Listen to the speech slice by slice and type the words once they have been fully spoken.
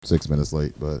6 minutes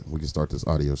late, but we can start this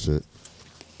audio shit.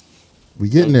 We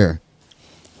getting there.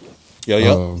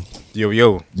 Yo.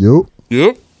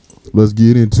 Yep. Let's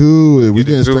get into it. We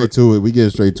getting straight to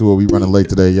it. We running late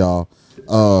today, y'all.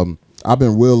 I've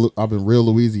been real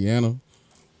Louisiana.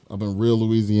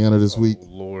 This week.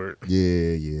 Lord.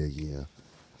 Yeah.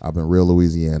 I've been real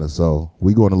Louisiana. So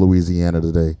we going to Louisiana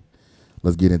today.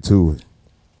 Let's get into it.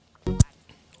 Yo,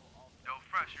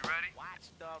 Fresh, you ready?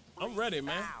 I'm ready,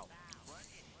 man.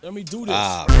 Let me do this.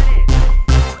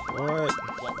 What?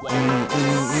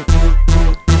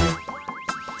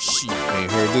 Shit.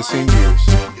 Ain't heard this in years.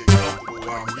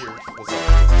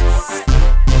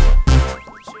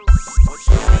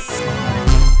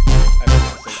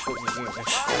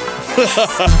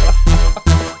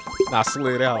 I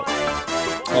slid out.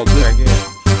 Oh, good again.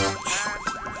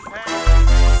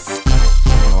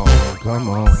 Come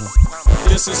on.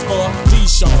 This is for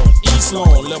Deshawn, East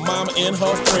Lawn, Lil' Mama and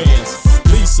her friends.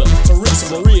 Lisa,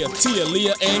 Teresa, Maria, Tia,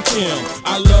 Leah, and Kim.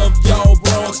 I love y'all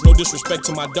bros. No disrespect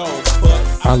to my dogs, but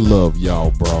I love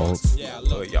y'all bros. yeah, I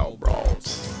love y'all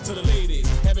bros. To the ladies,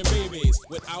 having babies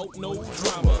without no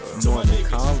drama. To my niggas,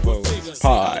 Convos figures,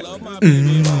 Pod. I love my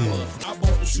baby mama. I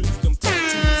bought to shoot them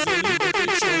tattoos and leave them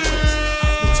pictures.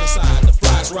 I put you inside the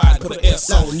flies ride, put an S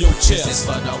on your This is chest.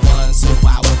 for the ones who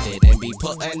out with it and be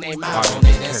putting their mouth on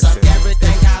it and suck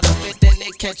everything out of it, then they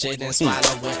catch it and swallow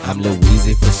it. I'm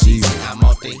Louise for cheesy, I'm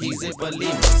off the easy,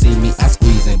 believe me. See me, I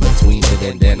squeeze in between it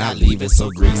and then I leave it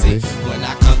so greasy. When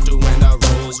I come through in a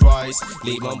Rolls Royce,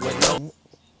 leave them with no.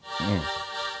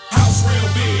 House real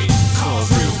big, cars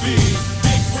real big,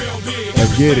 dick real big,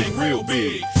 Let's get it. everything real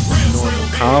big. Normal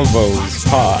Convos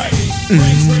Pod. Real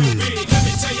big, let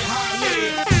me tell you how I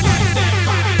live. Like that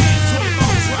body, 24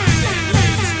 ride that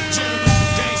ladies, gentlemen,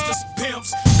 gangsters,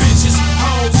 pimps, bitches,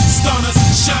 hoes, stunners,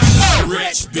 shiners.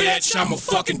 Rich bitch, I'm a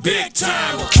fucking big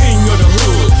time king of the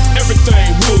hood.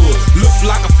 Everything wood, look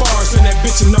like a forest in that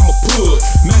bitch and I'm a pud.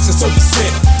 Matching sofa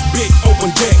set, big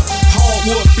open deck,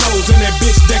 hardwood flows in that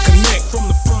bitch that connect from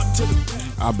the front to the back.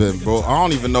 I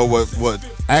don't even know what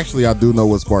actually I do know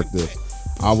what sparked this.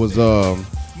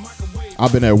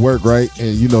 I've been at work, right?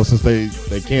 And since they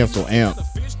cancel AMP,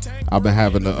 I've been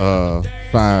having to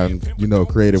find,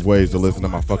 creative ways to listen to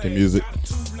my fucking music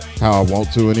how I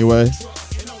want to anyway.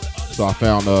 So I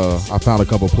found a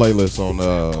couple playlists on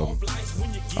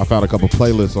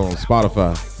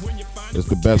Spotify. It's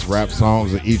the best rap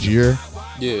songs of each year.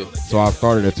 Yeah. So I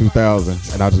started at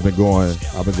 2000 and I've been going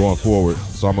forward.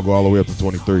 So I'm gonna go all the way up to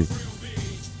 23.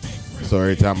 So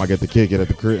every time I get to kick it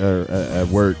at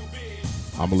work,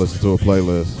 I'm gonna listen to a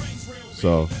playlist.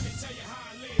 So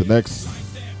the next,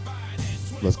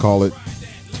 let's call it,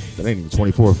 that ain't even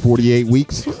 24, 48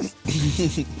 weeks.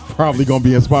 Probably gonna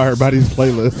be inspired by these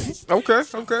playlists. Okay.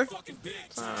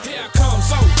 Here comes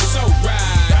so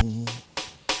right.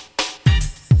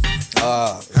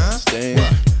 Stand.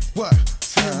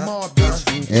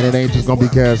 And it ain't just gonna be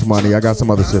Cash Money. I got some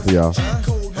other shit for y'all. Oh,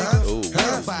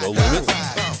 no limit.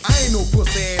 I ain't no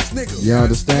pussy ass nigga. You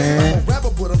understand? Rapper,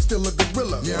 but I'm still a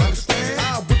gorilla. You understand?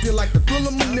 I'll whip you like the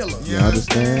Thriller Manila. You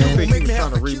understand? Think he was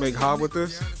trying to remake Hob with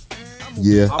this?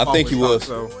 Yeah, I think he was.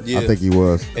 So. Yeah. I think he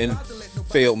was. And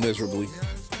failed miserably.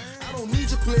 I don't need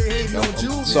your play hating on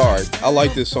Jules. Sorry. I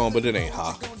like this song, but it ain't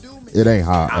hot. It ain't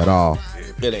hot at all.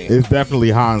 It ain't. It's definitely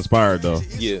high inspired though.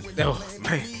 Yeah. Oh,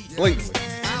 man. Blatantly.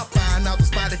 I'll find out the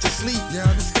spot that you sleep. You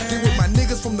understand? Get with my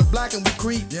niggas from the block and we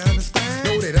creep. You understand?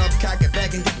 Load it up, cock it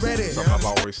back and get ready. Something I've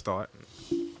always thought.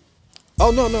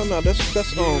 Oh, no. That's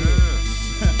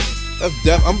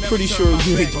I'm pretty sure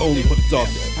you ain't the only one to talk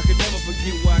that. I could never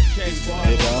forget why I came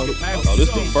Oh, this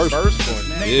is the first one.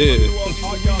 Yeah.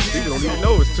 People don't even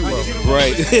know it's two of them.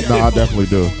 Right. No, I definitely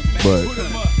do. But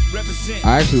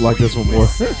I actually like this one more.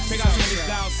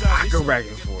 I go back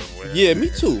and forth with it. Yeah, me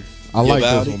too. I like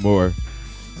about this it. one more.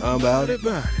 I'm about it.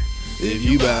 If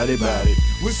you bout it,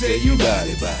 we say you bout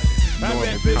it. Normal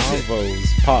Convos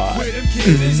Pod.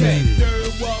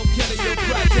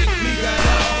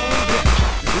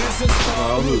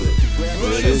 All good.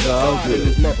 But it's all good.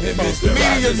 And Mr.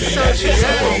 Rock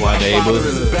for my neighbors.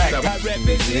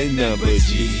 In number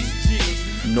G.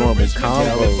 Normal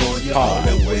Convos Pod.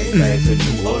 Way back to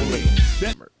New Orleans.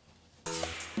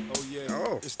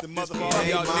 Oh. It's the motherfucking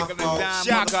y'all nigga the dime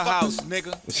Shaka house,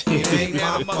 nigga. It ain't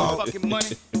my motherfucking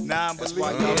money. Nah, but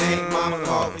why y'all ain't my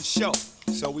motherfucking show.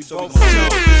 So we both show.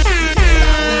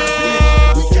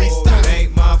 It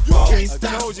ain't my fault. I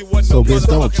told you what So bitch,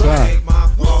 don't try.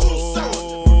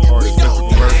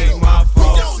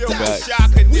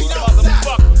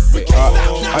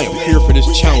 I am here for this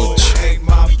challenge.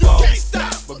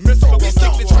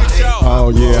 Oh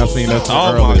yeah, I seen that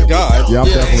song Oh earlier. my God. Yeah, I'm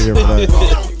definitely here for that.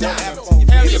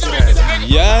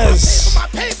 Yes.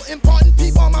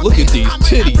 Look at these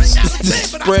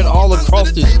titties spread all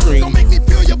across the screen. Don't make me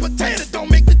feel your potato. Don't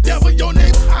make the devil your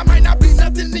neighbor. I might not be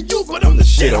nothing to you, but I'm the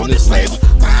shit on this label.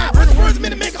 500 words a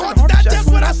minute make it hard to digest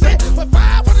what I say. But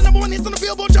 500 number 1 hits on the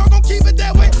Billboard, y'all gon' keep it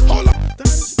that way. Hold on.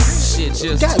 Shit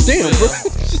just God damn, bro.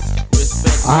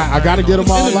 I gotta get them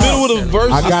all In the middle out. of the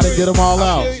verse. I gotta get them all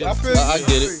out. I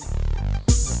get it.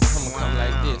 I'ma come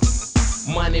like this.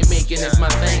 Money making is my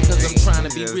thing, cause I'm trying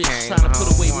to be rich. Trying to put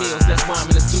away meals, that's why I'm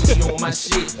in the studio on my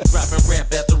shit. Dropping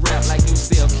rap after rap like you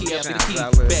sell key after the key.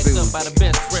 Backed up by the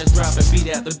best friends, dropping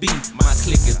beat after beat. My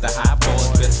clique is the high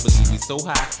boss, best believe we so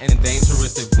high. And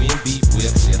dangerous if we in beef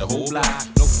with, shit a whole lot.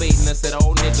 No fading us at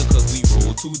all, nigga, cause we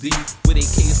roll too deep. With a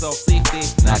case off safety,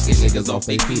 knocking niggas off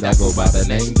their feet. I go by the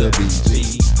name the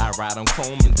BG. I ride on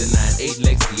Coleman, the 9-8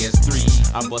 Lexi S3.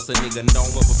 I bust a nigga known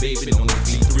of a baby on the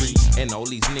V3. And all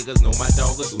these niggas know my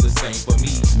doggers do the same for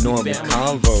me. Normal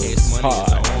Convos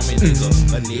Pod.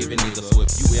 A navy nigga, so if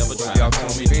you ever try to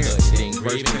call me nigga, it ain't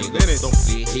gravy nigga. Don't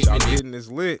play hate Y'all me nigga. getting this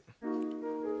lit.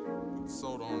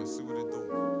 Soda on and see what it do.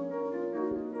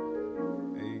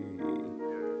 Hey.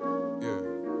 Yeah.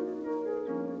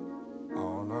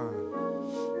 All night.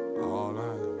 All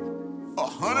night.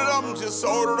 100 of them just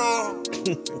sold it up.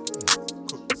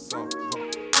 Cook the salt.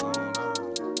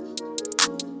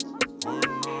 All night.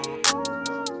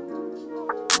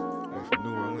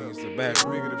 New Orleans to back.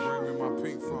 Nigga to bring me my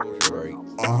pink phone. Right.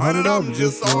 100 of them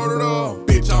just ordered up.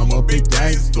 Bitch, I'm a big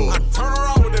gangster. I turn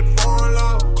around with that foreign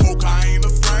love. Cocaine a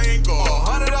stranger.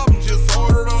 100 of them just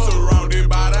ordered up. Surrounded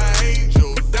by the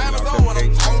angels. Diamonds on when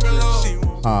I'm talking love.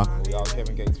 Huh? Y'all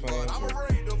Kevin Gates fans?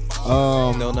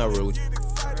 No, not really.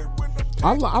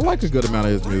 I like a good amount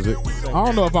of his music. I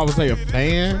don't know if I would say a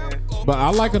fan, but I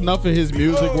like enough of his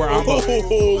music where I'm a,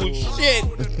 Oh shit.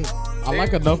 I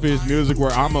like enough of his music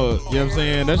where I'm a, you know what I'm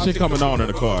saying? That shit coming on in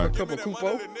the car. Couple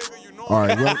Kupo. All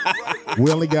right, we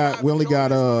only got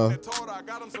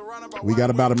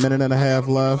about a minute and a half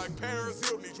left,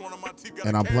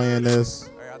 and I'm playing this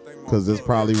because it's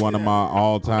probably one of my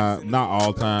all-time, not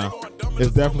all-time,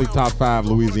 it's definitely top 5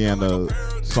 Louisiana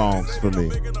songs for me.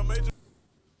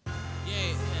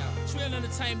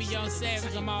 Young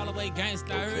Savage, I'm all the way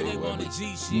gangsta. I heard they want the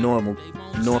G shit. Normal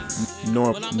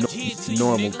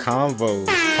Convos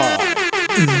Pod.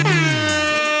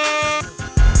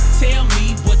 Tell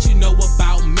me what you know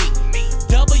about me.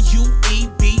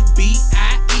 WEBBIE,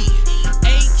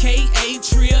 aka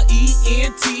Trill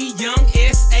ENT, Young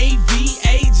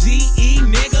SAVAGE,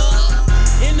 nigga.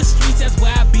 In the streets, that's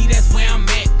where I be, that's where I'm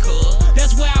at, cuz.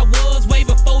 That's where I was way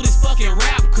before this fucking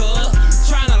rap, cuz.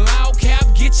 Tryna loud cap,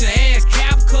 get your ass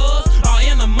capped, cuz. Or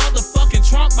in a motherfucking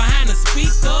trunk behind the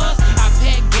speakers. I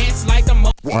pack gas like a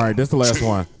All right, this is the last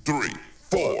one. 3,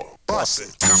 4, bust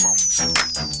it. Come on.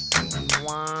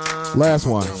 Last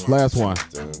one.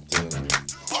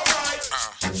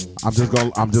 I'm just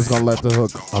gonna let the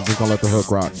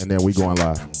hook rock, and then we going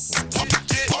live. Where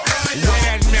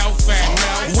that milk at?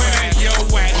 Where that yo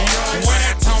at? Where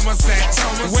that Thomas at?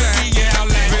 Where the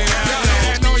yell at? Y'all hear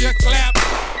that? Know your clap.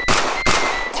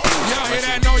 Y'all hear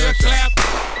that? Know your clap.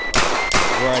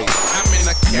 Right. I'm in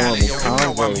a Cali, you know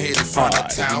I'm Convos headed for the Pod.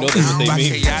 town. You know that's what they I'm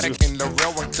mean. chaotic in the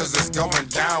railroad cause it's going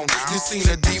down. You seen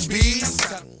the DBs?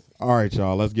 All right,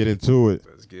 y'all, let's get into it.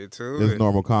 Let's get to This it.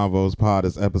 Normal Convos Pod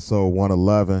is episode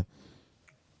 111.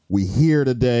 We here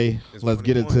today. It's Let's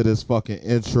get 111. into this fucking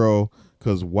intro,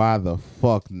 because why the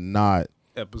fuck not?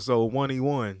 Episode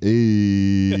 1E1.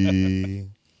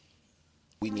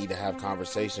 We need to have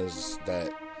conversations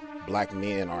that black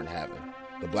men aren't having,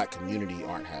 the black community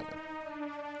aren't having.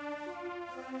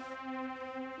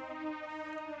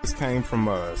 This came from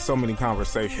so many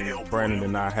conversations Brandon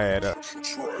and I had.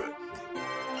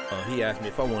 He asked me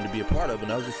if I wanted to be a part of it,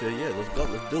 and I was just saying, yeah, let's go,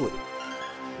 let's do it.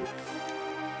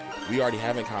 We already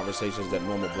having conversations that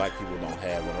normal black people don't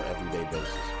have on an everyday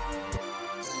basis.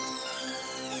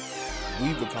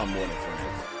 We become more than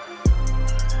friends.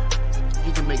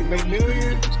 You can make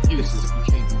millions of excuses if you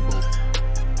can't do both.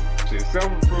 Shit,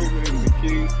 self-improvement is the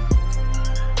key.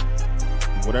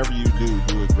 Whatever you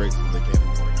do it great so they can't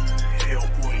afford it.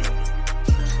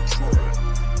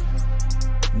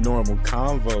 Normal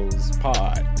Convos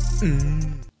Pod.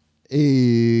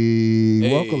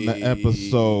 Hey, welcome to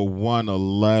episode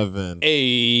 111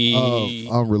 Hey. of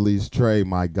Unreleased Trey.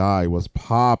 My guy was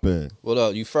popping. What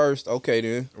up? You first? Okay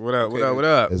then. What up? What up? What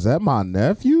up? Is that my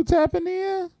nephew tapping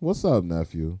in? What's up,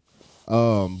 nephew?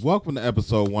 Welcome to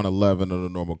episode 111 of the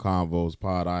Normal Convos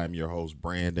Pod. I am your host,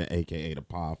 Brandon, aka the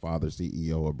Podfather,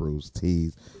 CEO of Bruce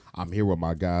Tees. I'm here with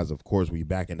my guys. Of course, we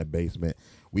back in the basement.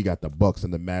 We got the Bucks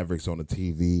and the Mavericks on the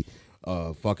TV.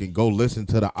 Fucking go listen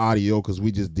to the audio because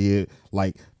we just did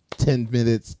like 10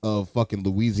 minutes of fucking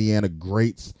Louisiana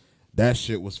greats. That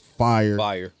shit was fire.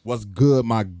 Fire. What's good,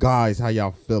 my guys? How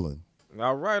y'all feeling?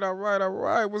 All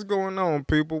right. What's going on,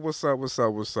 people? What's up?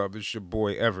 It's your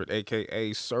boy Everett,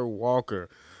 a.k.a. Sir Walker.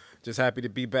 Just happy to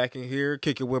be back in here,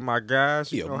 kicking with my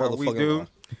guys. You know how we do.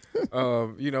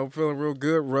 Feeling real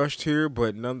good, rushed here,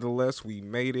 but nonetheless, we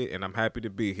made it, and I'm happy to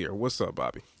be here. What's up,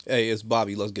 Bobby? Hey, it's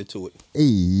Bobby. Let's get to it.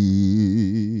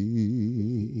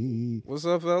 What's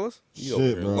up, fellas? You over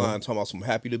here lying, talking about some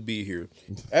happy to be here.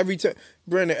 Every time,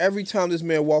 Brandon, every time this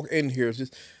man walk in here, it's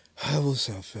just, what's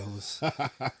up, fellas?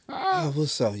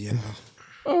 What's up, y'all?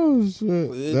 Oh,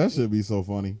 shit. That should be so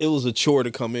funny. It was a chore to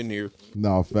come in here.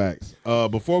 No, facts.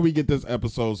 Before we get this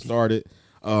episode started,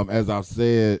 as I've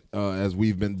said, as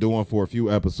we've been doing for a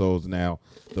few episodes now,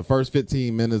 the first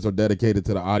 15 minutes are dedicated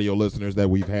to the audio listeners that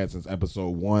we've had since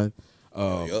episode 1.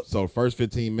 So first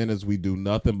 15 minutes, we do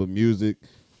nothing but music,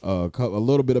 a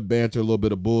little bit of banter, a little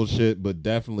bit of bullshit, but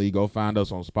definitely go find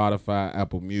us on Spotify,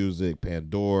 Apple Music,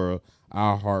 Pandora,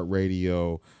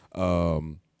 iHeartRadio.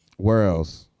 Where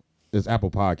else? It's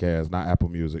Apple Podcasts, not Apple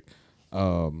Music.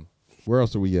 Where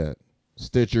else are we at?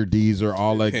 Stitcher, Deezer,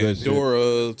 all that good shit.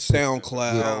 Pandora,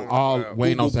 SoundCloud. We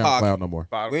ain't on SoundCloud no more.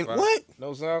 Wait, what?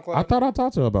 No SoundCloud? I thought I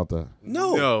talked to her about that.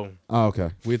 No. Oh,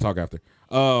 okay. We'll talk after.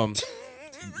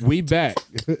 We back.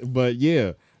 But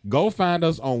yeah, go find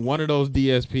us on one of those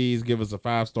DSPs. Give us a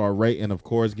 5-star rate, and of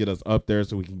course, get us up there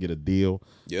so we can get a deal.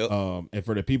 Yep. And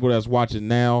for the people that's watching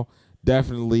now,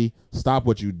 definitely stop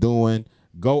what you're doing.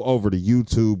 Go over to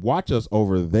YouTube. Watch us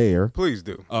over there. Please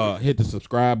do. Hit the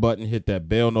subscribe button. Hit that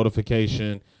bell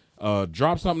notification.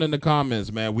 Drop something in the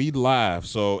comments, man. We live,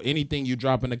 so anything you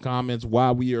drop in the comments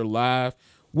while we are live,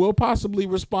 we'll possibly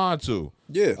respond to.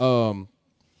 Yeah.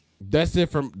 That's it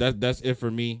for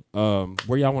me.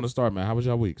 Where y'all want to start, man? How was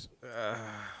y'all weeks?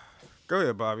 Go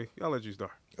ahead, Bobby. I'll let you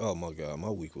start. Oh my God,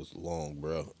 my week was long,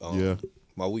 bro. Yeah.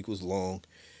 My week was long.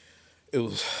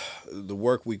 The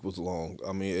work week was long.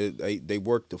 I mean, they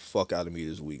worked the fuck out of me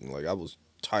this week. Like, I was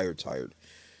tired.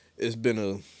 It's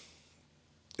been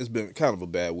kind of a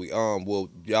bad week. Well,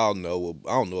 y'all know. Well,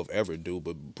 I don't know if ever do,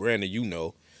 but Brandon, you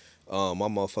know, my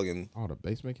motherfucking. Oh, the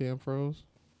basement cam froze.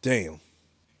 Damn.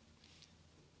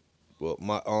 Well,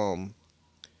 my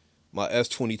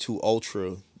S22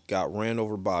 Ultra got ran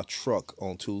over by a truck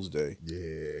on Tuesday.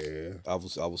 Yeah. I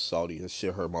was salty. That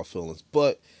shit hurt my feelings,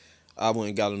 but I went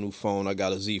and got a new phone. I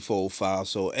got a Z Fold 5.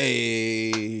 So,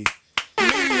 hey.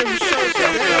 Shout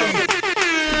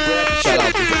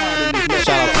out to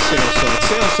Samsung.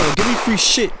 Samsung, give me free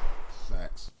shit.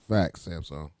 Facts,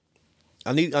 Samsung.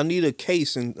 I need a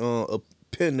case and a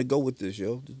pen to go with this,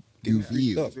 yo. Give me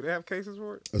free stuff. Do they have cases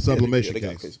for it? A sublimation they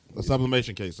got case. A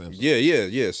sublimation case, Samsung. Yeah,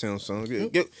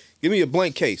 Samsung. Give me a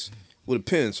blank case with a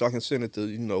pen so I can send it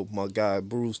to, my guy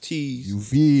Bruce Tees. You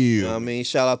feel? You know what I mean?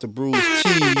 Shout out to Bruce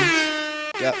Tees.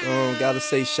 Gotta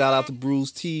say shout out to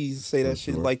Bruce Tees. Say that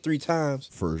shit like 3 times.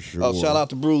 For sure. Oh, shout out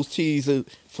to Bruce Tees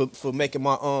for making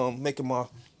my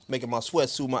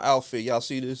sweatsuit my outfit. Y'all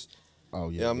see this? Oh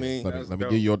yeah. You know what I mean?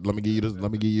 Let me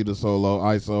give you the solo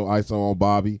ISO on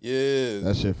Bobby. Yeah.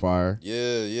 That shit fire.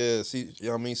 Yeah. See, you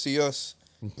know what I mean? See us.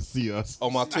 See us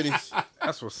on my titties.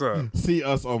 That's what's up. See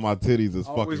us on my titties is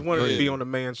fucking. Always wanted to be on the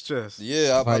man's chest.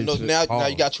 Yeah, I know. Now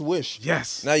you got your wish.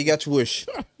 Yes. Now you got your wish.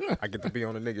 I get to be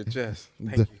on a nigga chest.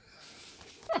 Thank you.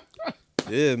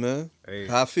 Yeah, man. Hey.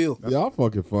 How I feel? Y'all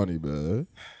fucking funny, man.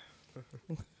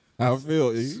 How I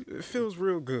feel? It feels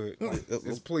real good.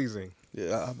 It's pleasing.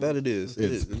 Yeah, I bet it is.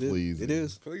 It's pleasing. It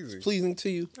is pleasing. It's pleasing to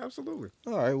you. Absolutely.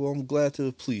 All right. Well, I'm glad to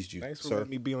have pleased you. Thanks for sir.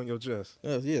 letting me be on your chest.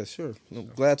 Yeah, sure. I'm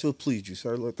glad to have pleased you,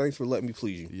 sir. Thanks for letting me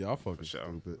please you. Y'all fucking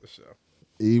stupid.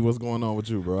 E, what's going on with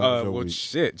you, bro?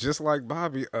 Shit. Just like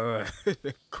Bobby,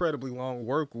 incredibly long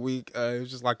work week. It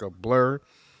was just like a blur.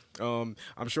 I'm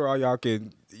sure all y'all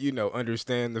can,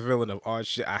 understand the feeling of, oh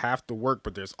shit, I have to work,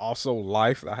 but there's also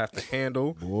life that I have to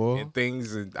handle and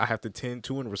things and I have to tend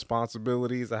to and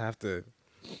responsibilities I have to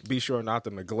be sure not to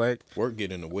neglect. Work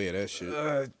get in the way of that shit.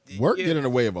 Work get in the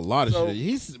way of a lot of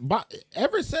shit.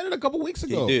 Everett said it a couple weeks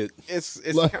ago. He did. It's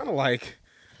kind of like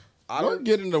work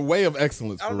get in the way of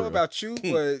excellence. I don't know about you,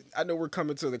 but I know we're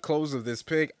coming to the close of this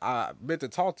pick. I meant to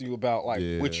talk to you about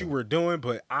what you were doing,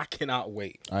 but I cannot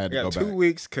wait. I had to got go 2 back.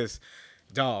 weeks because,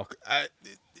 dog,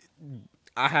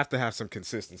 I have to have some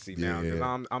consistency now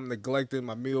because I'm neglecting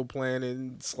my meal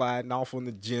planning, sliding off on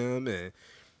the gym, and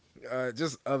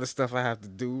Just other stuff I have to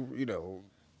do.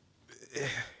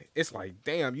 It's like,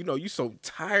 damn, you so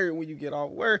tired when you get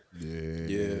off work.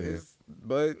 Yeah.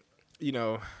 But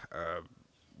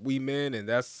we men, and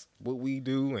that's what we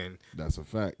do, and That's a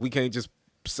fact. we can't just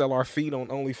sell our feet on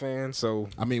OnlyFans. So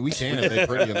I mean, we can if they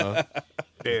pretty enough.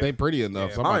 If they pretty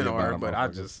enough. Somebody mine can buy are, them but I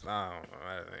don't motherfuckers. know.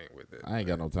 I ain't with it. I ain't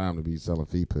got no time to be selling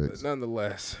feet But pics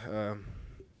nonetheless,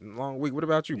 long week. What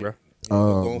about you, bro?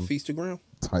 Go on Feastagram.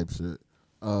 type shit.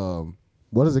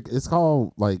 What is it? It's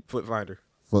called like Foot Finder.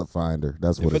 Foot Finder.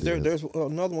 That's what But it is. there's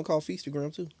another one called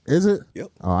Feastagram too. Is it?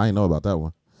 Yep. Oh, I ain't know about that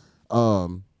one.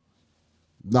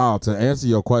 No, to answer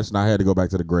your question, I had to go back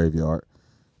to the graveyard.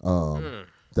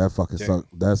 That fucking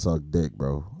sucked. That sucked dick,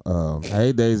 bro.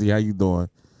 Hey Daisy, how you doing?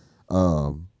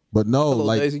 But no, Hello,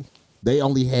 like Daisy. they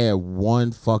only had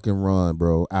one fucking run,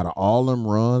 bro. Out of all them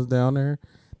runs down there,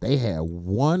 they had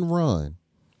one run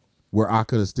where I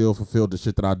could have still fulfilled the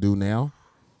shit that I do now.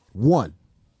 One.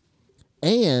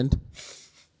 And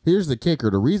here's the kicker.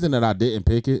 The reason that I didn't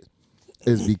pick it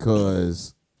is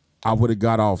because I would have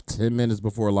got off 10 minutes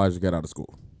before Elijah got out of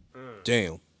school.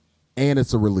 Damn. And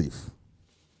it's a relief.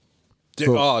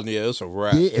 So, Oh yeah, it's a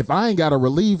wrap. yeah, if I ain't got a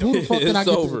relief, who the fuck can I It's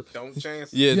get over. Don't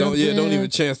chance. Yeah, You know don't what I'm don't saying? even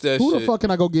chance that Who shit. the fuck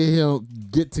can I go get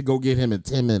him in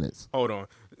 10 minutes? Hold on.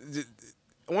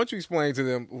 Why don't you explain to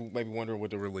them who may be wondering what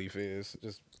the relief is?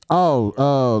 Just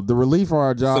The relief for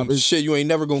our job Some is shit you ain't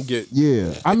never gonna get.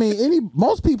 yeah. I mean,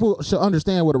 most people should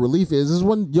understand what a relief is. Is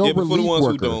when your Yeah, but for the relief ones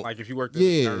who worker. don't. like if you work.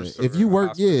 Yeah, if you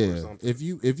work, if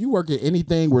you work at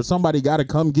anything where somebody got to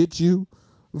come get you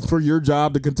for your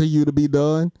job to continue to be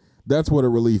done, that's what a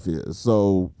relief is.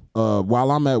 So while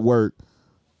I'm at work,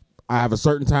 I have a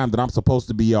certain time that I'm supposed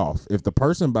to be off. If the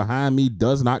person behind me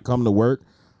does not come to work,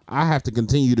 I have to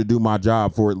continue to do my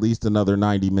job for at least another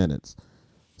 90 minutes.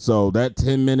 So that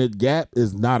 10-minute gap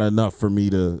is not enough for me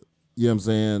to, you know what I'm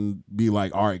saying, be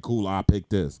like, all right, cool, I'll pick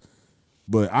this.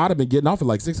 But I'd have been getting off at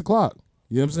like 6 o'clock.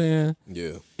 You know what I'm saying?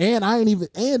 Yeah. And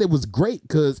and it was great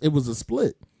because it was a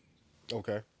split.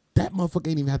 Okay. That motherfucker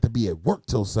ain't even have to be at work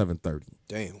till 7:30.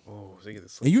 Damn. Oh, so you get to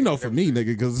sleep. And you know, for me, nigga,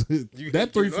 because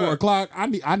that 3-4 o'clock, I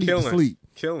need to sleep.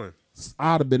 Killing.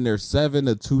 I'd have been there 7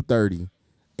 to 2:30,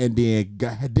 and then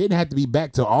didn't have to be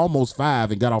back till almost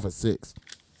 5 and got off at 6.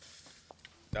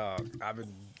 Dog, I've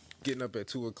been getting up at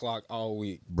 2 o'clock all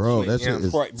week. Bro, that shit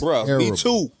is Right, bro. terrible. Me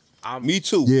too. Me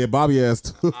too. Yeah, Bobby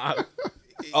asked too.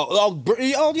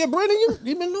 Oh yeah, Brandon,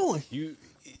 you been doing.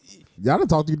 Y'all done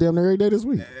talked to you damn near every day this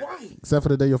week, except for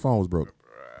the day your phone was broke.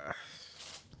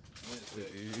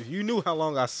 If you knew how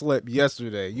long I slept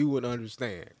yesterday, you would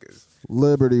understand. Cause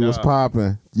Liberty was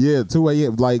popping. Yeah, 2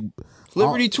 a.m. Like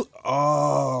Liberty too.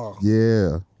 Oh.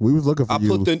 yeah, we was looking for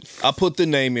you. I put the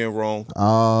name in wrong.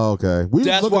 Oh, okay. We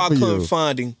That's was why I looking for couldn't you.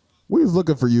 find him. We was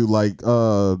looking for you like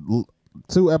 2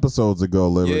 episodes ago,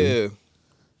 Liberty. Yeah.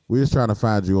 We was trying to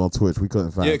find you on Twitch. We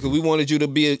couldn't find Yeah, you. because we wanted you to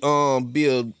be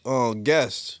a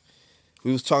guest.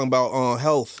 We was talking about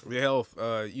health. your health,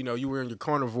 you were in your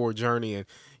carnivore journey, and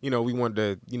we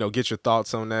wanted to get your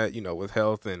thoughts on that. With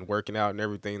health and working out and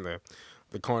everything.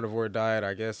 The carnivore diet,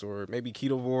 I guess, or maybe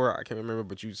ketovore. I can't remember,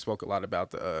 but you spoke a lot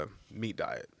about the meat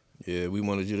diet. Yeah, we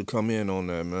wanted you to come in on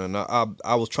that, man.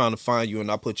 I was trying to find you, and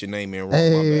I put your name in wrong.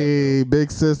 Hey, big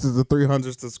sis is a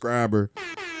 300 subscriber.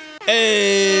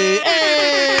 Hey.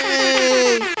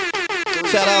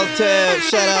 Shout out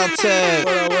Tab.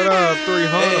 What up,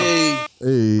 300?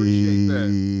 Hey.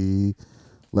 Hey,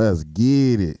 let's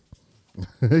get it.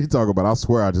 He talking about, I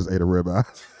swear I just ate a ribeye.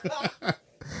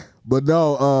 But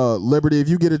no, Liberty, if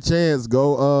you get a chance,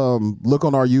 go look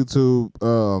on our YouTube.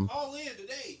 Call in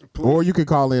today. Or you can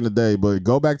call in today, but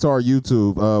go back to our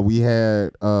YouTube. We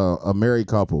had a married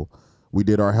couple. We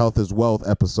did our health is wealth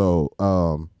episode.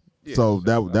 So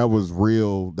that was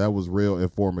real. That was real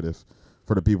informative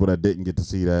for the people that didn't get to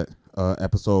see that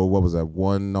episode. What was that?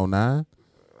 109?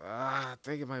 I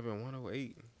think it might have been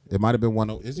 108. It might have been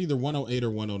 10. It's either 108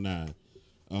 or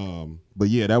 109. But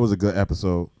yeah, that was a good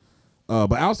episode.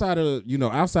 But outside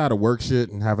of work shit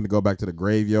and having to go back to the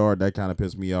graveyard, that kind of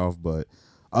pissed me off. But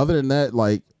other than that,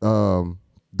 like the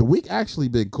week actually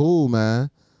been cool, man.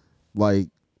 Like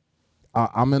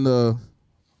I'm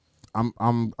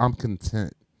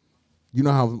content. You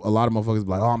know how a lot of motherfuckers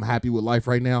be like, oh, I'm happy with life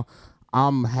right now.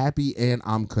 I'm happy and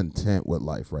I'm content with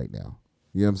life right now.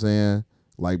 You know what I'm saying?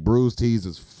 Like Bruce Tees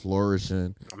is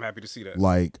flourishing. I'm happy to see that.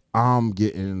 Like I'm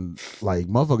getting like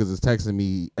motherfuckers is texting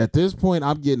me. At this point,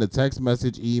 I'm getting a text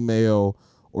message, email,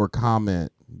 or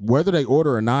comment. Whether they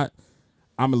order or not,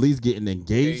 I'm at least getting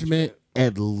engagement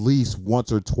at least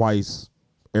once or twice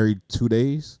every 2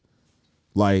 days.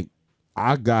 Like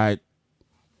I got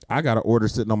an order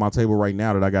sitting on my table right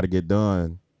now that I got to get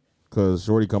done because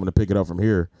Shorty coming to pick it up from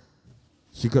here.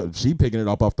 She picking it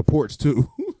up off the porch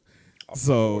too.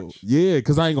 So yeah,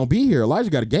 because I ain't gonna be here. Elijah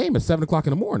got a game at 7 o'clock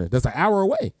in the morning. That's an hour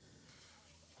away,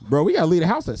 bro. We gotta leave the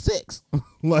house at 6.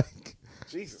 Like,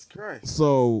 Jesus Christ.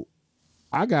 So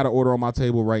I got an order on my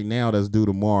table right now that's due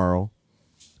tomorrow.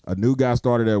 A new guy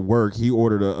started at work. He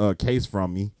ordered a case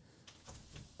from me.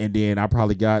 And then I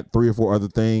probably got 3 or 4 other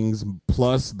things,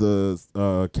 plus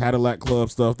the Cadillac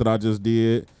Club stuff that I just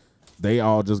did. They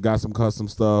all just got some custom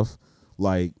stuff.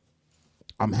 Like,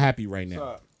 I'm happy right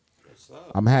now.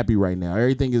 I'm happy right now.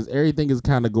 Everything is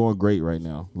kind of going great right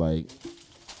now. Like,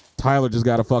 Tyler just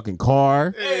got a fucking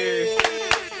car.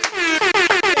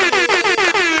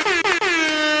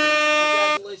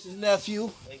 Congratulations, nephew.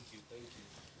 Thank you.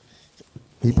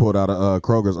 He pulled out a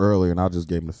Kroger's earlier, and I just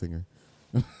gave him the finger.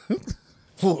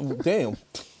 Damn.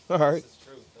 All right. That's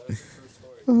true. That's a true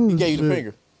story. He gave you the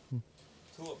finger.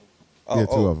 2 of them. Yeah,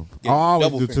 2 of them. I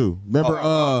always do 2.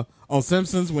 Remember on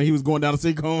Simpsons when he was going down the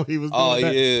sitcom, he was doing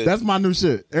that? Yeah. That's my new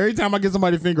shit. Every time I get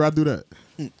somebody a finger, I do that.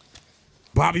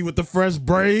 Bobby with the fresh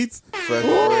braids.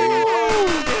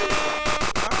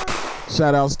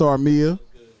 Shout out Star Mia.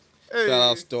 Shout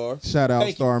out Star. Shout out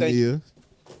Star Mia.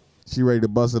 She ready to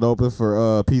bust it open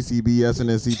for PCBS and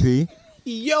NCP.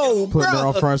 Yo, putting her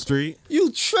on Front Street.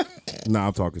 You Nah,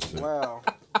 I'm talking shit. Wow.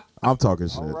 I'm talking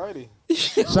shit. Alrighty.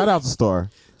 Shout out to Star.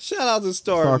 Shout out to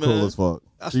Star, Star man. cool as fuck.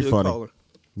 She funny.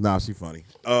 Nah, she funny.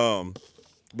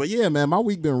 But yeah, man, my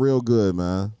week been real good,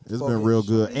 man. It's been real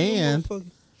good. And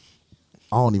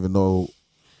I don't even know.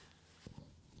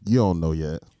 You don't know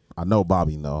yet. I know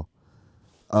Bobby know.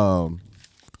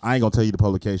 I ain't gonna tell you the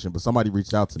publication, but somebody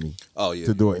reached out to me. Oh yeah.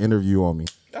 To do an interview on me.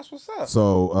 That's what's up.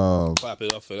 So clap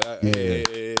it up for that.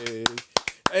 Yeah.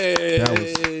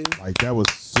 Hey. That was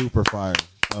super fire.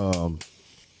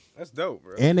 That's dope,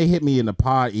 bro. And they hit me in the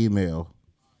pod email.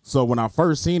 So when I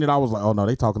first seen it, I was like, oh no,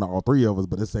 they talking to all 3 of us,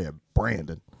 but it said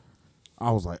Brandon.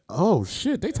 I was like, oh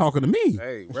shit, they talking to me.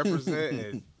 Hey,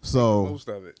 representing so most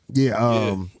of it.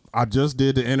 Yeah, I just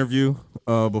did the interview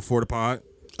before the pod.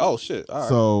 Oh shit. All right.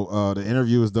 So the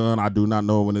interview is done. I do not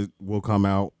know when it will come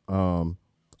out.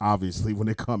 Obviously, when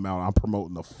it come out, I'm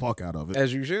promoting the fuck out of it.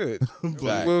 As you should.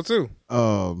 I will too.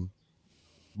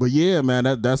 But yeah,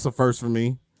 man, that's a first for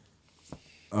me.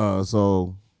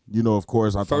 So of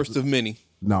course, first of many.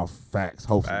 No, facts.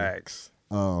 Hopefully, facts.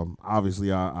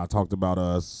 Obviously, I talked about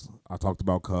us. I talked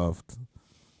about Cuffed.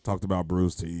 Talked about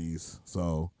Bruce Tees.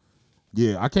 So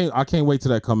yeah, I can't wait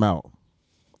till that come out.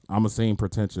 I'm a seem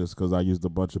pretentious because I used a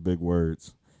bunch of big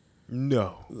words.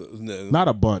 No. Not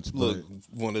a bunch. Look,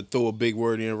 want to throw a big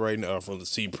word in right now from the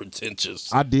seem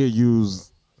pretentious. I did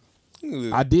use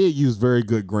very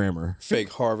good grammar.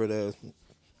 Fake Harvard ass.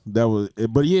 That was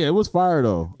it, but yeah, it was fire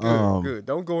though. Good.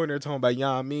 Don't go in there talking about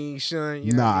y'all mean son.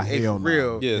 Nah, hell no.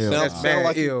 Real. Yeah, sound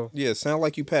like ill. sound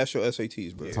like you passed your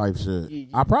SATs, bro. Type shit.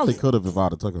 I probably could have if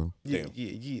I'd have took them. Yeah,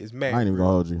 it's mad. I ain't even gonna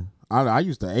hold you. I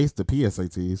used to ace the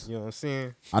PSATs. You know what I'm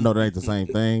saying? I know that ain't the same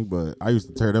thing, but I used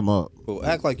to tear them up. Well,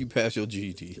 act like you passed your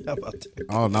GED. How about that?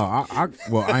 Oh no, I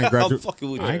ain't graduate.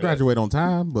 I ain't graduate on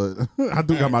time, but I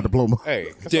do got my diploma. Hey,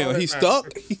 damn, he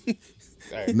stuck.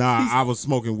 Nah, I was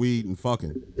smoking weed and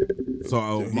fucking.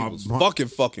 So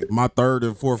fucking. My 3rd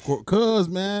and 4th quarter. Cause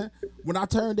man, when I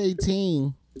turned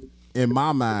 18, in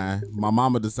my mind, my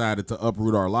mama decided to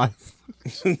uproot our life.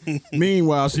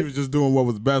 Meanwhile, she was just doing what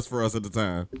was best for us at the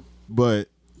time. But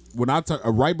when I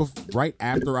right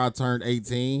after I turned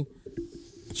 18,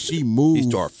 she moved. He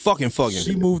started fucking.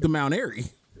 She moved to Mount Airy.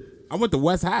 I went to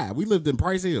West High. We lived in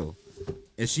Price Hill,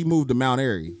 and she moved to Mount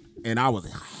Airy, and I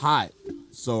was hot.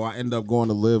 So I ended up going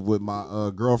to live with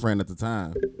my girlfriend at the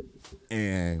time.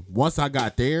 And once I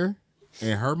got there,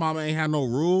 and her mama ain't had no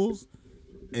rules,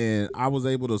 and I was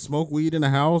able to smoke weed in the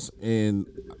house, and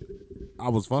I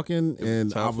was fucking,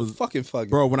 and I was fucking.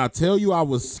 Bro, when I tell you I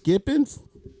was skipping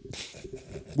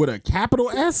with a capital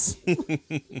S,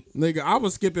 nigga, I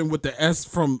was skipping with the S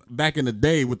from back in the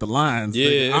day with the lines. Yeah,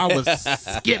 nigga. I was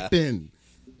skipping.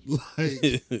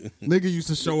 Like, nigga used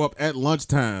to show up at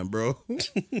lunchtime, bro.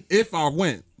 If I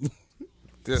went.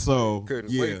 So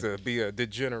couldn't wait to be a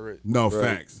degenerate. No,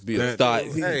 right. Facts. Be a thought.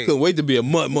 Couldn't wait to be a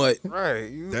mutt. Right.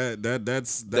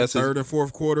 That's 3rd and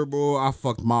 4th quarter, boy. I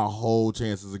fucked my whole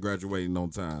chances of graduating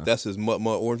on time. That's his mutt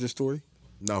origin story.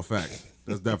 No, facts.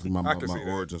 That's definitely my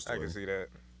origin story. I can see that.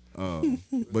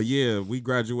 But yeah, we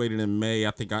graduated in May.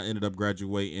 I think I ended up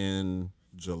graduating in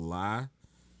July.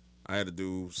 I had to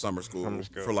do summer school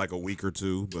for like a week or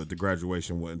 2, but the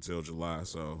graduation wasn't until July.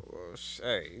 So, well,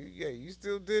 hey, yeah, you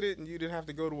still did it, and you didn't have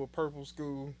to go to a purple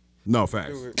school. No,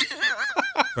 facts.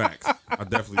 Facts. I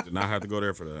definitely did not have to go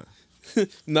there for that.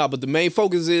 Nah, but the main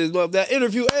focus is that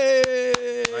interview.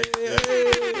 Hey,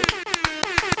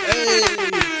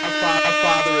 Our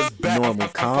father is back. Normal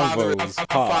Convos Our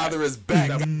Pod. father is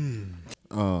back.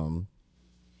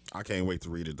 I can't wait to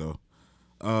read it though.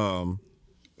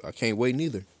 I can't wait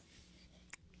neither.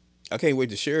 I can't wait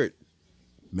to share it.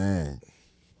 Man.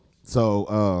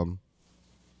 So,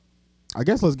 I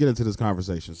guess let's get into this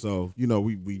conversation. So,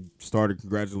 we started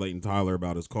congratulating Tyler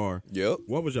about his car. Yep.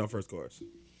 What was y'all first cars?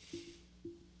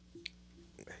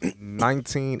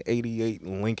 1988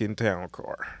 Lincoln Town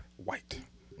car, white.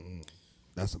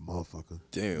 That's a motherfucker.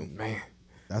 Damn. Man,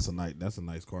 That's a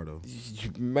nice car though.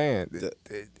 man,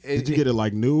 Did you get it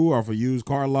like new or for used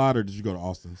car lot, or did you go to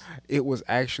Austin's? it was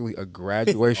actually a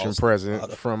graduation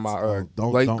present from my late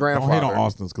Don't grandfather. hate on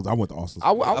Austin's because I went to Austin's.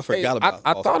 I forgot about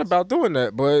I thought about doing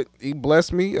that, but he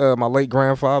blessed me. My late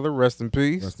grandfather, rest in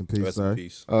peace. Rest in peace, Rest sir. in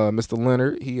peace. Mr.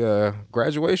 Leonard, he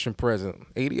graduation present,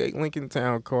 88 Lincoln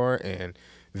Town car and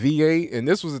V8, and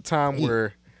this was a time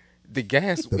where the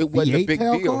gas The it wasn't a V8 big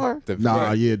tail deal. car? The Nah,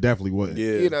 V8. yeah, it definitely wasn't.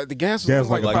 Yeah. The gas Gas was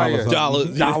like like a $1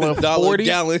 something. dollar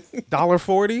 $1.40.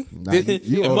 $1.40. Nah, Didn't-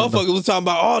 you And old enough- motherfucker was talking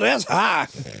about, oh, that's high.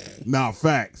 Nah,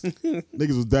 facts.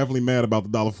 Niggas was definitely mad about the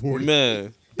 $1.40.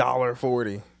 Man.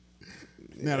 $1.40.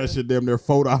 Now that shit damn near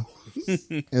 $4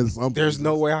 and something. There's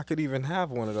no way I could even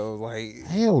have one of those. Like,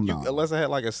 Hell no. unless I had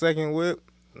like a second whip.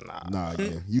 Nah, yeah.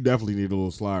 You definitely need a little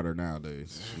slider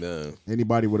nowadays. Man.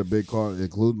 Anybody with a big car,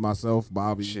 including myself,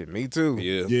 Bobby. Shit, me too.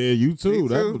 Yeah. Yeah, you too. Me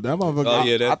too. That motherfucker. Oh,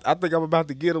 yeah. That, I think I'm about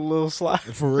to get a little slide.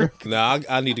 For real. nah,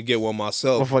 I need to get one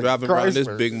myself. Motherfucking Driving around this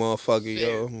Chrysler. big motherfucker,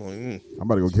 yo. I'm like, I'm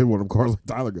about to go get one of them cars like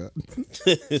Tyler got.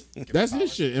 That's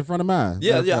his shit in front of mine.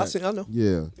 Yeah, Matter of yeah, fact. I know.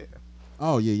 Yeah.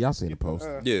 Oh, yeah, y'all seen the post.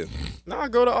 Yeah. Now I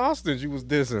go to Austin's. You was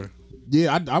dissing.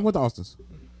 Yeah, I went to Austin's.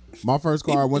 My first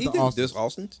car, I went he to didn't Austin's. diss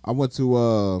Austin's? I went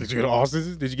to, Did you go to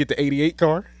Austin's? Did you get the 88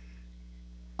 car?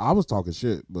 I was talking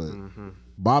shit, but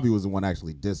Bobby was the one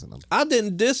actually dissing him. I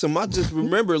didn't diss him. I just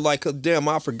remember, like, damn,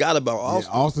 I forgot about Yeah,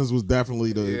 Austin. Austin's was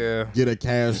definitely to get a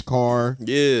cash car.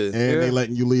 Yeah. And they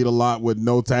letting you lead a lot with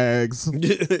no tags.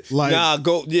 Like, nah,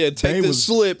 go, take they this was-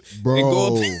 slip Bro, and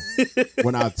go up.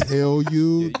 when I tell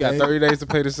you, You got 30 days to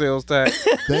pay the sales tax.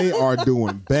 they are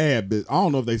doing bad. But I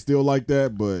don't know if they still like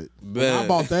that, but when I Man.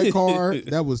 bought that car,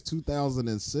 that was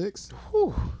 2006.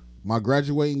 My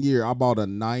graduating year, I bought a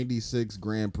 96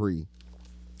 Grand Prix.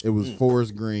 It was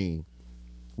forest green.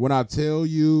 When I tell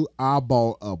you I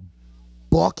bought a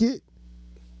bucket,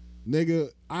 nigga,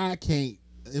 I can't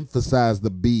emphasize the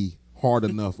B hard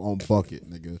enough on bucket,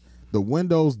 nigga. The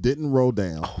windows didn't roll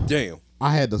down. Damn.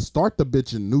 I had to start the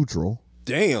bitch in neutral.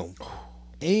 Damn.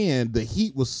 And the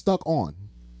heat was stuck on.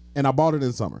 And I bought it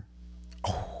in summer.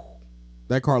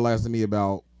 That car lasted me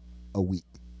about a week.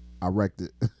 I wrecked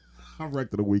it. I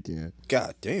wrecked it a weekend.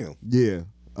 God damn. Yeah.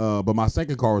 But my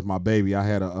second car was my baby. I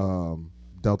had a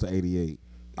Delta 88.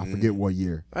 I forget what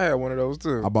year. I had one of those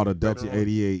too. I bought a Delta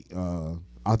 88.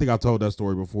 I think I told that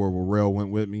story before where Rail went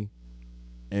with me.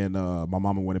 And my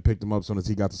mama went and picked him up as soon as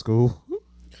he got to school.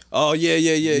 Oh,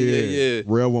 yeah.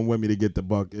 Rail went with me to get the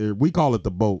buck. We call it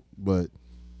the boat, but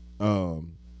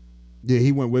yeah,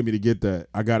 he went with me to get that.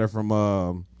 I got it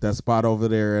from that spot over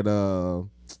there at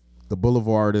the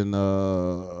Boulevard in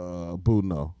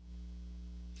Budno.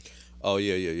 Oh,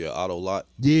 yeah. Auto lot.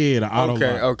 Yeah, the auto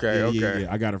Okay, lot. okay, okay. Yeah.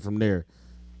 I got it from there.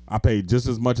 I paid just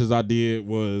as much as I did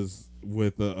was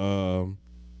with the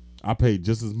I paid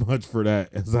just as much for that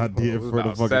as I did It was for the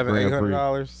about fucking Grand Prix.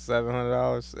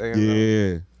 $700.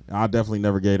 Yeah. I definitely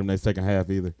never gave him that second half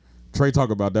either. Trey talk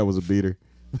about that was a beater.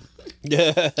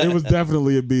 Yeah. It was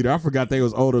definitely a beater. I forgot they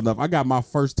was old enough. I got my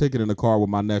first ticket in the car with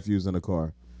my nephews in the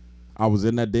car. I was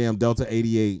in that damn Delta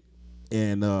 88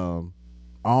 and I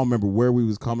don't remember where we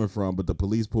was coming from, but the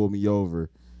police pulled me over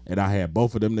and I had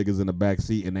both of them niggas in the back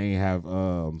seat and they ain't have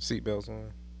Seatbelts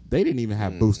on. they didn't even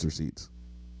have booster seats.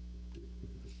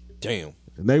 Damn.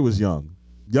 And they was young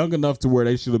enough to where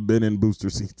they should have been in booster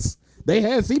seats. They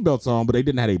had seatbelts on, but they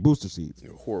didn't have a booster seats.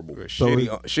 Horrible.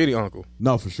 Shitty uncle.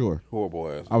 No, for sure.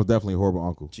 Horrible ass. I was definitely a horrible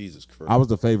uncle. Jesus Christ. I was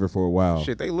the favorite for a while.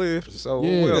 Shit, they lived. So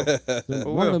Yeah.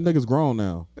 well. One of them niggas grown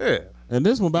now. Yeah. And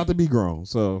this one about to be grown.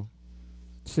 So,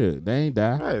 shit, they ain't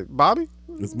die. Hey, Bobby.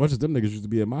 As much as them niggas used to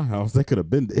be at my house, they could have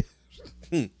been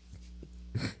there.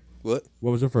 What?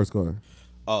 What was your first car?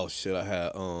 Oh, shit. I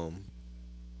had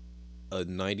a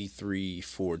 93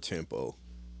 Ford Tempo.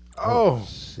 Oh.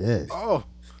 Shit. Oh.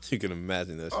 You can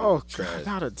imagine that shit. Oh, was trash. God,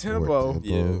 not a Tempo.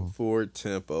 Yeah, Ford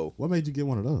Tempo. What made you get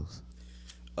one of those?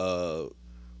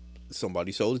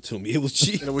 Somebody sold it to me. It was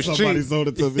cheap. It was Somebody cheap. sold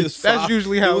it to me. That's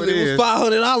usually how it is. It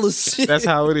was $500. That's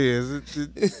how it is.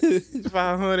 It's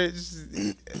 500.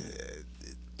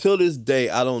 till this day,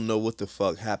 I don't know what the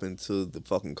fuck happened to the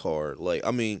fucking car. Like,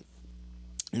 I mean,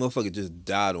 motherfucker just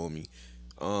died on me.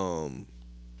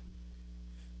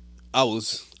 I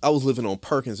was living on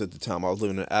Perkins at the time. I was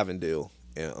living in Avondale,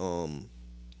 and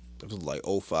it was like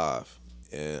 05,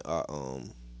 and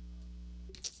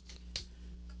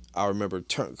I remember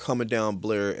coming down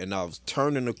Blair, and I was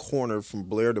turning the corner from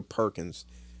Blair to Perkins,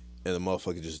 and the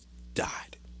motherfucker just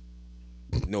died.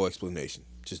 No explanation,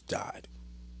 just died.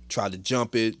 Tried to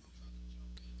jump it,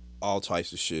 all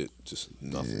types of shit, just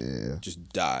nothing. Yeah. Just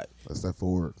died. That's that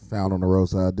Ford found on the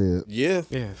roadside dead. Yeah.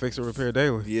 Yeah, fix and repair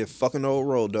daily. Yeah, fucking old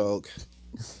road dog.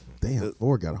 Damn,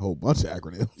 Ford got a whole bunch of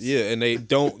acronyms. Yeah, and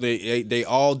they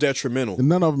all detrimental. And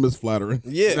none of them is flattering.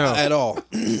 Yeah, No. at all.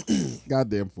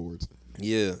 Goddamn Fords.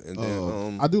 Yeah, and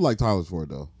then I do like Tyler's Ford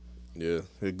though. yeah,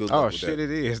 good luck Oh with shit, that. it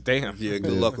is. Damn. Yeah,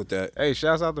 good luck with that. Hey,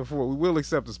 shouts out to Ford. We will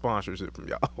accept the sponsorship from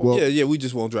y'all. Well, Yeah, we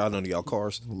just won't drive none of y'all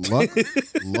cars.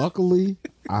 Luckily,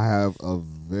 I have a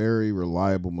very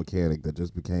reliable mechanic that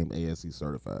just became ASE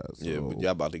certified. So Yeah, but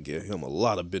y'all about to get him a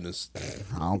lot of business.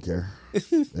 I don't care.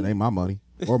 It ain't my money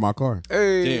or my car.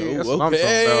 Hey, Damn, that's what I'm talking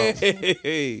about.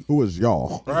 hey. Who is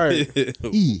y'all? Right.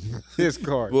 E. His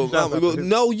car. Well, Shouts out to his-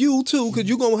 no, you too, because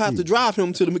you're going to have to drive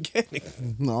him to the mechanic.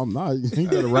 No, I'm not. You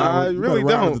better Nah, ride, you you really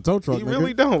better ride don't. with the tow truck, You nigga.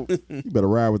 really don't. You better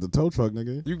ride with the tow truck,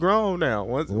 nigga. You grown now.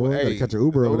 Once, Boy, you gotta catch an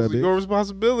Uber over those that are your bitch.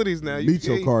 responsibilities now. Meet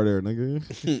your car there, nigga.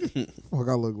 Fuck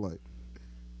I look like.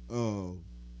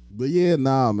 But yeah,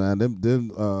 nah, man.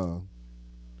 Them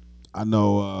I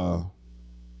know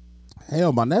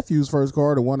hell, my nephew's first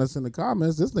car, the one that's in the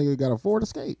comments, this nigga got a Ford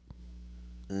Escape.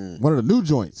 One of the new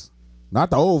joints. Not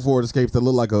the old Ford Escapes that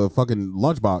look like a fucking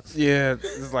lunchbox. Yeah,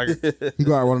 it's like He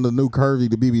got one of the new curvy,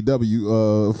 the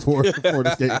BBW Ford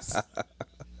Escapes.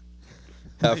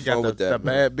 Have he fun got with the that.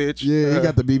 bad bitch. Yeah, he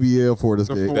got the BBL Ford the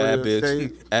Escape. Ford Bad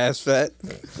Escape. bitch. Ass fat.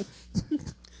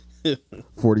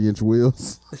 40-inch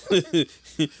wheels.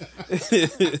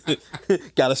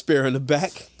 Got a spare in the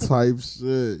back. Type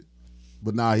shit.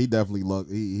 But nah, he definitely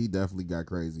he definitely got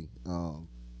crazy.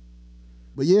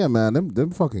 But yeah, man,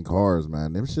 them fucking cars,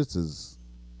 man, them shits is.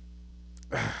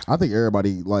 I think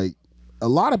everybody, like, a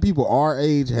lot of people our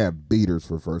age have beaters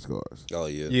for first cars. Oh,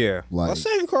 yeah. Yeah. My Like,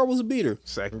 second car was a beater.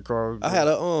 Second car. I had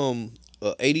a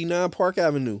 89 Park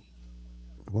Avenue.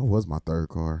 what was my third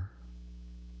car?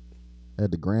 I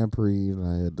had the Grand Prix and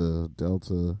I had the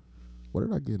Delta. What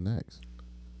did I get next?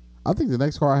 I think the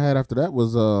next car I had after that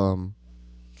was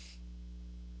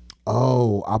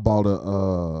I bought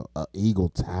a Eagle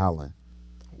Talon.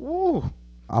 Woo.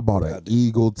 I bought an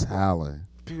Eagle Talon.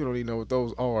 People don't even know what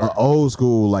those are. An old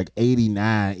school, like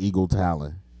 89 Eagle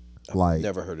Talon. Like,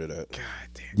 Never heard of that. God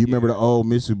damn. you remember the old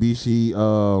Mitsubishi?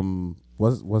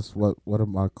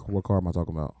 What car am I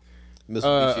talking about?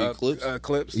 Mitsubishi Eclipse.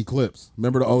 Eclipse. Eclipse.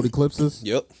 Remember the old Eclipses?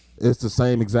 Yep. It's the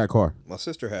same exact car. My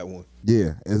sister had one.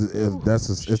 Yeah, it's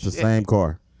the same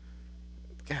car.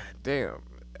 God damn.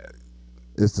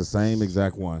 It's the same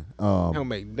exact one. They don't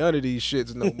make none of these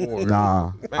shits no more.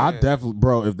 Nah, I Man. definitely,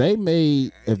 bro. If they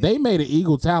made an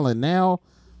Eagle Talon now,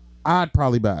 I'd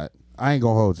probably buy it. I ain't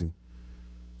gonna hold you.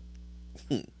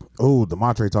 Oh,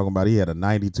 Demontre talking about he had a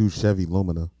 '92 Chevy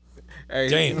Lumina. Hey,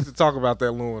 Damn. he used to talk about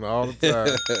that Luna all the time.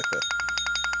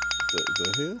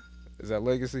 The hill? Is that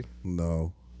Legacy?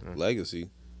 No, Legacy.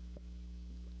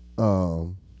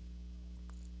 from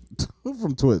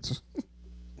Twitch.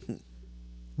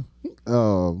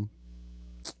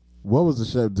 What was the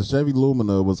Chevy? The Chevy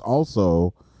Lumina was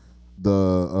also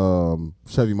the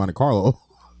Chevy Monte Carlo.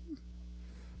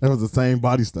 That was the same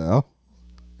body style.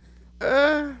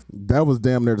 That was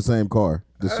damn near the same car.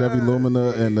 The Chevy Lumina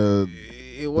and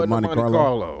It wasn't Monte a Monte Carlo.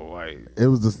 Carlo. Like, it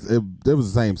was it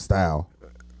was the same style.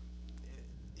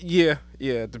 yeah,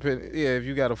 depend. Yeah, if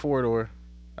you got a 4-door,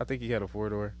 I think he had a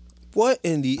 4-door. What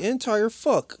in the entire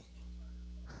fuck?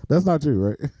 That's not you,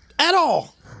 right? At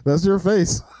all. That's your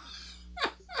face.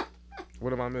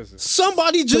 What am I missing?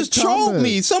 Somebody just comment. choked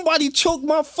me. Somebody choked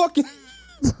my fucking.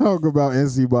 Talk about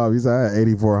NC Bob. He said I had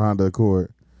 84 Honda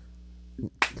Accord.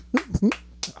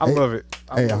 I love it.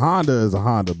 Hey, a Honda is a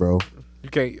Honda, bro. You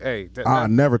can't. Hey, I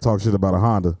never talk shit about a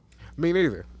Honda. me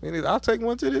neither. I'll take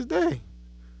one to this day.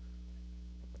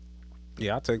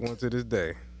 Yeah, I'll take one to this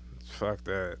day. Fuck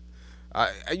that.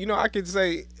 I could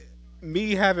say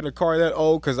me having a car that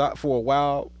old because for a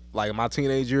while, like in my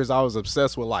teenage years, I was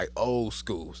obsessed with like old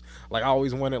schools. Like I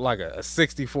always wanted like a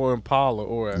 64 Impala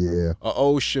or a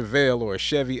old Chevelle or a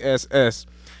Chevy SS.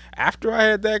 After I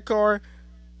had that car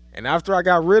and after I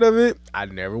got rid of it, I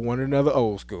never wanted another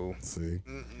old school. See,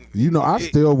 I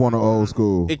still want an old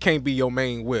school. It can't be your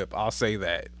main whip. I'll say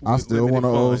that. I still want Limited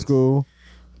an old funds. school.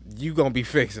 you gonna be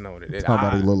fixing on it.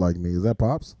 Somebody look like me. Is that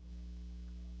Pops?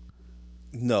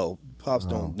 No, Pops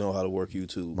don't know how to work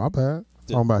YouTube. My bad.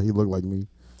 Talking about he look like me.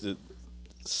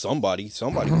 Somebody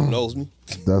who knows me.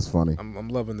 That's funny. I'm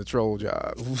loving the troll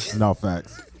job. No,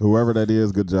 facts. Whoever that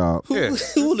is, good job. Yeah.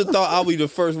 Who would have thought I'll be the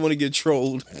first one to get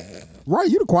trolled? Right,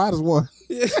 you the quietest one.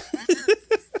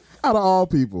 Out of all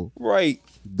people. Right.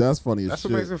 That's funny as That's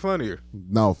shit. what makes it funnier.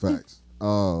 No, facts.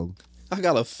 I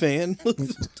got a fan.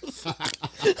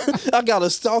 I got a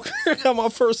stalker. I got my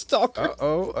first stalker.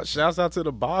 Shouts out to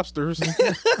the Bobsters.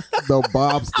 The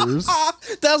Bobsters.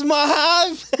 That's my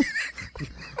hive.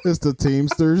 It's the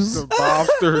Teamsters. The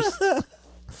Bobsters.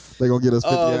 They gonna get us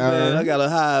 50 Oh man, hours. I got a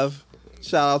hive.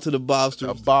 Shout out to the Bobsters.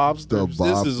 The Bobsters. The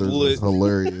Bobsters This is lit.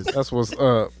 hilarious. That's what's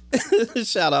up.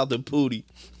 Shout out to Pootie.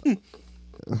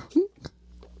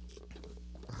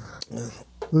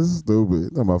 This is stupid.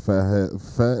 Talking about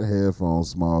fat headphones,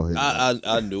 small head.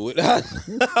 I knew it. I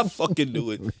fucking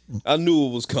knew it. I knew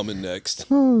it was coming next.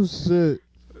 Oh shit.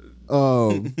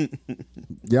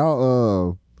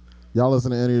 Y'all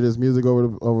listen to any of this music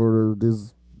over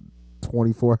this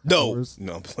 24 hours?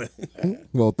 No, I'm playing.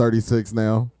 Well, 36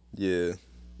 now. Yeah.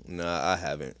 Nah, I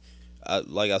haven't.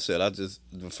 Like I said,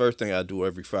 the first thing I do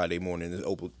every Friday morning is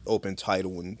open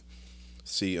Tidal and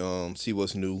see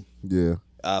what's new. Yeah.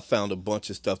 I found a bunch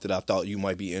of stuff that I thought you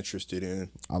might be interested in.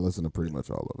 I listen to pretty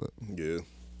much all of it. Yeah.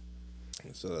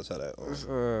 So that's how that.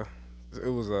 It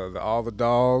was the All the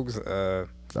Dogs. That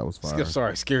was fire.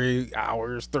 Sorry, Scary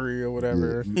Hours 3 or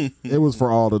whatever. Yeah. It was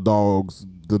for all the dogs,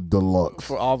 the deluxe.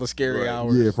 For all the scary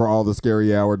hours. Yeah, for all the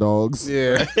scary hour dogs.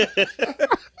 Yeah.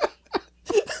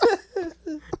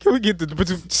 Can we get the?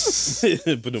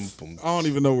 I don't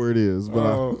even know where it is,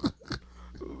 but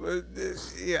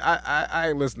yeah, I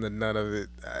ain't listened to none of it.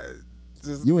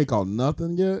 You ain't called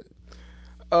nothing yet.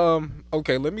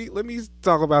 Okay, let me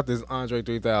talk about this Andre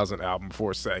 3000 album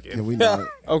for a second. Can we not?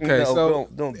 Okay, No, so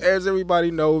don't. as everybody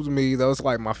knows me, that's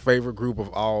like my favorite group of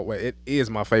all. Well, it is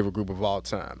my favorite group of all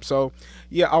time. So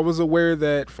yeah, I was aware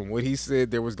that from what he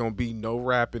said, there was gonna be no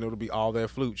rapping. It'll be all that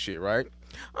flute shit, right?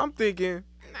 I'm thinking,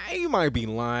 nah, you might be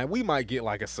lying. We might get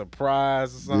like a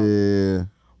surprise or something. Yeah.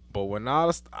 But when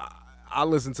I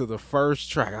listened to the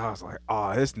first track, I was like,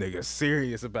 oh, this nigga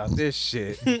serious about this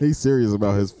shit. He's serious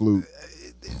about his flute.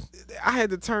 I had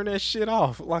to turn that shit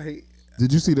off. Like,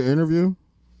 did you see the interview?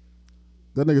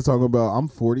 That nigga talking about, I'm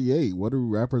 48. What do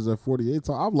rappers at 48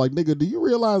 talk? I'm like, nigga, do you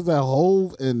realize that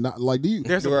Hove and not, like, do you?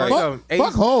 there's a Right. bunch of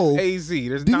Fuck Hove. AZ.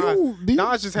 There's Do Nas. you- do you-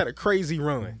 Nas just had a crazy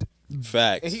run.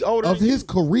 Facts. And he older Of than his you.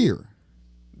 career.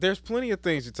 There's plenty of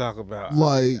things to talk about.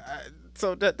 Like,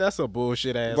 So that's a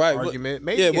bullshit ass Right, argument.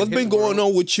 yeah, what's been going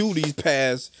on with you this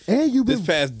past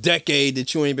decade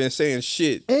that you ain't been saying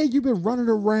shit? And you've been running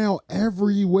around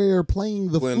everywhere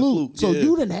playing the Playing the flute. flute, So yeah.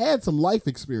 you done had some life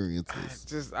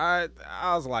experiences. I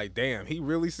was like, damn, he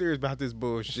really serious about this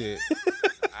bullshit.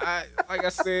 Like I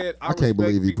said, I can't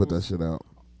believe he put that shit out.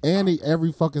 And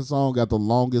every fucking song got the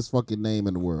longest fucking name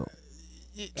in the world.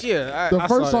 Yeah, The I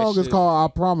first saw song that is shit.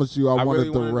 called I Promise You I really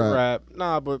Wanted to Rap.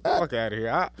 Nah, but fuck out of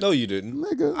here. No, you didn't.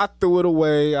 Nigga. I threw it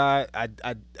away. I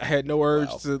had no urge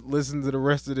to listen to the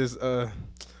rest of this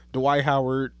Dwight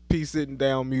Howard peace sitting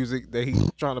down music that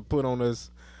he's trying to put on us.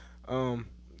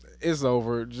 It's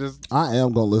over. Just I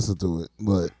am gonna listen to it,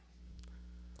 but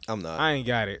I'm not. I ain't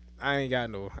got it. I ain't got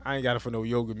it for no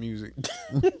yoga music.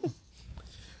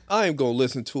 I ain't gonna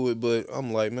listen to it, but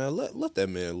I'm like, man, let that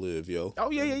man live, yo.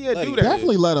 Oh yeah. Let Do him that.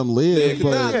 definitely let him live. Yeah,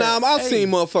 but I've seen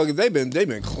motherfuckers. They've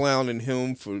been clowning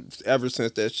him for ever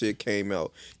since that shit came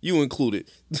out. You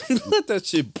included. Let that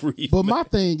shit breathe. But my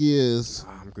thing is,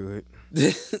 I'm good.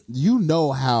 you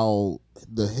know how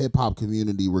the hip hop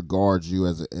community regards you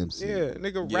as an MC. Yeah,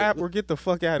 nigga, rap or get the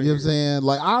fuck out of You know here. what I'm saying?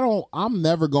 Like, I'm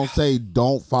never gonna say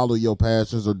don't follow your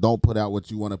passions or don't put out what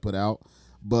you want to put out.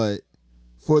 But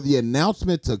for the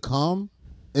announcement to come,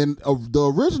 and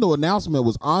the original announcement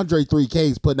was Andre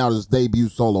 3K's putting out his debut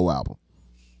solo album.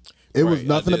 It was Right,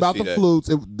 nothing I did about see the that. flutes.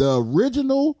 The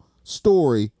original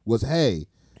story was, hey,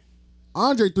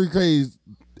 Andre 3K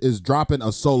is dropping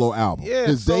a solo album. Yeah,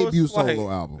 his so debut it's like- solo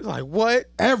album. It's like what?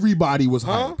 Everybody was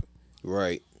Huh? hype.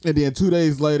 Right. And then 2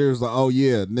 days later, it's like, oh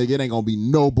yeah, nigga, it ain't gonna be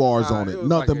no bars on it. was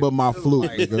Nothing like but my it was flute,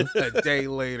 like nigga. A day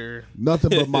later.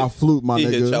 Nothing but my flute, my He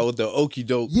hit y'all nigga. with the okie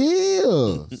doke.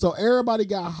 Yeah. So everybody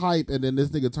got hype, and then this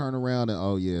nigga turned around and,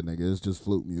 oh yeah, nigga, it's just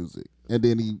flute music. And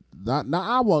then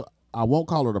I won't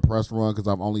call it a press run because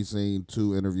I've only seen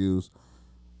 2 interviews,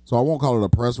 so I won't call it a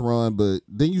press run. But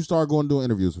then you start going doing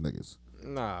interviews with niggas.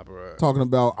 Nah, bro. Talking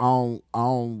about I don't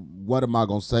what am I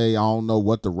gonna say? I don't know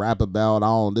what to rap about. I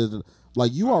don't this.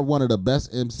 Like, you are one of the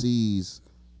best MCs,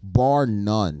 bar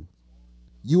none,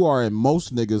 you are in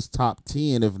most niggas top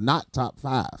 10, if not top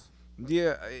 5.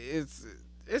 Yeah,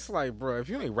 it's like, bro, if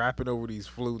you ain't rapping over these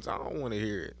flutes, I don't want to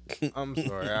hear it. I'm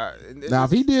sorry. Now,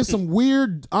 if he did some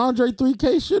weird Andre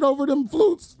 3K shit over them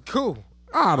flutes, cool.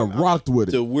 I'd have rocked with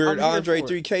it. The weird Andre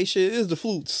 3K shit is the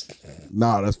flutes.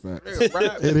 Nah, that's fact.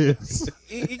 It is.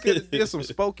 He could get some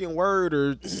spoken word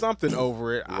or something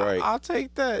over it. Right. I'll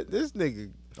take that. This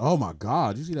nigga. Oh my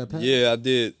God, you see that pass? Yeah, I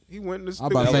did. He went in the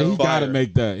I'm studio. about to say he Fire. gotta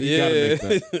make that. He gotta make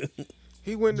that.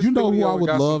 He went in the You know who studio I and would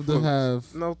got some love to flutes.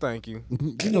 have? No, thank you.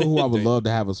 You know who I would love to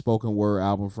have a spoken word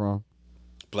album from?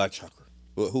 Black Chakra.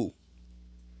 But who?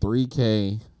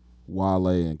 3K, Wale,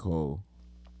 and Cole.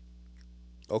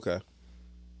 Okay.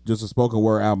 Just a spoken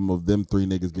word album of them 3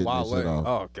 niggas getting Wale. that shit off.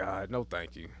 Oh God, no,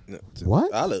 thank you.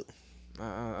 What?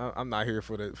 I'm not here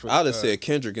for the. I'd have said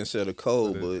Kendrick instead of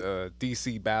Cole, but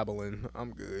DC babbling.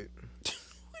 I'm good.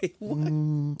 Wait,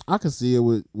 what? I can see it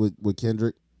with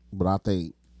Kendrick, but I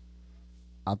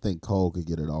think Cole could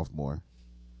get it off more.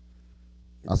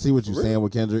 I see what you're saying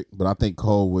with Kendrick, but I think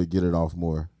Cole would get it off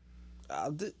more.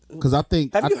 Because I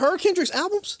think Have you heard Kendrick's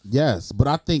albums? Yes, but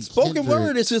I think spoken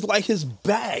word is just like his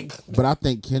bag. But I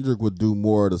think Kendrick would do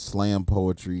more of the slam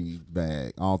poetry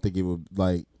bag. I don't think it would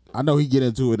like. I know he get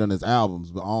into it on his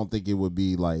albums, but I don't think it would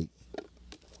be like.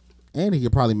 And he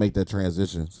could probably make that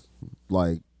transition,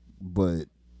 like, but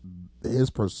his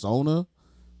persona,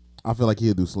 I feel like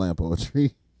he'd do slam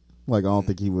poetry. Like I don't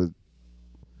think he would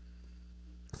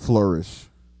flourish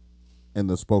in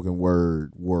the spoken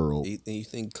word world. And you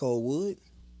think Cole would?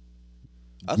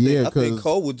 I think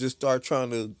Cole would just start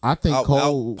trying to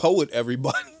Cole poet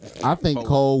everybody. I think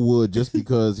Cole would just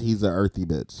because he's an earthy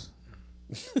bitch.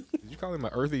 Did you call him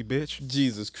an earthy bitch?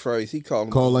 Jesus Christ, he called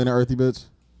him Cole ain't an earthy bitch.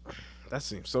 That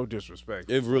seems so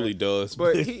disrespectful. It really does.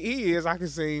 But he is. I can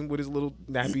see him with his little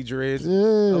nappy dreads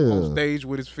Yeah. up on stage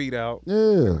with his feet out.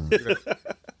 Yeah.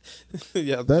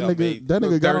 Yeah, that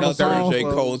nigga got on the song. J.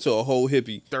 Cole into a whole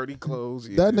hippie. Dirty clothes.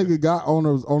 Yeah. That nigga got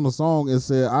on the song and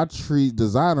said, "I treat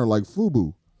designer like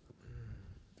FUBU."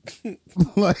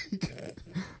 Like,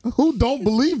 who don't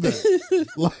believe that?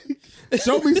 Like,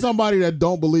 show me somebody that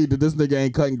don't believe that this nigga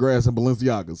ain't cutting grass in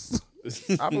Balenciagas.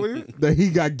 I believe it. That he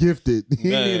got gifted.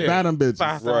 He ain't buy them bitches.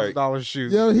 $5,000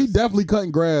 shoes. Yeah, he definitely cutting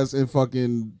grass in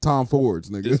fucking Tom Ford's,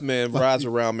 nigga. This man rides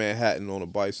around Manhattan on a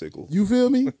bicycle. You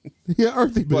feel me? Yeah,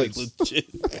 earthy bitch. Like legit.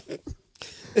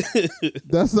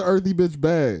 That's the earthy bitch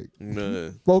bag.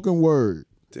 Nah. Spoken word.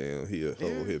 Damn, he a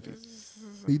whole hippie.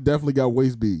 He definitely got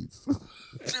waist beads.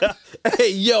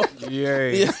 Hey, yo.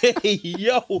 Yeah. Hey,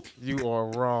 yo. You are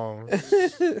wrong.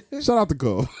 Shout out to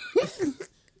Cole.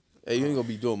 Hey, you ain't gonna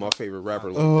be doing my favorite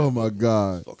rapper like Oh that. my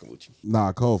God. Fucking with you.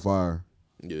 Nah, Cole fire.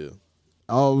 Yeah.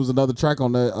 Oh, it was another track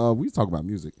on that. We talk about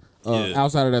music. Yeah.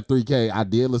 Outside of that 3K, I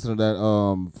did listen to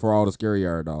that For All the Scary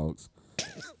Yard Dogs.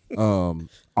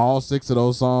 All 6 of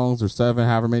those songs, or 7,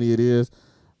 however many it is,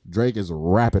 Drake is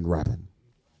rapping.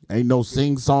 Ain't no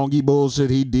sing-songy bullshit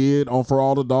he did on For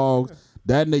All the Dogs.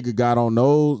 That nigga got on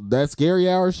that Scary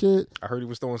Hour shit. I heard he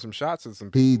was throwing some shots at some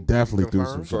people. He definitely threw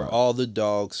confirmed? some For shots. all the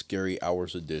dogs, Scary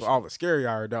Hours edition. For all the scary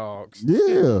hour dogs.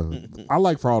 Yeah. I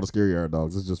like For All the Scary Yard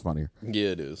Dogs. It's just funnier. Yeah,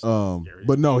 it is.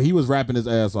 But no, he was rapping his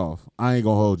ass off. I ain't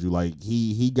gonna hold you. Like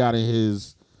he got in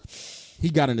his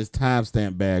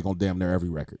timestamp bag on damn near every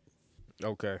record.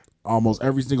 Okay. Almost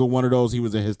every single one of those, he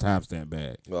was in his timestamp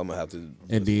bag. Well, I'm gonna have to.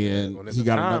 And then When it's he a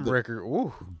got time another record.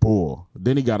 Ooh. bull.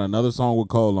 Then he got another song with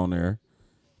Cole on there.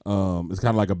 It's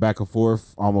kind of like a back and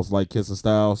forth, almost like Kiss and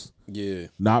Styles. Yeah.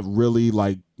 Not really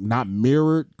not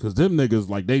mirrored, because them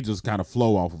niggas they just kind of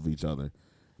flow off of each other.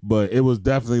 But it was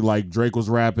definitely like Drake was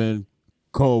rapping,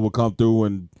 Cole would come through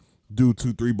and do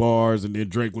 2-3 bars, and then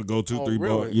Drake would go 2-3 really?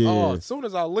 bars. Yeah. Oh, as soon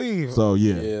as I leave. So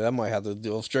Yeah, I might have to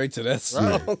go straight to that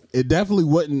song. yeah. It definitely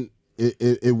wasn't.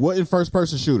 It wasn't first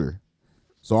person shooter.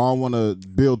 So I don't want to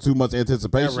build too much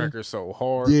anticipation. That record's so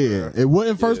hard. Yeah, it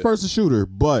wasn't first person shooter,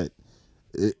 but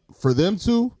for them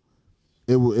two,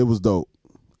 it was dope.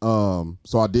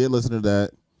 So I did listen to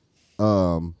that.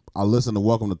 I listened to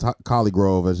Welcome to Collie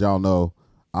Grove, as y'all know.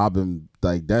 I've been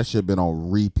that shit been on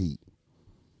repeat.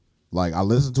 Like I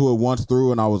listened to it once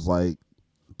through, and I was like,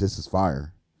 "This is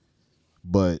fire,"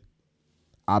 but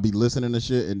I'll be listening to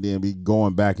shit and then be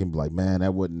going back and be like, "Man,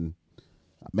 that wouldn't."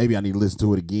 Maybe I need to listen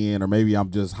to it again, or maybe I'm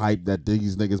just hyped that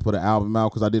these niggas put an album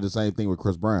out, because I did the same thing with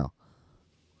Chris Brown.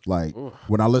 Like,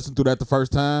 when I listened through that the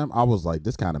first time, I was like,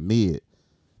 this kind of mid.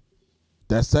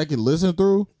 That second listen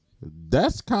through,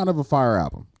 that's kind of a fire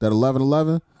album. That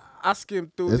 1111. I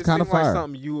skimmed through. It's It kind of seemed like fire.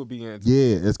 something you would be into.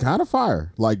 Yeah, it's kind of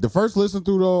fire. Like, the first listen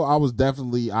through, though,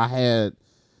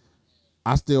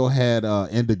 I still had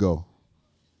Indigo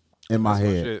in my That's my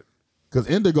head. shit. Because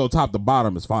Indigo top to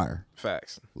bottom is fire.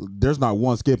 Facts. There's not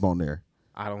one skip on there.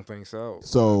 I don't think so.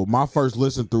 So my first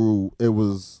listen through, I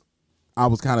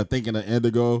was kind of thinking of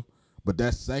Indigo, but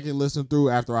that second listen through,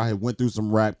 after I had went through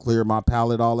some rap, cleared my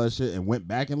palate, all that shit, and went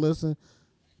back and listened,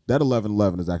 that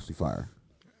 1111 is actually fire.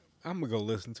 I'm gonna go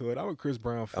listen to it. I'm a Chris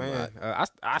Brown fan.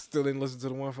 I still didn't listen to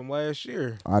the one from last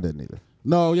year. I didn't either.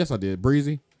 No, yes I did.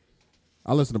 Breezy.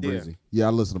 I listened to Breezy. Yeah, I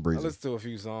listened to Breezy. I listened to a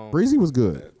few songs. Breezy was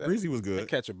good. Breezy was good.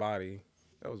 Catch a Body.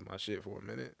 That was my shit for a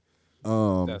minute.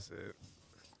 That's it.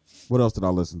 What else did I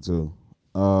listen to?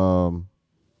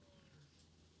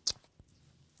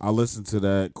 I listened to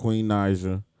that Queen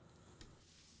Naija.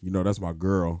 You know, that's my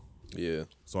girl. Yeah.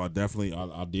 So I definitely,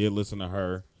 I did listen to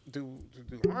her. Do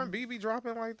R&B be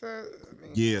dropping like that? I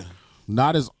mean, Yeah.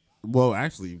 Not as, well,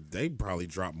 actually, they probably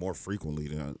drop more frequently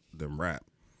than rap.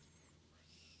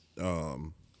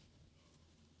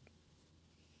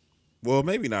 Well,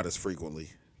 maybe not as frequently,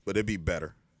 but it'd be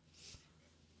better.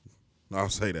 I'll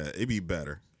say that. It'd be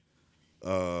better.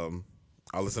 I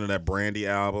listened to that Brandy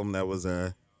album. That was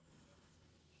I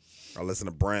listened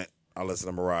to Brent. I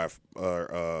listened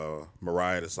to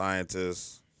Mariah the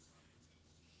Scientist.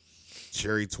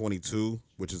 Cherry 22,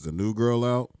 which is the new girl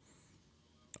out.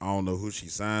 I don't know who she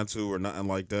signed to or nothing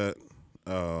like that.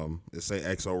 It say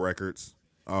XO Records.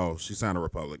 Oh, she signed to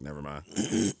Republic. Never mind.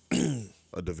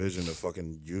 A division of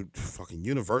fucking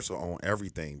Universal on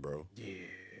everything, bro. Yeah.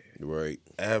 Right.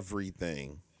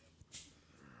 Everything.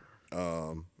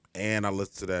 And I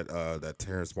listened to that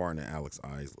Terrence Martin and Alex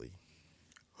Isley.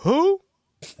 Who?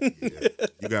 Yeah.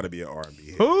 You got to be an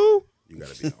R&B head. Who? You got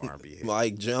to be an R&B head.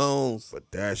 Mike Jones.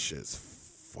 But that shit's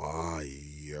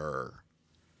fire.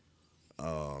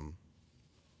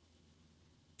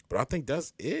 But I think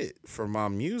that's it for my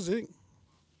music.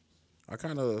 I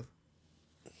kind of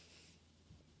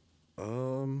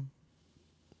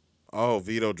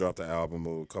Vito dropped the album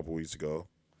a couple weeks ago.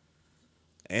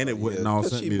 And it wasn't all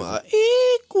synth music. My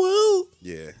equal.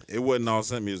 Yeah, it wasn't all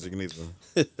synth music neither.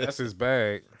 That's his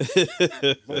bag.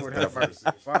 Lord have mercy.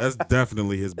 That's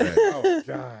definitely his bag. Oh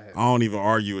God. I don't even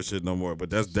argue with shit no more, but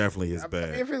that's definitely his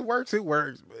bag. If it works, it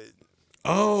works. But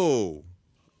Oh,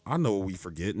 I know what we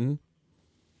forgetting.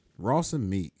 Ross and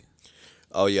Meek.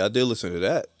 Oh yeah, I did listen to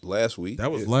that last week.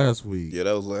 That was last week. Yeah,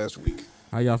 that was last week.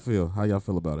 How y'all feel? How y'all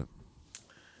feel about it?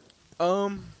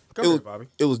 Go ahead, Bobby.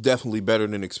 It was definitely better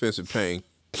than Expensive Pain.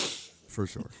 For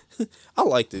sure. I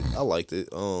liked it.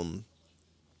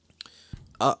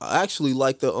 I actually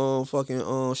like the fucking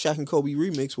Shaq and Kobe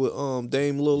remix with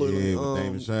Dame Lillard. Yeah, and, with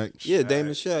Dame and Shaq. Yeah, Dame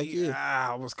and Shaq. Yeah.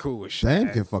 I was cool with Shaq. Dame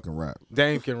can fucking rap.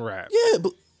 Dame can rap. Yeah,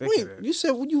 but Think wait, of that. you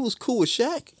said you was cool with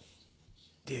Shaq,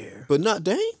 Yeah. but not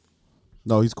Dame?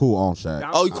 No, he's cool on Shaq.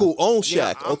 Oh, you cool on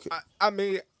Yeah, Shaq. Okay.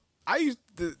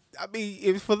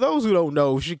 If for those who don't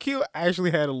know, Shaquille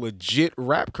actually had a legit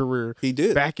rap career. He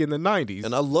did. Back in the 90s.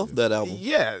 And I love that album.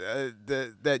 Yeah,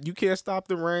 that You Can't Stop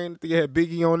the Rain. They had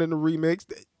Biggie on in the remix.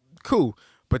 Cool.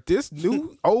 But this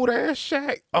new old ass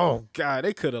Shaq, oh God,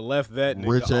 they could have left that nigga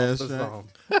Rich off ass the Shaq. song.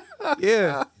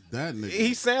 Yeah. That nigga.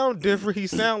 He sound different. He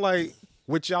sound like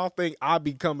what y'all think I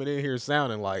be coming in here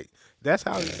sounding like. That's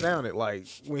how he sounded like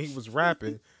when he was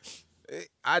rapping.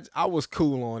 I was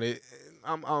cool on it.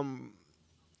 I'm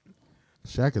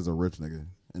Shaq is a rich nigga,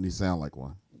 and he sound like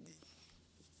one.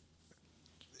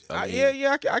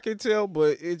 I can tell,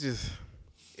 but it just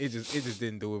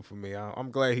didn't do it for me.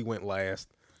 I'm glad he went last.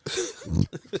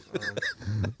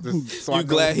 You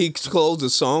glad he closed the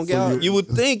song out? You would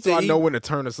think that I know when to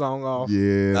turn the song off.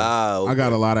 Yeah. Okay. I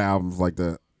got a lot of albums like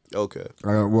that. Okay.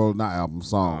 Well, not albums,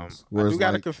 songs. I do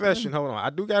got a confession. Hold on.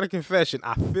 I do got a confession.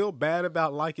 I feel bad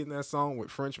about liking that song with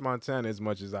French Montana as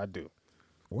much as I do.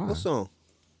 Why? What song?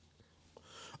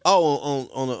 Oh,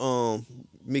 on the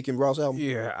Meek and Ross album.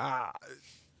 Yeah.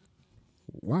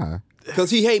 Why? Because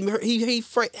he hate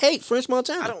French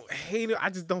Montana. I don't hate it. I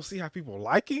just don't see how people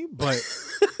like him. But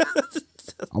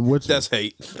I'm with you. That's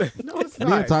hate. no, it's Me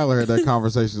not. and Tyler had that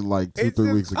conversation like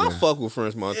 2-3 weeks ago. I fuck with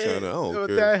French Montana. I don't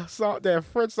care. That song, that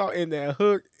French song, and that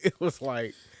hook, it was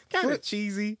like kind of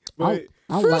cheesy. But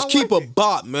French keep a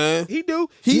bop, man. he do.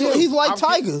 He's like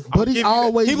Tiger. But he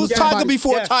always He was somebody- Tiger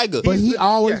before Yeah. Tiger. But he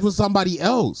always yeah. was somebody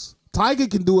else. Tiger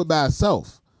can do it by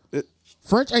himself.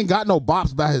 French ain't got no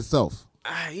bops by himself.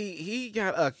 He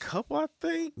got a couple, I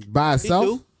think. By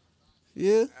himself?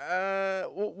 Yeah.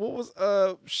 What was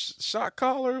Shot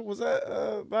Caller? Was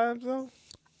that by himself?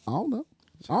 I don't know.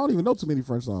 I don't even know too many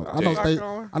French songs.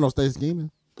 Damn. I know Stay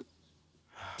Scheming.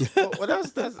 Well,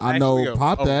 that's I know actually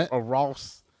Pop That. a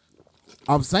Ross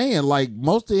I'm saying like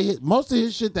most of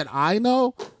his shit that I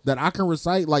know that I can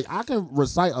recite. Like I can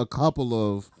recite a couple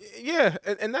of. Yeah,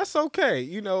 and that's okay.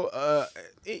 You know,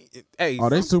 hey. Oh,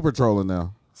 they super trolling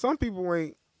now. Some people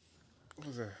ain't. What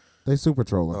was that? They super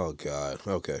trolling. Oh God.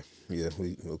 Okay. Yeah.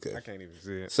 Okay. I can't even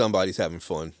see it. Somebody's having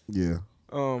fun. Yeah.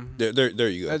 There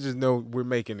you go. I just know we're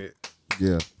making it.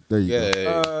 Yeah. There you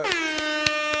go.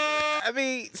 I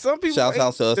mean, some people Shouts out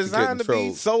ain't to us for designed to getting be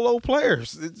trolled. solo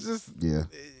players. It's just Yeah.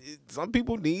 Some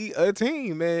people need a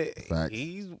team, man. Facts.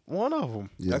 He's one of them.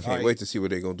 Yeah. I can't wait to see what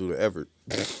they're gonna do to Everett.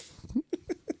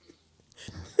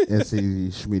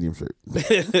 NC medium shirt.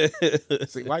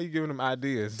 See, why you giving them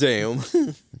ideas? Damn.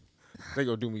 They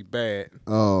gonna do me bad.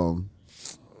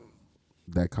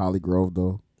 That Collie Grove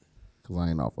though, cause I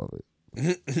ain't off of it.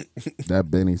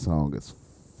 That Benny song is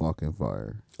fucking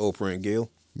fire. Oprah and Gail.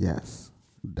 Yes,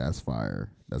 that's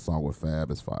fire. That song with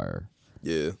Fab is fire.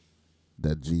 Yeah.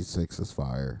 That G6 is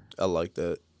fire. I like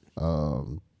that.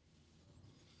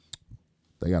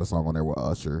 They got a song on there with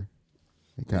Usher.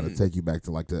 It kind of take you back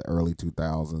to like the early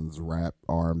 2000s rap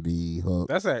R&B hook.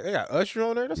 That's it. They got Usher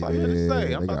on there. That's all you had to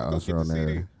say. I'm they got about to Usher go on get the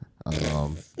there.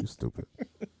 CD. You stupid.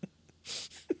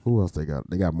 Who else they got?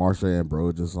 They got Marsha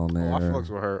Ambrosius on there. Oh, I fucks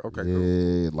with her. Okay,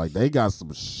 yeah, cool. like they got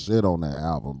some shit on that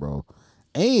album, bro.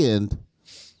 And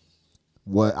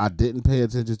what I didn't pay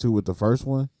attention to with the first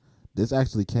one, this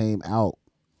actually came out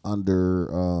under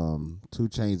 2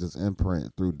 Chainz'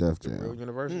 imprint through Def Jam. Real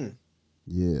University.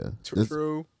 Yeah.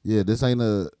 True. Yeah, this ain't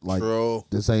a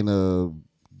this ain't a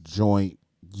joint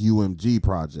UMG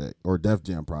project or Def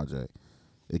Jam project.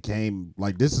 It came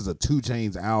like this is a 2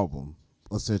 Chainz album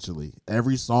essentially.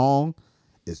 Every song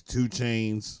is 2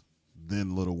 Chainz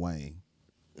then Lil Wayne.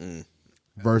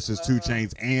 Versus 2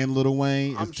 Chainz and Lil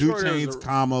Wayne. It's 2 Chainz,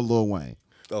 comma Lil Wayne.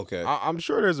 Okay. I'm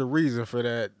sure there's a reason for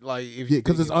that. Like, if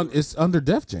because it's under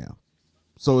Def Jam,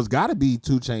 so it's got to be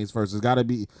 2 Chainz first. It's got to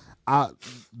be.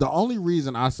 The only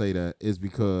reason I say that is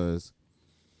because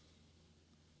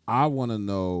I want to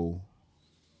know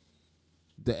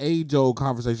the age-old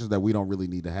conversations that we don't really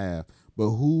need to have, but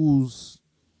whose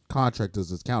contract does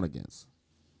this count against?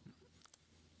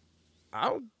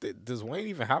 Does Wayne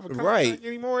even have a contract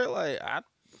anymore? Like, I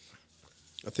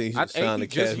think he's signed to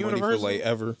Cash Money for like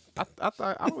ever. I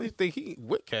don't even think he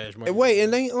with Cash Money. And wait,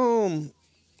 and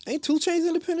ain't 2 Chainz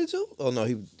independent too? Oh no,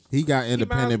 he got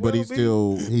independent, but he's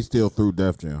still through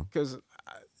Def Jam. Because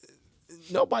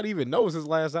nobody even knows his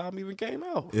last album even came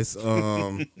out. It's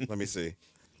let me see.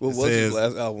 What was his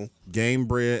last album? Game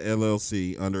Bread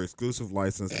LLC under exclusive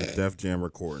license to Def Jam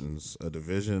Recordings, a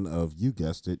division of, you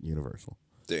guessed it, Universal.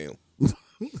 Damn.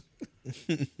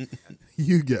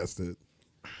 You guessed it.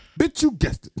 Bitch, you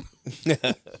guessed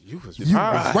it. You was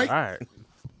right. All right.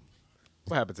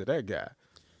 What happened to that guy?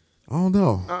 I don't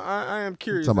know. I am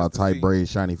curious. Talking about tight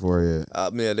braids, shiny forehead.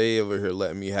 Man, they over here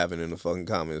letting me have it in the fucking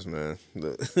comments, man.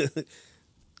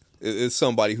 It's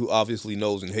somebody who obviously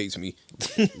knows and hates me.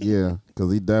 Yeah,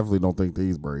 because he definitely don't think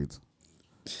these braids.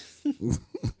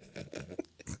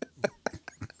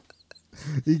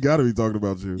 He got to be talking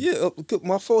about you. Yeah,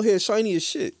 my forehead shiny as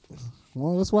shit.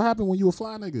 Well, that's what happened when you a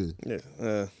fly nigga.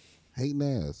 Yeah. Hating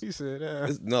ass. He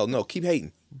said, No, keep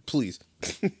hating, please.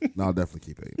 No, I'll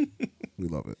definitely keep hating. We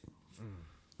love it.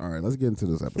 All right, let's get into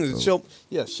this episode.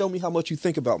 Show me how much you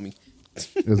think about me.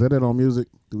 Is that it on music?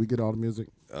 Do we get all the music?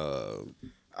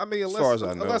 I mean, as far as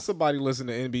I know. Unless somebody listen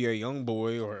to NBA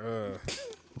YoungBoy or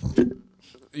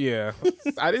yeah,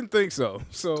 I didn't think so.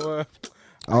 So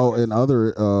in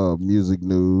other music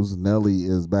news, Nelly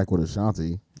is back with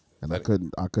Ashanti, and I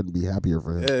couldn't be happier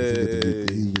for him.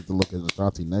 He get to look at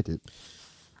Ashanti naked.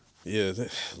 Yeah,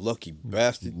 lucky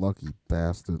bastard. Lucky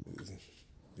bastard.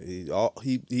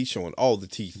 He's showing all the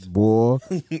teeth. Boy,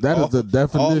 that is the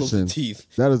definition. All of the teeth.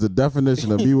 That is the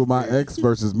definition of me with my ex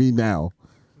versus me now.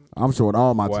 I'm showing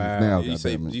all my teeth now.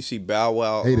 You see Bow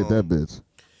Wow. Hated that bitch.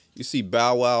 You see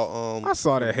Bow Wow. I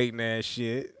saw that hating ass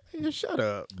shit. Yeah, shut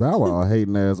up. Bow Wow, a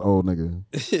hating ass old nigga.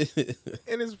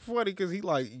 And it's funny because he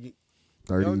like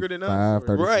 35, younger than us.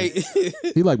 36. Right.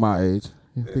 He like my age.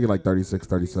 I think like 36,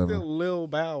 37. He's still Lil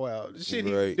Bow Wow. The shit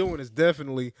Right. he's doing is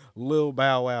definitely Lil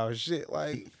Bow Wow shit.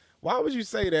 Like, why would you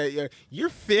say that? You're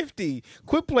 50.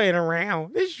 Quit playing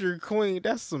around. This your queen.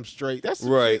 That's some straight. That's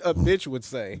some Right. shit a bitch would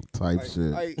say. Type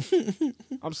shit. Like,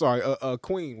 I'm sorry, a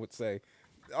queen would say.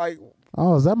 Like,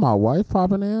 Oh, is that my wife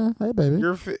popping in? Hey, baby.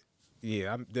 you're fit.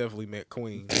 Yeah, I definitely meant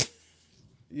queen.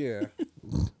 Yeah.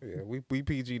 Yeah, we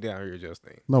PG down here,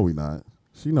 Justine. No, we not.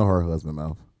 She know her husband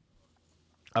mouth.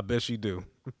 I bet she do.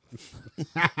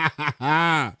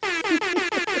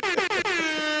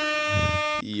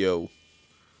 Yo.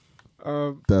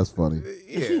 That's funny.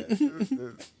 Yeah.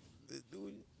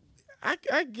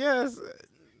 I guess.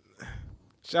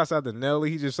 Shouts out to Nelly.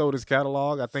 He just sold his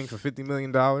catalog, I think, for $50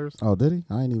 million. Oh, did he?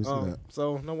 I ain't even see that.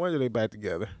 So no wonder they back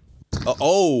together.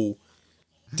 Oh,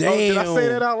 damn! Did I say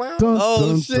that out loud? Dun, Oh,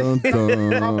 dun, shit. dun,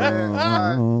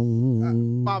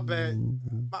 dun. My bad.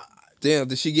 Damn,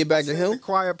 did she get back to The him?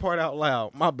 quiet part out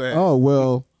loud. My bad. Oh,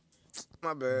 well,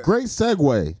 My bad. great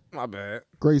segue. My bad.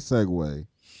 Great segue.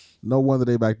 No wonder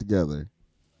they back together.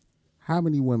 How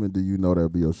many women do you know that'll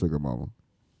be your sugar mama?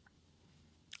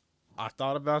 I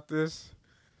thought about this.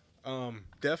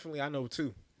 Definitely, I know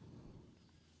 2.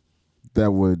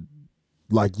 That would,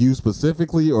 like you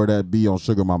specifically, or that be on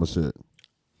sugar mama shit?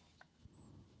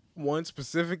 One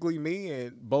specifically me,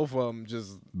 and both of them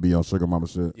just Be on sugar mama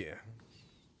shit? yeah,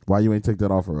 Why you ain't take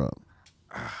that offer up?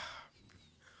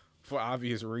 for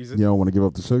obvious reasons. You don't want to give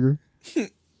up the sugar?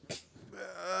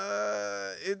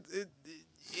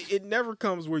 It never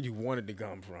comes where you want it to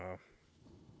come from,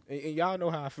 and y'all know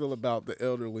how I feel about the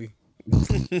elderly.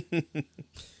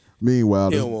 Meanwhile,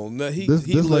 He this, don't want nothing. this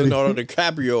He's lady- Leonardo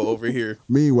DiCaprio over here.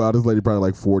 meanwhile, this lady probably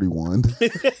like 41.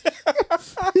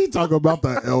 He talking about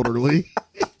the elderly.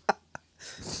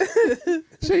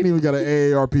 She ain't even got an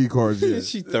AARP card yet.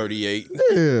 She's 38.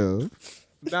 Yeah,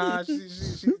 Nah,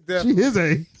 she's she definitely. his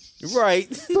age. Right.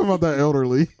 Talking about that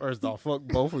elderly. First off, fuck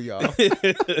both of y'all.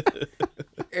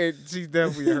 And she's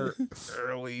definitely in her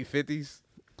early 50s.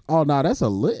 Oh, nah, that's a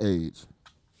lit age.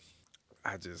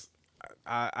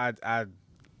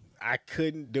 I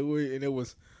couldn't do it, and it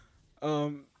was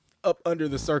up under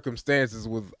the circumstances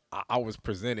with I was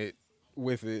presented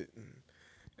with it,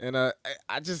 and I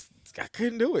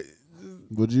couldn't do it.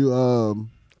 Would you,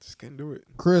 Just couldn't do it.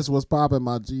 Chris, what's popping,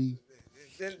 my G?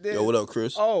 Yo, what up,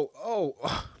 Chris?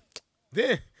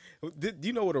 Then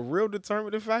you know what a real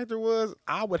determining factor was?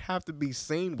 I would have to be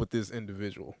seen with this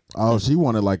individual. Oh, she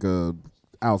wanted like a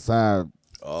outside.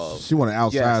 She wanted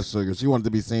outside Yes. sugar. She wanted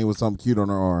to be seen with something cute on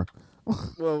her arm.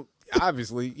 Well,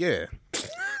 obviously, yeah.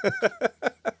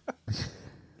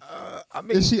 I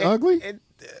mean, Is she ugly?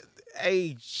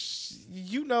 Hey,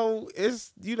 you know,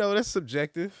 that's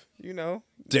subjective.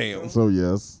 Damn. So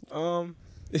yes,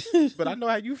 But I know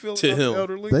how you feel To about the him.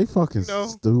 elderly. they fucking You know,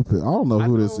 stupid. I don't know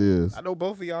who this is. I know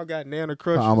both of y'all got Nana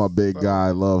crushes. I'm a big so-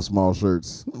 guy. Love small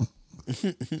shirts.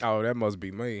 Oh, that must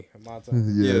be me. My turn.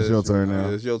 Yeah, it's your turn now.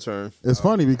 It's your turn. It's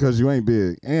funny because you ain't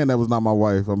big, and that was not my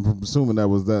wife. I'm assuming that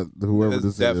was whoever It's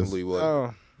this definitely is.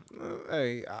 what.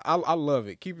 Hey, I love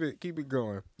it. Keep it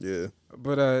going. Yeah.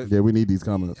 But Yeah, we need these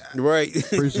comments. Right.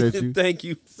 Appreciate you. Thank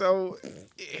you. so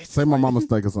Say my mama's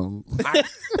steak or something.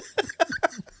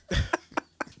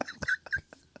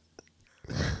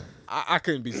 I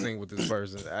couldn't be seen with this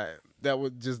person. That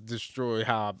would just destroy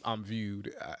how I'm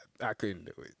viewed. I couldn't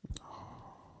do it.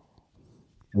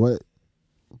 What?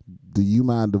 Do you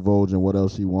mind divulging what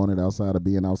else she wanted outside of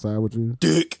being outside with you?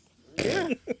 Dick.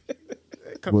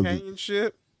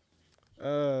 Companionship.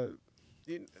 Kind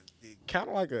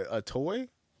of like a toy,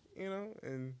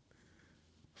 and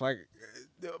like,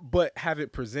 but have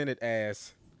it presented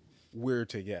as we're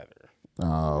together. Oh, You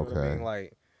know what I okay. mean?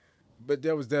 Like, but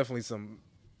there was definitely some.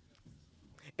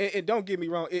 And don't get me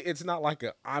wrong, it's not like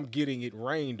I'm getting it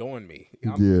rained on me.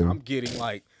 I'm getting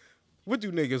like, what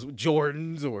do niggas with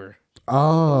Jordans or?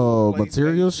 Oh, Blaze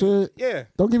material Bass shit? Yeah.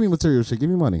 Don't give me material shit. Give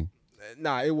me money.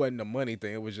 Nah, it wasn't a money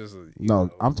thing. It was just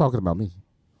I'm talking about me.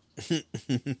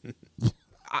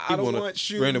 I don't want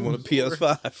shoes. Brandon want a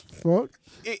PS5. Fuck.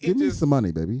 Give me some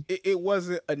money, baby. It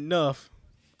wasn't enough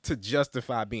to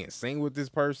justify being seen with this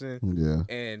person. Yeah.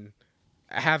 And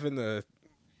having to,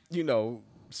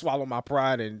 swallow my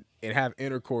pride and have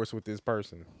intercourse with this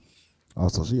person.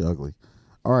 Also, she ugly.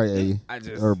 All right, A. I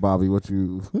just- Or Bobby, what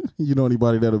you know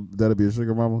anybody that'll be a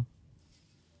sugar mama?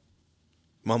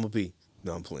 Mama B.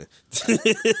 No, I'm playing.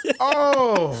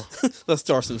 Oh, Let's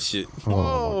start some shit.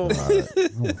 Oh, my God.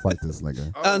 I'm gonna fight this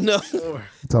nigga. I know. You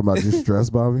talking about you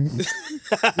stressed, Bobby?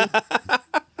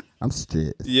 I'm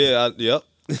stressed. Yeah, yep.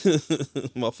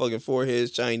 My fucking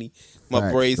forehead's shiny. My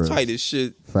Facts, braids Chris. tight as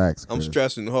shit. Facts. I'm Chris.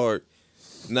 stressing hard.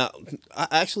 Now, I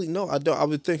actually no, I don't. I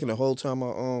was thinking the whole time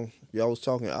y'all was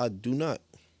talking. I do not.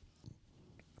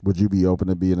 Would you be open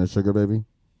to being a sugar baby?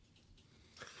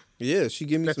 Yeah, she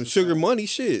give me some sugar money.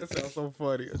 Shit. that sounds so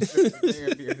funny. A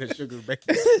being a sugar baby.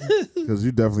 Because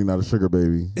you're definitely not a sugar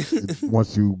baby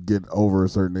once you get over a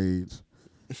certain age.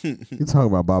 You talking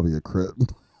about Bobby a crip?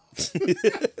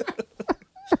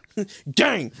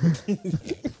 Gang.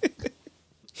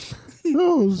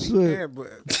 Oh shit! Yeah, but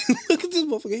Look at this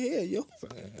motherfucking head, yo.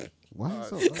 Why you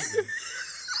so ugly?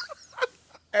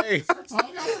 hey,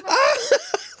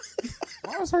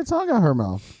 Why was her tongue out her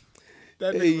mouth?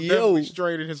 that Hey, nigga was yo. definitely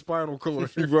straight in his spinal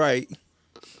cord. Right.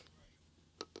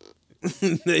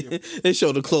 they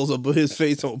showed the close up of his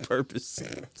face on purpose.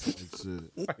 Shit.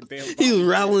 He was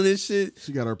rattling this shit.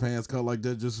 She got her pants cut like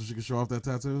that just so she could show off that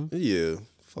tattoo. Yeah,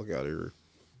 fuck out of here.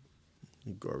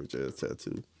 You garbage ass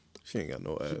tattoo. She ain't got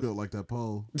no ass. She built like that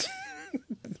pole.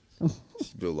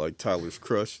 She built like Tyler's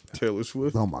crush, Taylor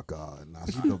Swift. Oh my God, nah,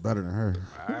 she built better than her.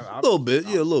 A little bit,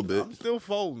 yeah, a little bit. I'm still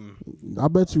folding. I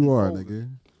bet you are, nigga.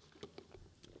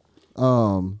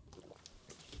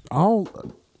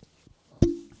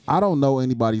 I don't know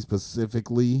anybody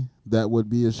specifically that would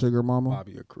be a sugar mama.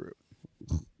 Bobby a crib.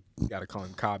 You gotta call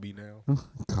him Cobby now.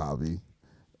 Cobby.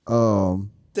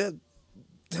 That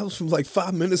was from like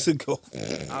 5 minutes ago.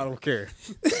 I don't care.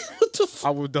 What the fuck?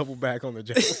 I will double back on the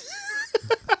joke.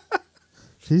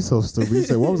 He's so stupid. He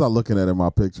said, "What was I looking at in my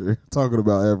picture? Talking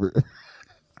about Everett,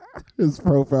 his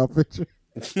profile picture."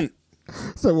 Said,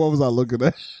 "What was I looking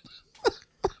at?"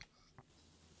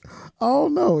 I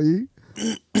don't know.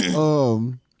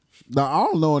 Now I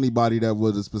don't know anybody that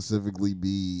would specifically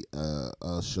be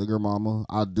a sugar mama.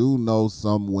 I do know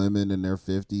some women in their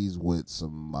 50s with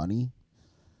some money.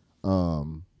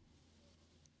 I've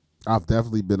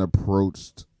definitely been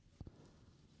approached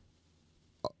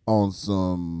on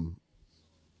some,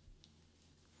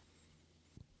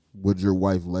 would your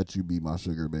wife let you be my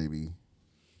sugar baby?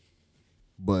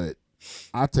 But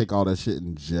I take all that shit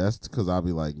in jest because I'll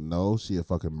be like, no, she'll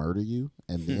fucking murder you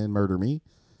and then murder me.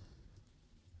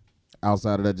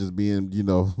 Outside of that just being,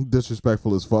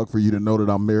 disrespectful as fuck for you to know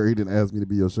that I'm married and ask me to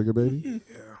be your sugar baby.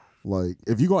 Yeah. Like,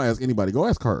 if you gonna ask anybody, go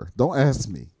ask her. Don't ask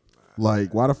me.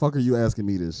 Like, why the fuck are you asking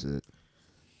me this shit?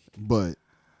 But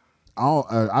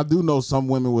I do know some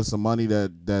women with some money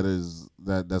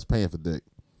that's paying for dick.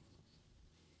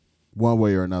 One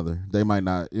way or another. They might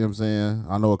not, you know what I'm saying?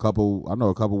 I know a couple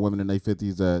women in their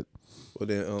 50s that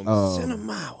send them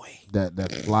my way.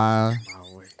 That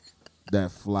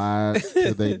fly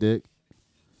to their dick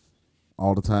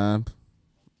all the time.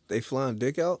 They flying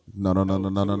dick out? No.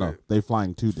 They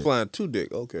flying to dick. Flying to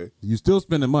dick, okay. You still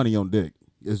spending money on dick.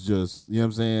 It's just, you know what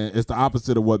I'm saying? It's the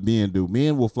opposite of what men do.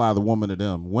 Men will fly the woman to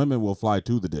them. Women will fly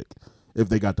to the dick if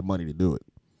they got the money to do it.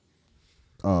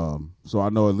 So I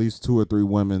know at least 2 or 3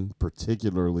 women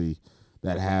particularly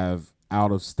that have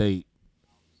out of state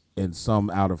and some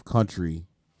out of country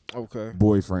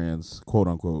boyfriends, quote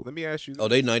unquote. Let me ask you this. Oh,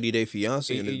 they 90-day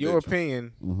fiance. In your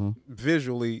opinion,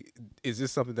 visually, is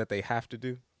this something that they have to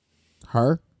do?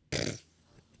 Her?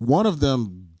 One of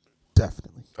them,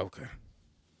 definitely. Okay.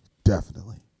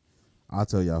 Definitely. I'll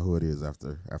tell y'all who it is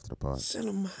after the pod. Send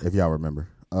them if y'all remember.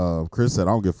 Chris said,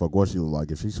 I don't give a fuck what she look like.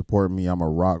 If she supporting me, I'm a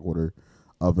rock with her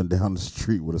up and down the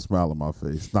street with a smile on my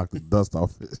face. Knock the dust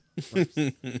off it.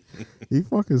 He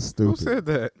fucking stupid. Who said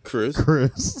that?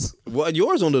 Chris. Well,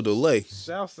 yours on the delay.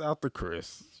 Shouts out to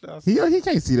Chris. He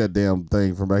can't see that damn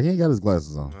thing from back. He ain't got his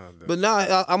glasses on. But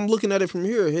now I'm looking at it from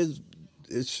here. His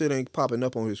shit ain't popping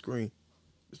up on his screen.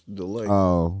 It's delay.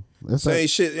 Oh. Same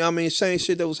shit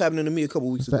that was happening to me a couple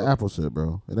weeks ago. It's the Apple shit,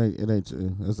 bro. It ain't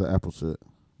you. It's the Apple shit.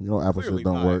 You know Apple Clearly shit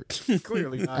don't not. work.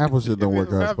 Clearly not. Apple shit don't work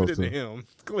how it's happening supposed to to. him.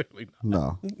 Clearly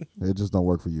not. No. It just don't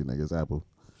work for you niggas, Apple.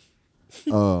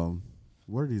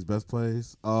 What are these best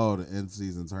plays? Oh, the end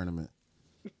season tournament.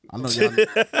 I know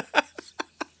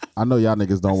y'all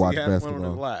niggas don't watch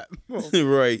basketball. Right.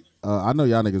 I know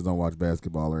y'all niggas don't watch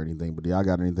basketball or anything, but do y'all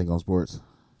got anything on sports?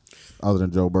 Other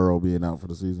than Joe Burrow being out for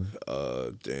the season?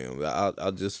 Damn.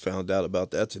 I just found out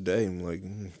about that today. I'm like,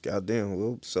 goddamn,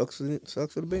 well, sucks for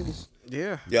the babies.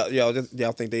 Yeah.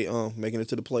 Y'all think they making it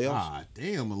to the playoffs? Ah,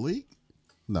 damn, Malik.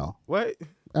 No. What?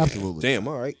 Absolutely. Damn,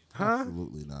 all right. Huh?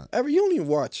 Absolutely not. You don't even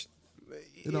watch.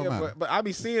 It don't matter. But I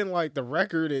be seeing like the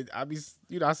record and I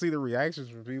see the reactions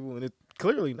from people and it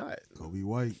clearly not. Kobe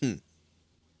White.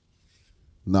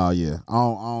 Nah, yeah. I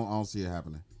don't see it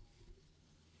happening.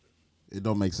 It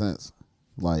don't make sense.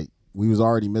 Like, we was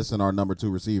already missing our number 2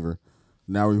 receiver.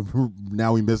 Now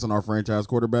we missing our franchise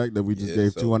quarterback that we just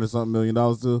gave $200-something million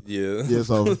to. Yeah. Yeah,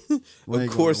 so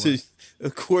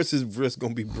of course his wrist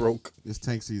gonna be broke. It's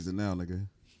tank season now, nigga.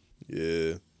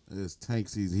 Yeah. It's tank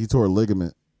season. He tore a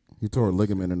ligament.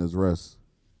 In his wrist.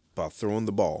 By throwing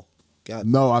the ball.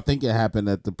 No, I think it happened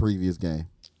at the previous game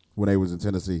when they was in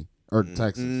Tennessee or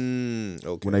Texas.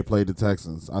 Okay. When they played the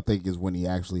Texans, I think is when he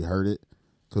actually hurt it.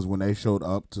 Because when they showed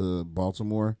up to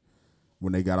Baltimore,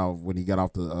 when he got off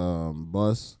the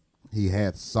bus, he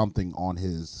had something on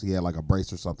he had like a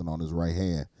brace or something on his right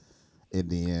hand. And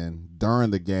then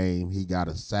during the game, he got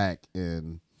a sack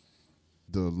and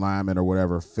the lineman or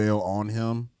whatever fell on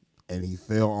him. And he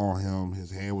fell on him.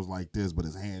 His hand was like this, but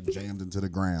his hand jammed into the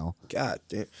ground. God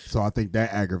damn. So I think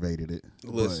that aggravated it.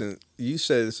 Listen, you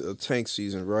said it's a tank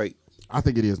season, right? I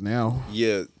think it is now.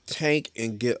 Yeah, tank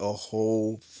and get a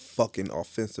whole fucking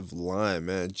offensive line,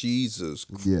 man. Jesus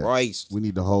Christ. We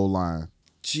need the whole line.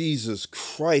 Jesus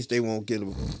Christ, they won't get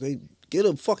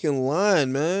a fucking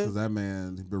line, man. Because that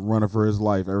man been running for his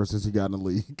life ever since he got in the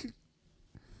league.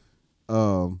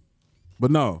 But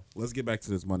no, let's get back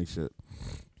to this money shit.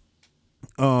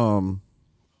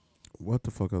 What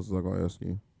the fuck else was I gonna ask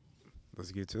you?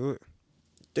 Let's get to it.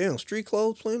 Damn, street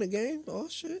clothes playing a game? Oh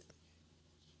shit.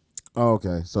 Oh,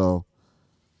 okay, so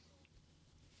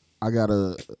I got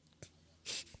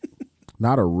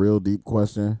not a real deep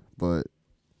question, but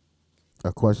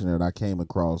a question that I came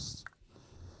across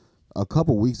a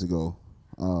couple weeks ago.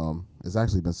 It's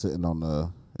actually been sitting on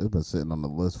the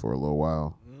list for a little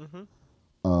while.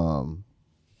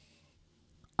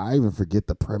 I even forget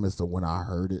the premise of when I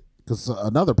heard it because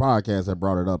another podcast had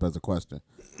brought it up as a question,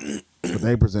 but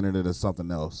they presented it as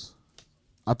something else.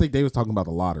 I think they was talking about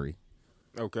the lottery.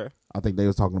 Okay. I think they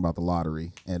was talking about the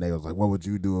lottery, and they was like, "What would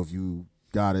you do if you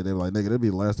got it?" They were like, "Nigga, that'll be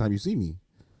the last time you see me.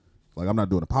 Like, I'm not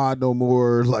doing a pod no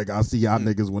more. Like, I'll see y'all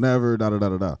niggas whenever." Da da da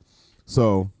da da.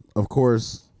 So, of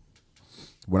course,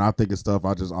 when I think of stuff,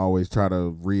 I just always try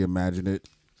to reimagine it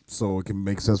so it can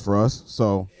make sense for us.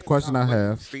 So, the question I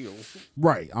have,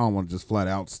 right? I don't want to just flat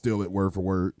out steal it word for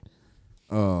word.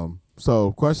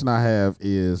 So, question I have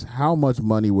is, how much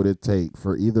money would it take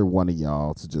for either one of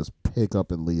y'all to just pick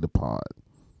up and lead a pod?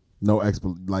 No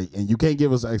and you can't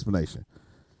give us an explanation.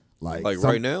 Like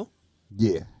right now?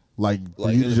 Yeah. Like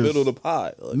in the middle of the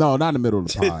pod. No, not in the middle of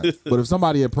the pod. But if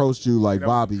somebody approached you like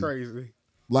Bobby, crazy.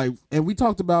 like, and we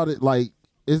talked about it, like,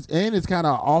 it's kind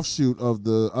of offshoot of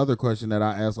the other question that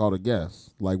I asked all the guests.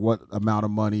 Like, what amount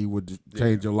of money would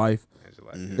change your life?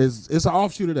 It's an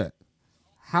offshoot of that.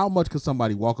 How much could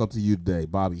somebody walk up to you today,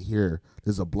 Bobby? Here,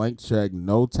 there's a blank check,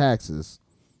 no taxes.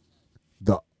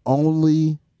 The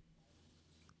only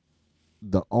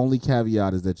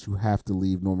caveat is that you have to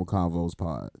leave Normal Convos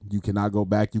Pod. You cannot go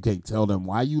back. You can't tell them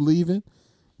why you leaving.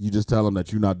 You just tell them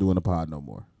that you're not doing the pod no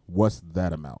more. What's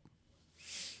that amount?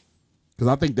 Because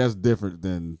I think that's different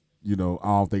than, I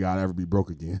don't think I'd ever be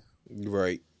broke again.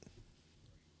 Right.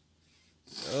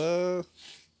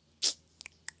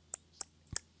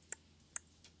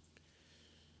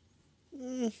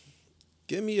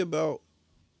 Give me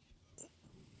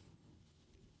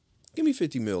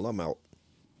 50 mil. I'm out.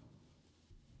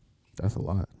 That's a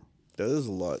lot. That is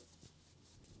a lot.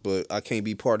 But I can't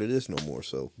be part of this no more,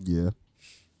 so. Yeah.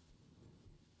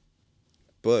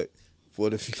 But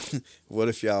what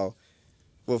if y'all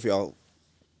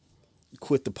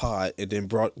quit the pod and then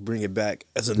bring it back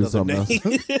as another name?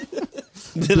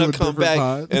 Then I come back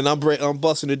pod. And I'm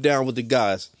busting it down with the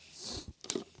guys.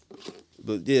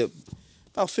 But yeah,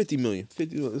 about 50 million.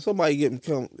 50 million. If somebody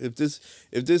if this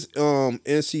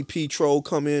NCP troll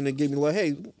come in and give me like,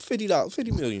 hey,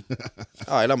 $50 million.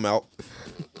 All right, I'm out.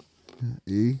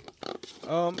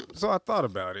 So I thought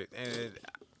about it, and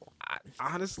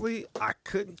honestly, I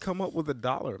couldn't come up with a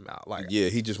dollar amount. Like, yeah,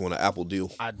 he just want an Apple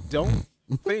deal. I don't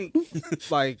think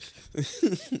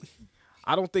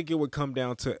I don't think it would come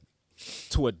down to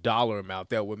a dollar amount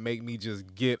that would make me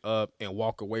just get up and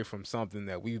walk away from something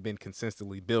that we've been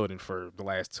consistently building for the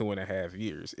last 2.5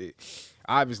 years.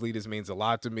 Obviously, this means a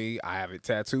lot to me. I have it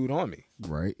tattooed on me.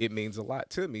 Right. It means a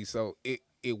lot to me. So it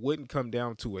wouldn't come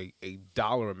down to a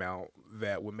dollar amount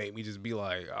that would make me just be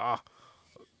like, all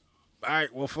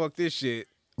right, well, fuck this shit.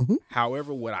 Mm-hmm.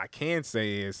 However, what I can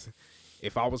say is,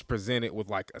 if I was presented with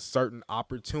like a certain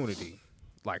opportunity,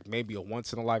 like maybe a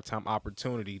once in a lifetime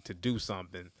opportunity to do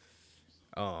something,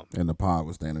 and the pod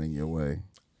was standing in your way,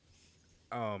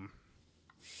 I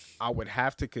would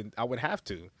have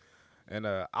to, and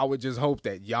I would just hope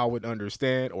that y'all would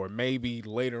understand, or maybe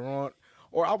later on,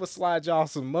 or I would slide y'all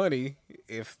some money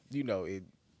if it.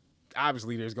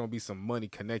 Obviously, there's gonna be some money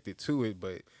connected to it,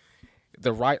 but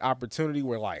the right opportunity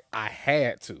where like I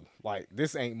had to, like,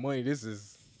 this ain't money, this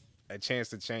is a chance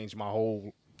to change my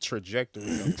whole trajectory.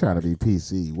 I'm trying to be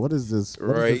PC. What is this?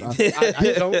 Right.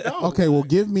 I don't know. Okay, well,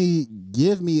 give me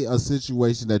a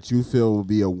situation that you feel would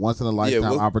be a once in a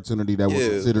lifetime opportunity that would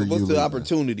consider you. What's the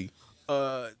opportunity?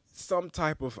 Some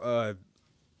type of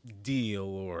deal,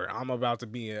 or I'm about to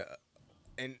be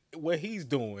and what he's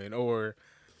doing, or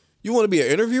you want to be an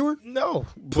interviewer? No,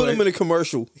 put him in a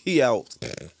commercial. He out.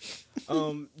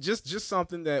 Just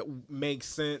something that makes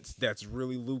sense, that's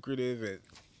really lucrative, and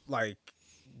like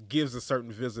gives a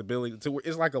certain visibility to where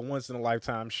it's like a once in a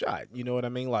lifetime shot. You know what I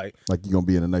mean? Like you're gonna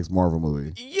be in the next Marvel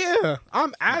movie. Yeah,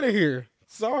 I'm out of here.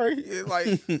 Sorry,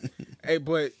 like, hey,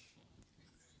 but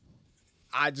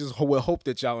I just will hope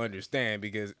that y'all understand,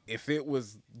 because if it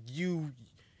was you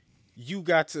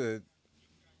got to.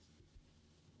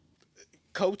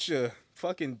 coach a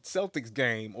fucking Celtics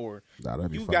game, or Nah,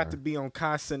 that'd be you fire. got to be on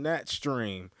Kai Cenat's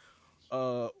stream,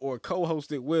 or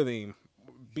co-host it with him,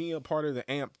 being a part of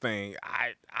the AMP thing.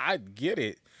 I get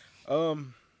it.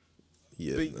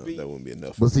 Yeah, no, that wouldn't be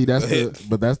enough. But see, that's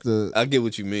the I get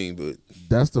what you mean, but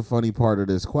that's the funny part of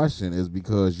this question is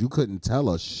because you couldn't tell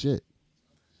us shit.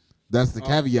 That's the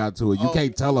caveat to it. You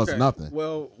can't tell us nothing.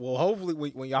 Well, hopefully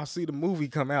when y'all see the movie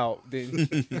come out, then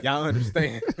y'all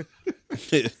understand.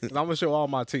 'Cause I'm gonna show all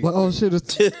my teeth. Well, oh shit,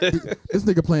 this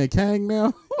nigga playing Kang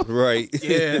now. right?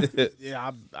 Yeah.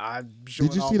 I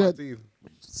Did you see that?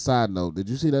 Side note: did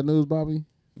you see that news, Bobby?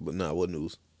 But nah, what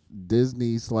news?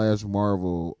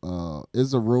 Disney/Marvel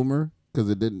is a rumor because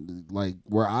it didn't like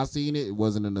where I seen it. It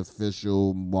wasn't an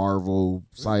official Marvel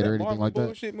site or anything Marvel like that.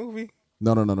 bullshit movie?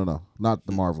 No, not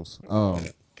the Marvels.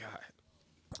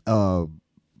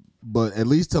 But at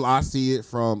least till I see it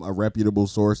from a reputable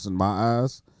source in my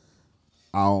eyes,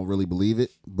 I don't really believe it.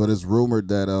 But it's rumored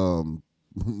that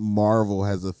Marvel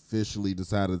has officially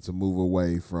decided to move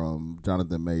away from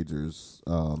Jonathan Majors'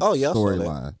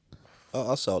 storyline.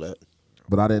 I saw that.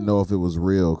 But I didn't know if it was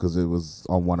real because it was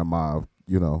on one of my,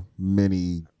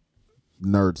 many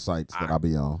nerd sites that I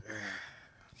be on.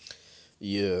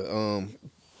 Yeah.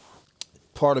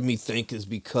 Part of me think is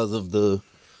because of the,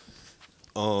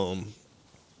 the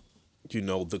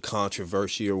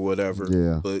controversy or whatever.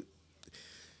 Yeah. But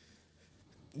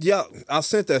yeah, I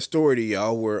sent that story to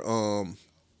y'all where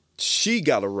she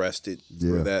got arrested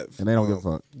for that, and they don't give a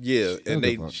fuck. Yeah,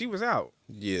 and she was out.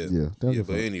 Yeah, yeah.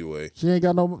 But anyway, she ain't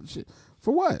got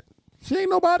for what? She ain't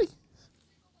nobody.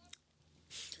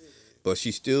 But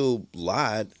she still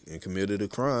lied and committed a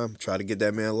crime. Tried to get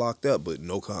that man locked up, but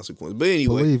no consequence. But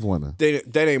anyway, believe women.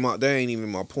 That ain't even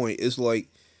my point. It's like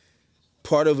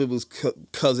part of it was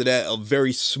because of that. A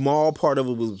very small part of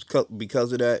it was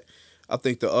because of that. I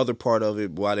think the other part of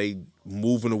it, why they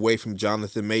moving away from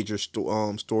Jonathan Major's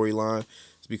storyline,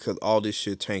 is because all this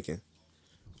shit tanking.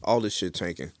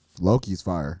 Loki's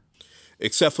fire.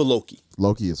 Except for Loki.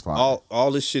 Loki is fire.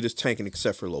 All this shit is tanking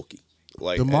except for Loki.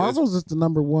 Like the Marvels is the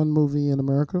 #1 movie in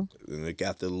America. And it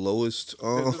got the lowest.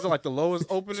 This is like the lowest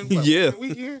opening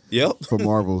weekend. Yep. For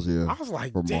Marvels, yeah. I was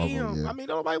like, for damn. Marvel, yeah. I mean,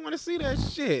 nobody want to see that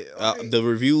shit. Like, The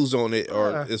reviews on it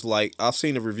are. It's like I've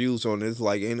seen the reviews on it. It's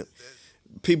like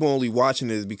people only watching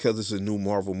it because it's a new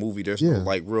Marvel movie. There's no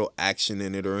like real action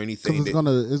in it or anything.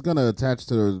 It's gonna attach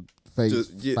to Phase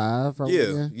 5.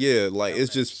 Yeah. Like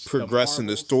it's just progressing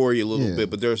the story a little bit,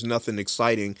 but there's nothing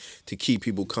exciting to keep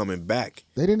people coming back.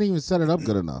 They didn't even set it up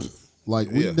good enough. Like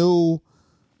we knew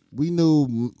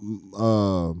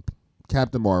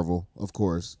Captain Marvel, of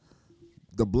course.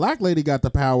 The black lady got the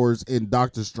powers in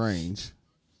Doctor Strange,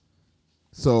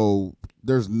 so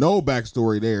there's no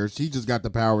backstory there. She just got the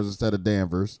powers instead of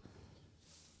Danvers.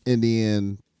 And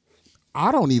then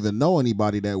I don't even know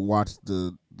anybody that watched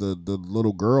the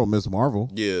little girl, Miss Marvel.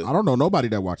 Yeah. I don't know nobody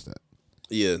that watched that.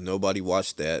 Yeah, nobody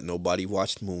watched that. Nobody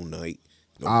watched Moon Knight.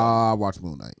 I watched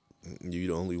Moon Knight. You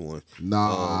the only one.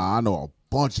 Nah, I know a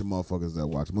bunch of motherfuckers that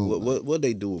watch Moon Knight. What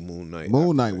they do with Moon Knight?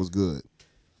 Moon Knight was good.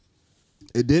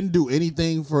 It didn't do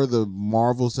anything for the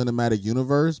Marvel Cinematic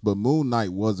Universe, but Moon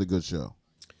Knight was a good show.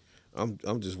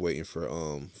 I'm just waiting for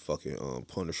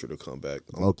Punisher to come back.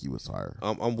 Loki was higher.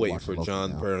 I'm waiting for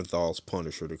John Bernthal's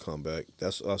Punisher to come back.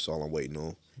 That's all I'm waiting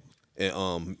on.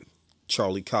 And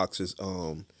Charlie Cox's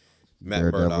Matt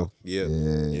Daredevil. Murdock.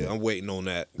 Yeah, I'm waiting on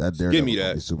that. That Daredevil Give me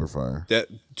that. Be super fire. That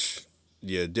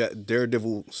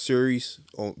Daredevil series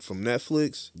from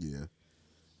Netflix. Yeah.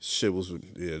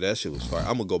 That shit was fire.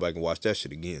 I'm gonna go back and watch that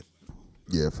shit again.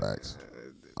 Yeah, facts.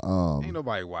 Ain't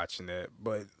nobody watching that,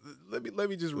 but let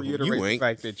me just reiterate the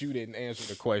fact that you didn't answer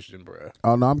the question, bro.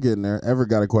 Oh no, I'm getting there. Everett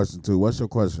got a question too. What's your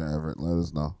question, Everett? Let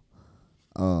us know.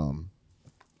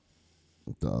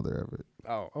 The other Everett.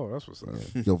 Oh, that's what's up.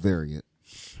 Yeah. Your variant.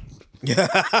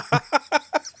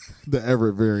 The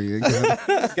Everett variant.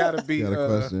 It's gotta be got a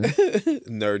question.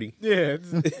 Nerdy. Yeah,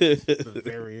 the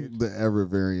variant. The Everett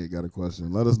variant got a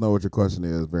question. Let us know what your question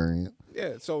is, variant.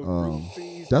 Yeah, so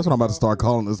that's what I'm about to start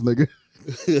calling this nigga.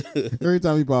 Every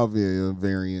time he pop in,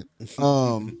 variant.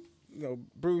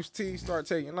 Bruce T start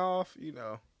taking off.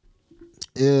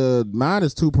 Mine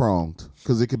is two-pronged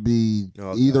because it could be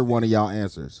either one of y'all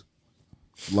answers.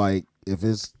 Like if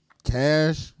it's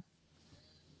cash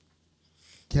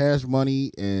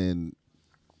money and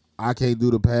I can't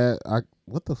do the pad,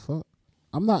 what the fuck?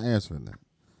 I'm not answering that.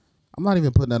 I'm not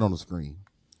even putting that on the screen.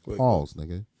 Pause,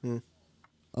 nigga.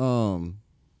 All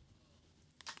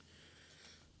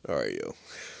right,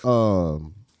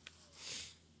 yo.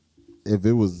 If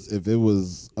it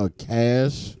was a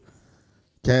cash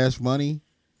money,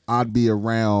 I'd be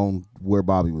around where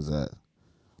Bobby was at.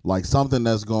 Like something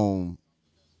that's going to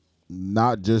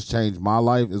not just change my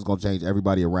life, it's going to change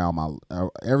everybody around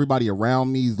everybody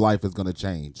around me's life is going to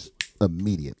change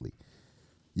immediately.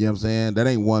 You know what I'm saying? That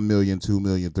ain't 1 million, 2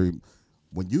 million, 3.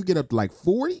 When you get up to like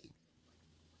 40,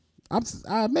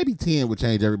 maybe 10 would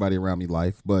change everybody around me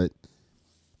life, but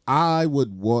I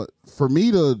would want for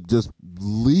me to just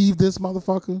leave this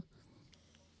motherfucker.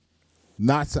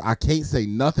 I can't say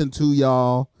nothing to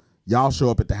y'all. Y'all show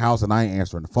up at the house and I ain't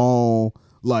answering the phone.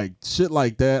 Like shit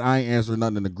like that. I ain't answering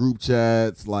nothing in the group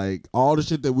chats. Like all the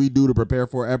shit that we do to prepare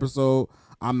for an episode,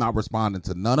 I'm not responding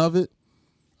to none of it.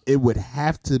 It would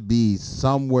have to be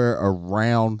somewhere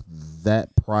around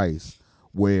that price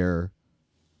where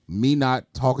me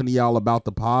not talking to y'all about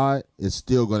the pod is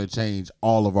still going to change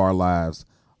all of our lives,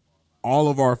 all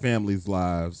of our families'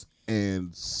 lives,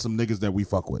 and some niggas that we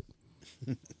fuck with.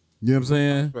 You know what I'm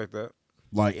saying? I respect that.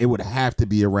 Like, it would have to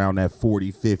be around that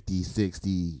 40, 50, 60.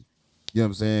 You know what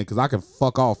I'm saying? Because I can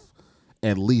fuck off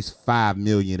at least 5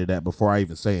 million of that before I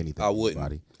even say anything. I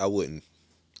wouldn't.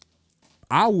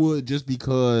 I would just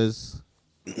because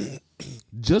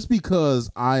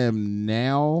I am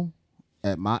now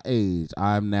at my age,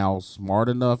 I am now smart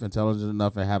enough, intelligent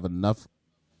enough, and have enough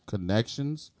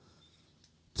connections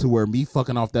to where me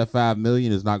fucking off that 5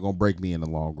 million is not gonna break me in the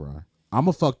long run. I'm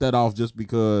gonna fuck that off just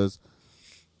because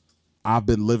I've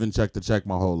been living check to check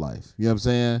my whole life. You know what I'm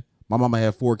saying? My mama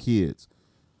had 4 kids.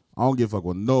 I don't give a fuck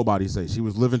what nobody say. She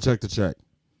was living check to check.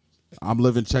 I'm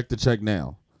living check to check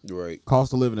now. Right.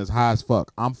 Cost of living is high as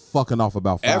fuck. I'm fucking off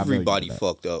about 5 Everybody million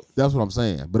fucked up. That's what I'm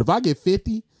saying. But if I get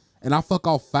 50 and I fuck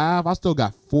off 5, I still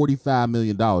got $45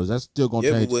 million. That's still gonna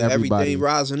change with everybody. Everything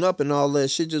rising up and all that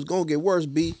shit just gonna get worse,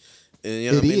 B. And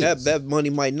you know what I mean? That money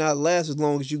might not last as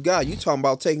long as you got. You talking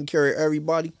about taking care of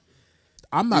everybody?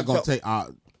 I'm not gonna take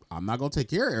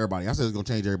care of everybody. I said it's gonna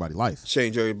change everybody's life.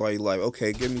 Change everybody's life.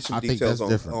 Okay, give me some details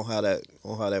on how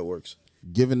that works.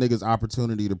 Giving niggas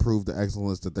opportunity to prove the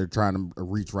excellence that they're trying to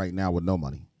reach right now with no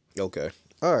money. Okay.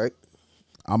 All right.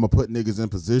 I'm gonna put niggas in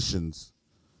positions.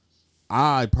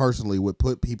 I personally would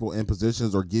put people in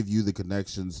positions or give you the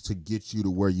connections to get you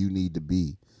to where you need to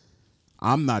be.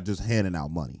 I'm not just handing out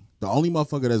money. The only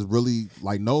motherfucker that's really,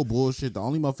 like, no bullshit, the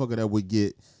only motherfucker that would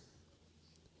get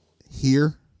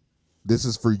here, this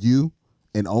is for you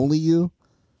and only you,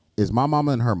 is my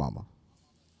mama and her mama.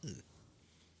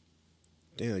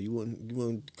 Damn, you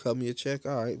wouldn't cut me a check?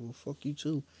 All right, well, fuck you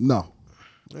too. No.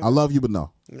 I love you, but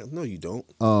no. No, you don't.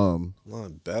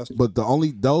 Lying bastard. But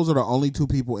those are the only 2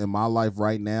 people in my life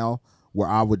right now where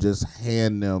I would just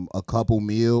hand them a couple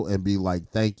meal and be like,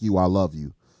 thank you, I love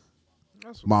you.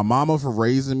 My mama for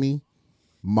raising me,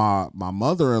 my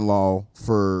mother-in-law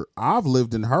I've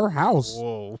lived in her house.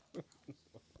 Whoa.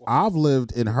 I've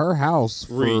lived in her house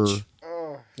for reach.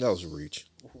 That was a reach.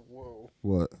 Whoa.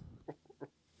 What?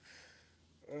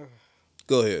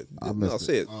 Go ahead. I'll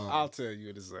say it. I'll tell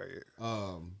you to say it.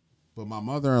 But my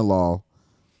mother-in-law,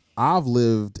 I've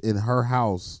lived in her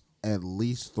house at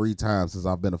least 3 times since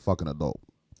I've been a fucking adult.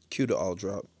 Cue the all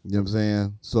drop. You know what I'm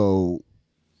saying? So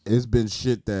it's been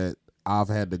shit that I've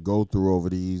had to go through over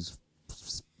these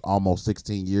almost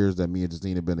 16 years that me and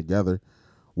Justine have been together,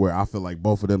 where I feel like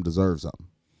both of them deserve something.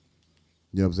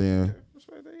 You know what I'm saying?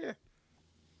 Yeah.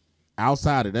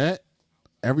 Outside of that,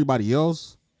 everybody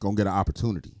else gonna get an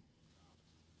opportunity.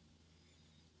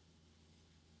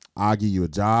 I'll give you a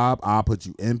job. I'll put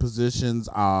you in positions.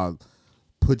 I'll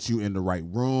put you in the right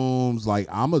rooms. Like,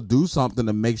 I'm going to do something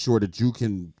to make sure that you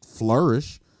can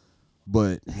flourish.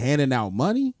 But handing out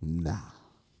money? Nah,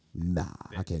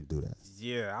 I can't do that.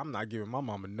 Yeah, I'm not giving my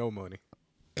mama no money.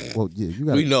 Well,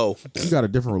 yeah, we know. You got a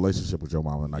different relationship with your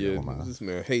mama than I got with mine. This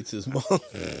man hates his mom.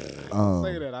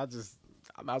 Say that,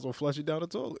 I might as well flush it down the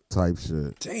toilet. Type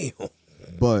shit. Damn.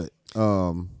 But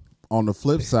on the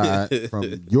flip side, from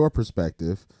your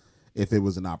perspective, if it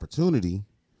was an opportunity,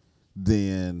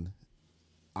 then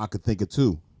I could think of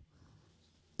 2.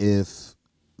 If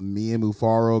me and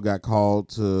Mufaro got called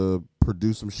to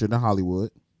produce some shit in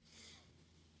Hollywood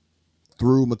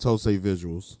through Matose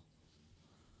Visuals,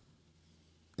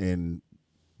 and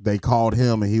they called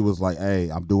him and he was like, hey,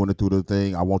 I'm doing it through the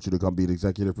thing. I want you to come be the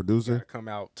executive producer. Come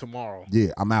out tomorrow.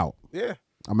 Yeah, I'm out. Yeah.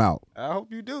 I'm out. I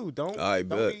hope you do. I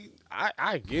bet.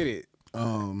 I get it.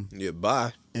 Yeah,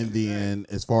 bye. And then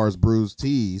as far as Bruised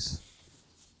Tees,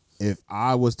 if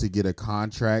I was to get a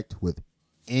contract with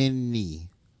any,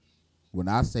 when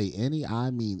I say any, I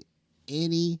mean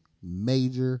any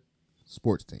major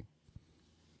sports team,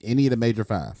 any of the major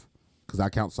 5, because I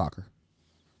count soccer.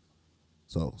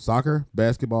 So soccer,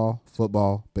 basketball,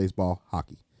 football, baseball,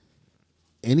 hockey.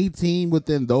 Any team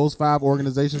within those 5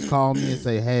 organizations call me and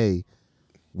say, hey,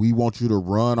 we want you to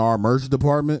run our merch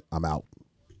department, I'm out.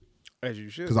 As you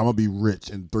should. Because I'm going to be rich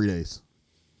in 3 days.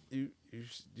 You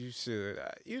should.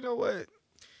 You know what?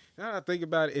 Now that I think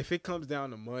about it, if it comes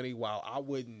down to money, while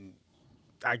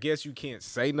I guess you can't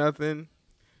say nothing,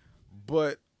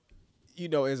 but you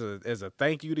know, as a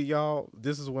thank you to y'all,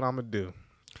 this is what I'm gonna do.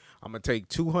 I'm gonna take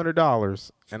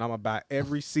 $200 and I'm gonna buy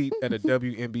every seat at a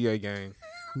WNBA game.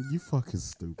 You fucking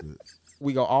stupid.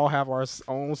 We gonna all have our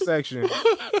own section,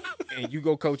 and you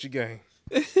go coach a game.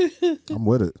 I'm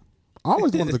with it. I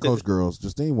always wanted to coach girls.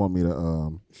 Justine want me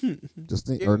to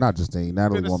Justine or not Justine.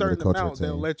 Natalie want me to coach her team.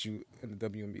 They'll let you in the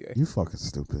WNBA. You fucking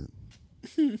stupid.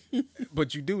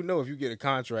 But you do know if you get a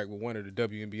contract with one of the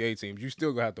WNBA teams, you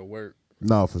still gonna have to work.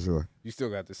 No, for sure. You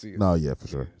still got to see it. No, yeah, for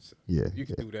sure. Yeah, you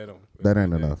can do that on. That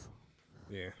ain't enough.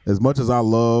 Yeah. As much as I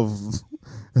love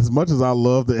the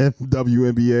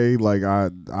WNBA, like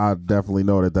I definitely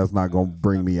know that that's not gonna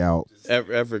bring me out.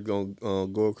 Ever gonna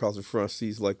go across the front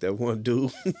seats like that one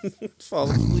dude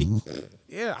fall asleep?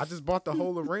 Yeah, I just bought the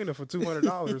whole arena for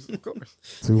 $200. Of course.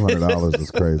 $200 is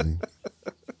crazy.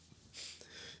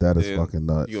 That is fucking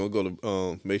nuts. You gonna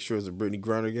go to make sure it's a Brittany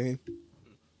Griner game?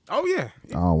 Oh yeah.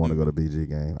 I don't want to go to BG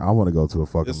game. I want to go to a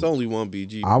fucking. It's only one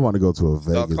BG. I want to go to a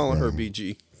Vegas. Stop calling game. her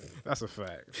BG. That's a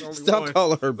fact. Stop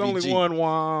calling her BG. Only one.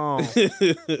 Wow. I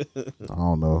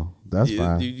don't know. That's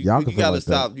fine. Y'all can gotta like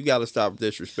stop. that. You gotta stop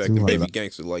disrespecting baby $200.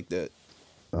 gangster like that.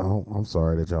 Oh, I'm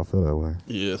sorry that y'all feel that way.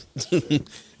 Yeah.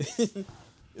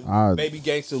 I, baby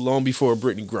gangster long before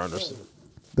Brittany Griner.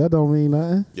 that don't mean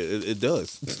nothing. Yeah, it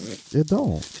does. It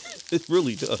don't. It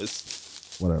really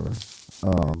does. Whatever.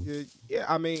 Yeah,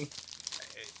 I mean,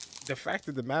 the fact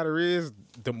of the matter is,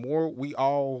 the more we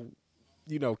all,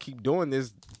 keep doing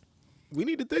this, we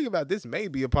need to think about this may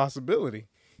be a possibility.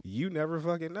 You never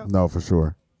fucking know. No, for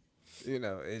sure.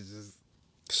 It's just.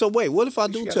 So wait, what if I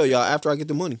do tell y'all after I get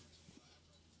the money?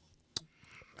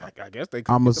 I guess they.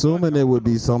 I'm assuming it would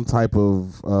be some type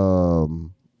of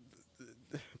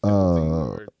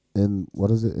in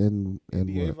what is it in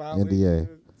NDA what? NDA.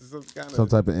 Some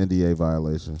type of NDA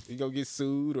violation. You gonna get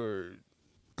sued or?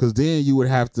 Because then you would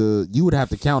have to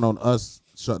count on us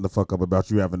shutting the fuck up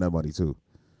about you having that money too.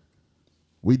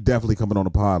 We definitely coming on the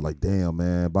pod like, damn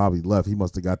man, Bobby left. He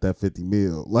must have got that 50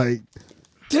 mil. Like,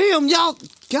 damn y'all,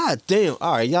 god damn.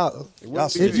 All right, y'all.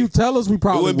 If you tell us, we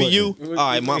probably it wouldn't be you.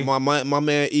 All right, my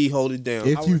man E hold it down.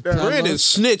 If you Brandon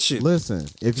snitching. Listen,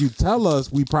 if you tell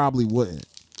us, we probably wouldn't.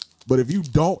 But if you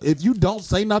don't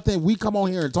say nothing, we come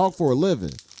on here and talk for a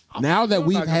living. Now that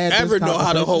we've had ever know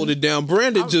how to hold it down,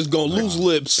 Brandon just gonna lose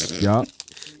lips. Yeah.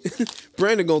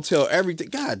 Brandon gonna tell everything.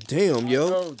 God damn,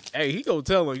 yo. Hey, he gonna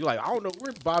tell him. You're like, I don't know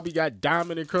where Bobby got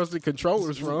diamond encrusted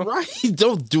controllers from. Right?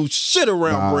 Don't do shit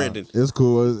around Brandon. It's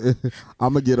cool.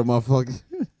 I'm gonna get a motherfucking.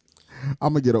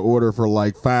 I'm gonna get an order for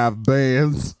like 5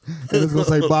 bands, and it's gonna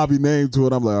say Bobby name to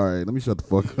it. I'm like, all right, let me shut the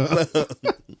fuck up.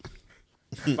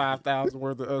 5,000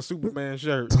 worth of Superman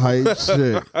shirts. Type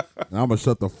shit. And I'm gonna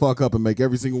shut the fuck up and make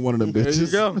every single one of them bitches. There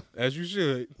you go. As you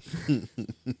should.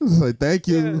 It's like, thank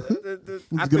you.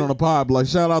 Let's get on the pod. Be like,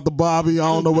 shout out to Bobby. I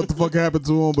don't know what the fuck happened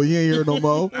to him, but he ain't here no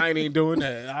more. I ain't even doing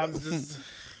that. I'm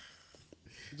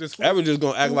just Ever just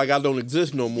gonna act like I don't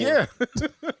exist no more. Yeah.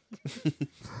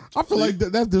 I feel like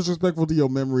that's disrespectful to your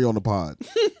memory on the pod.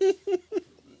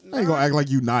 I ain't gonna act like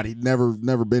you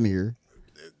never been here.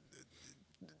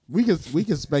 We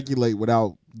can speculate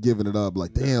without giving it up.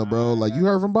 Like, damn, bro. Like, you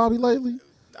heard from Bobby lately?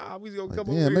 Nah, we gonna like, come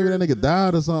damn, over maybe here. that nigga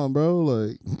died or something, bro.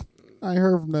 Like, I ain't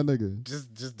heard from that nigga.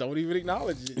 Just don't even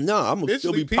acknowledge it. Nah, I'm gonna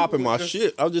still be popping my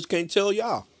shit. I just can't tell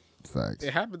y'all. Facts.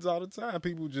 It happens all the time.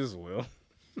 People just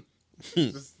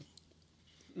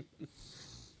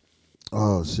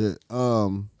Oh shit.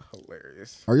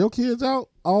 Hilarious. Are your kids out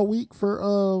all week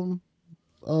for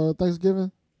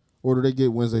Thanksgiving? Or do they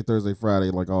get Wednesday, Thursday,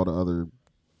 Friday like all the other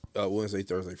Wednesday,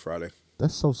 Thursday, Friday.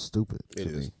 That's so stupid. It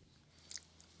is. Me.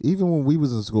 Even when we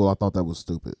was in school, I thought that was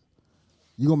stupid.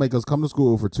 You gonna make us come to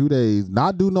school for 2 days,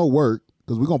 not do no work,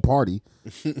 because we gonna party.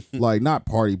 Like, not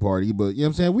party, but you know what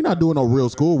I'm saying? We not doing no real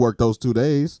school work those 2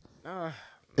 days.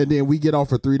 And then we get off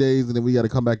for 3 days, and then we got to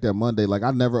come back that Monday. Like,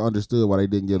 I never understood why they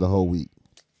didn't give the whole week.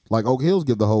 Like, Oak Hills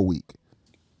give the whole week.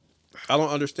 I don't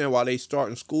understand why they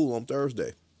starting school on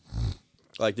Thursday.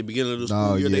 Like, the beginning of the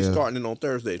school year, they starting it on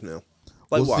Thursdays now.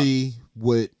 Like, why? See,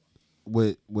 with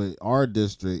our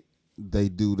district, they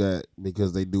do that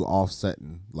because they do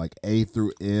offsetting. Like, A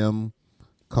through M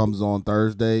comes on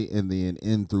Thursday, and then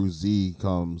N through Z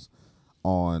comes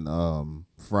on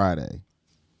Friday.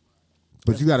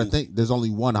 But you got to think, there's only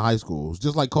one high school. It's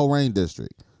just like Coleraine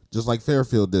District, just like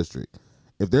Fairfield District.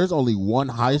 If there's only one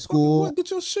high school What?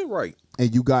 Get your shit right.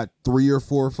 and you got 3 or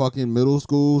 4 fucking middle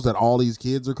schools that all these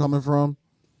kids are coming from,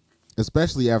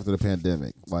 especially after the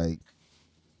pandemic, like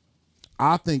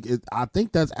I think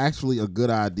that's actually a good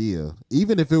idea.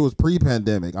 Even if it was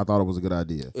pre-pandemic, I thought it was a good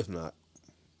idea. If not.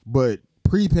 But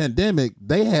pre-pandemic,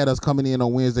 they had us coming in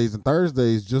on Wednesdays and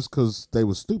Thursdays just because they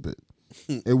was stupid.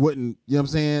 It wouldn't, you know what I'm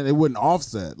saying? It wouldn't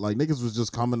offset. Like, niggas was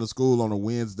just coming to school on a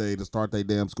Wednesday to start their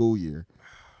damn school year.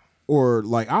 Or,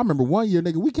 like, I remember one year,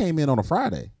 nigga, we came in on a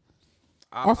Friday.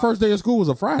 Our first day of school was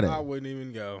a Friday. I wouldn't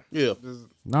even go. Yeah.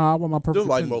 Nah, I want my perfect Just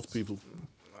like attendance. most people.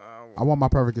 I want my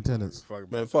perfect attendance.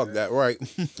 Man, fuck that, right?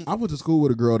 I went to school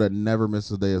with a girl that never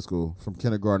missed a day of school from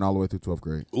kindergarten all the way through 12th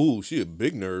grade. Ooh, she a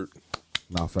big nerd.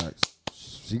 Nah, facts.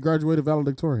 She graduated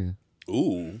valedictorian.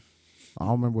 Ooh. I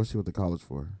don't remember what she went to college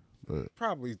for, but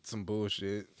Probably some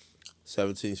bullshit.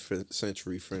 17th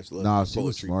century French love. nah, she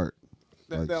was poetry. smart.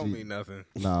 That Like, don't she- mean nothing.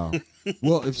 No.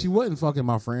 Well, if she wasn't fucking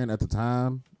my friend at the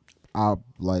time, I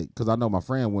like, because I know my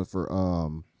friend went for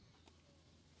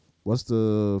what's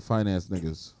the finance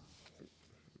niggas?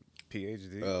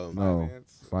 PhD. No,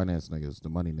 finance niggas, the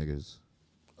money niggas.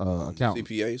 Accountant.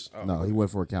 CPAs? No, he went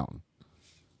for accountant.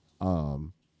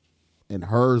 And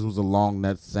hers was along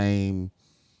that same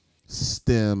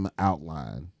STEM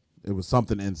outline. It was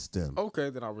something in STEM. Okay,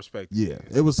 then I respect Yeah,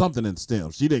 it was something in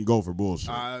STEM. She didn't go for bullshit.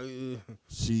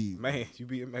 She man, you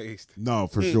be amazed. No,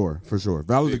 for sure, for sure.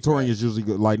 Valedictorian is usually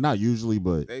good. Like, not usually,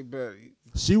 but They better.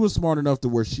 she was smart enough to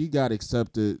where she got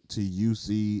accepted to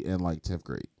UC in like 10th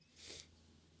grade.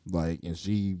 Like, and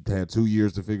she had 2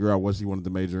 years to figure out what she wanted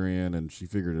to major in, and she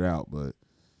figured it out. But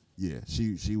yeah,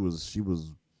 she was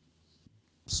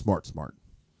smart,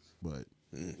 but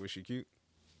Was she cute?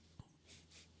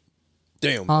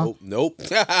 Damn, Huh? nope.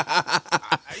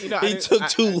 You know, He took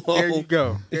too long. There you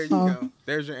go. There you go.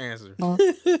 There's your answer.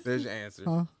 There's your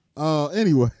answer.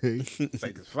 Anyway, It's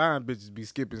like, 'cause fine bitches be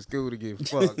skipping school to get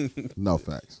fucked. no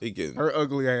facts. He getting, Her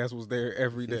ugly ass was there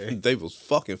every day. they was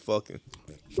fucking. Fine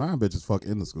bitches fuck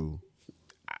in the school.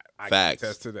 I Facts. can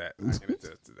attest to that. I can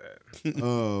attest to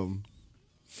that.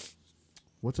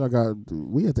 What y'all got?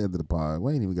 We at the end of the pod.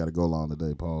 We ain't even got to go long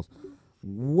today, Pauls.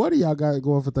 What do y'all got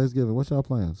going for Thanksgiving? What's y'all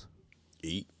plans?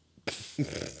 Eat.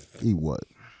 Eat what?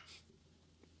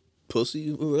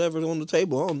 Pussy, whatever's on the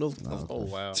table. I don't know. Oh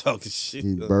wow. Talking shit.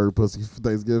 Eat bird pussy for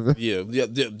Thanksgiving? Yeah.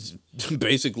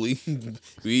 Basically,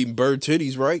 we eating bird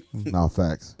titties, right? No,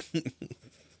 facts.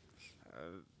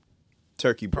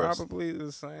 Turkey breast. Probably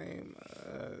the same.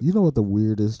 You know what the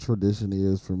weirdest tradition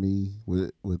is for me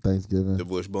with Thanksgiving? The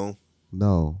wishbone.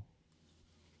 No.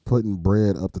 Putting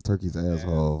bread up the turkey's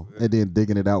asshole and then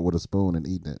digging it out with a spoon and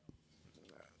eating it.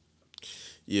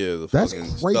 Yeah, the That's fucking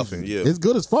crazy. stuffing. Yeah. It's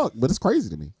good as fuck, but it's crazy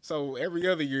to me. So every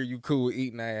other year you cool with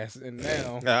eating ass, and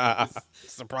now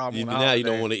it's a problem. Now you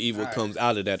don't want to eat what comes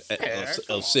out of that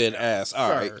of said ass. All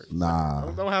right.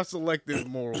 Nah. Don't have selective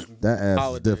morals. That ass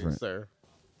holidays, is different. sir.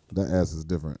 That ass is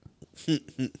different.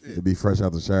 It'd be fresh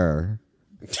out the shower.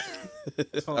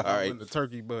 All right. In the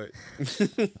turkey butt.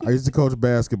 I used to coach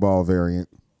basketball variant.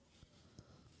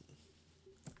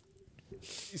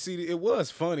 You see, it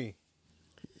was funny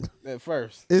at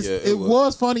first. It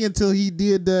was funny until he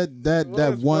did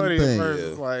that one funny at thing. first.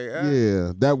 It's like,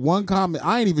 Yeah, that one comment.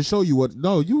 I ain't even show you what.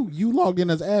 No, you logged in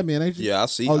as admin, ain't you? Yeah, I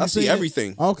see. Oh, I you see seen it?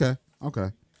 everything. Okay.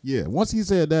 Yeah, once he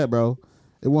said that, bro,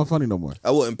 it wasn't funny no more.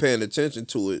 I wasn't paying attention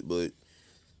to it, but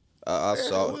I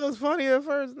saw It it. was funny at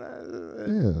first. Yeah.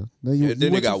 Then you, Then you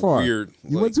it went too got far. weird.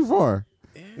 You went too far.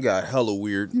 It got hella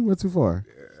weird. You went too far.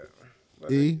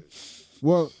 E.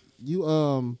 Well, you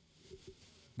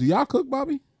do y'all cook,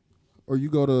 Bobby, or you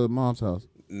go to mom's house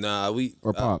Nah,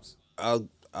 or pops? I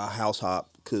house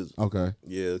hop because Okay.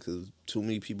 yeah, because too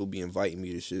many people be inviting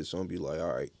me to shit, so I'm be like,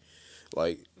 all right,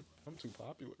 like I'm too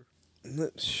popular.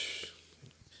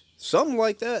 something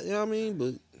like that. You know what I mean?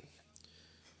 But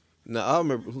now I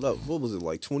remember what was it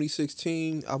like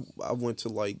 2016? I went to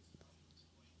like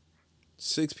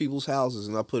 6 people's houses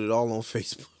and I put it all on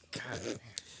Facebook.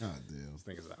 God damn.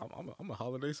 I'm a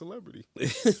holiday celebrity.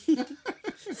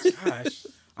 Gosh,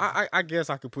 I guess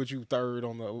I could put you third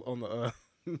on the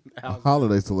house.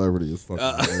 Holiday celebrity is fucking.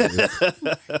 hilarious.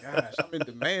 Gosh, I'm in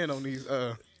demand on these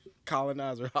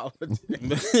colonizer holidays.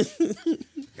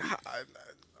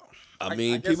 I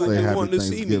mean, I guess people Say be happy wanting to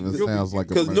see me Thanksgiving sounds like a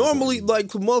because friend. normally, like,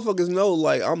 motherfuckers know,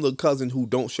 like, I'm the cousin who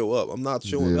don't show up. I'm not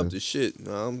showing Yeah. up to shit.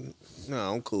 I'm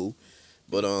cool.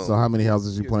 But So how many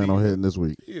houses you plan on hitting this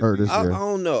week or this I year?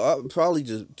 don't know. I probably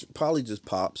just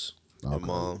pops and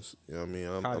moms. You know what I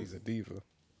mean? Hottie's a diva.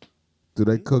 Do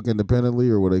they cook independently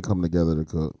or will they come together to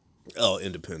cook? Oh,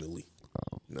 independently.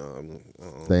 No,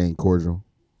 They ain't cordial.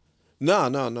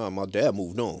 No. My dad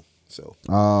moved on. So.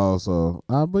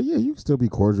 But yeah, you can still be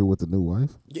cordial with the new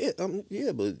wife. Yeah, but I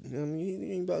mean,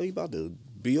 he ain't about to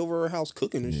be over her house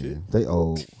cooking and shit. They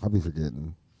old. I be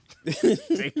forgetting.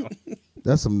 Damn.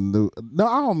 That's some new. No,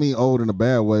 I don't mean old in a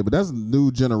bad way, but that's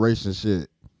new generation shit.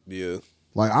 Yeah.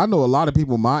 Like I know a lot of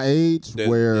people my age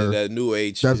that new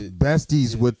age that's shit.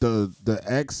 besties with the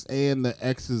ex and the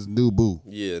ex's new boo.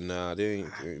 Yeah, nah, they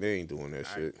ain't doing that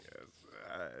shit.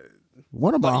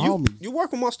 One of my homies. You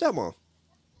work with my stepmom.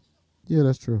 Yeah,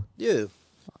 that's true. Yeah.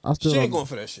 She ain't going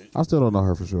for that shit. I still don't know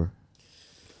her for sure.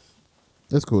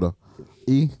 It's cool though.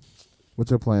 E, what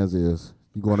your plans is?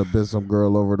 You going to bid some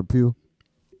girl over the pew?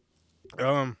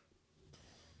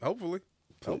 Hopefully.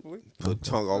 Put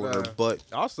tongue all in her butt.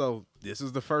 Also, this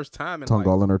is the first time in Tongue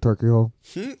all in her turkey hole.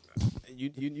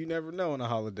 You never know on a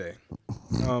holiday.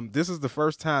 This is the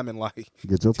first time in like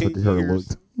Get your 10 turkey hair years.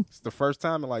 looked. It's the first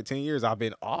time in like 10 years I've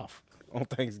been off on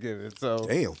Thanksgiving. So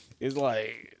damn, it's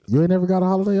like you ain't never got a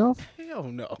holiday off. Hell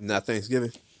no, not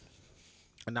Thanksgiving.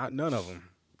 Not none of them.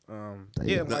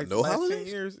 Yeah, like no last holidays? 10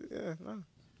 years. Yeah, no.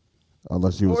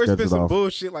 Unless you Or it's been scheduled some off.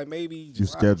 bullshit like maybe You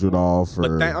scheduled off or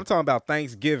But I'm talking about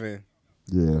Thanksgiving.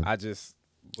 yeah. I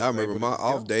remember my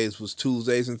off days was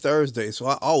Tuesdays and Thursdays, so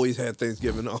I always had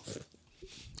Thanksgiving off.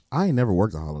 I ain't never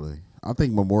worked a holiday. I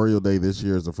think Memorial Day this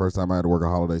year is the first time I had to work a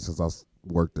holiday since I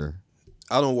worked there.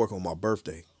 I don't work on my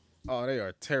birthday. Oh, they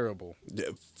are terrible. Yeah,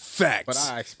 facts. But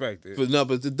I expect it. But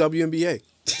the WNBA.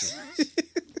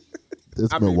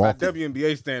 It's I Milwaukee. mean, by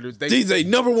WNBA standards, these ain't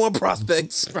number one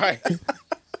prospects. Right.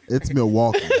 It's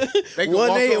Milwaukee. They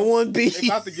 1A and 1B. They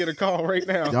about to get a call right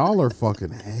now. Y'all are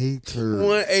fucking haters.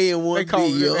 1A and 1B. They call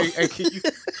yo. hey, can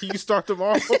you start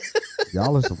tomorrow?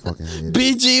 Y'all are some fucking haters.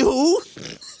 BG who?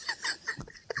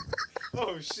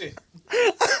 Oh shit.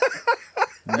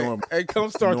 Normal. Hey, come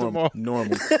start tomorrow.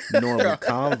 Normal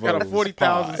convos. Got a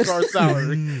 40,000 start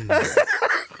salary.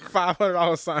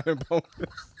 $500 signing bonus.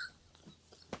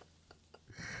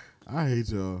 I hate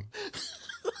y'all.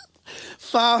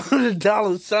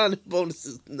 $500 signing bonus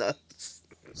is nuts.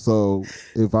 So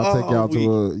if I take y'all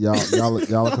to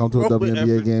y'all come to a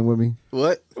WNBA game with me?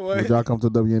 What? Would y'all come to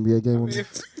a WNBA game with me?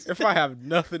 If I have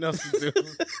nothing else to do,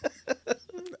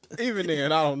 even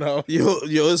then, I don't know. Yo,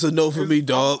 it's a no for me,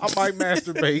 dog. I might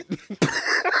masturbate.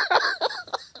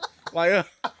 Like,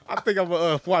 I think I'm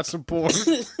gonna watch some porn.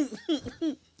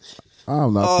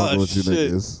 I'm not fucking with you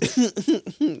shit.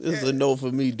 niggas. It's a no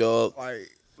for me, dog. Like,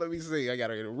 let me see. I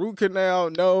gotta get a root canal.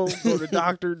 No. Go to the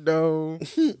doctor. No.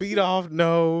 Beat off.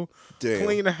 No. Damn.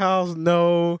 Clean the house.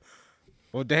 No.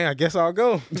 Well, damn. I guess I'll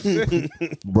go.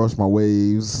 Brush my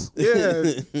waves. Yeah.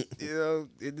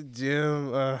 In the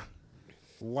gym.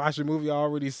 Watch a movie. I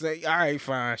already say. All right,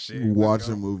 fine. Shit. Watch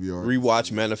a movie or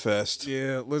Rewatch Manifest.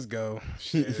 Yeah, let's go.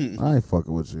 Shit. I ain't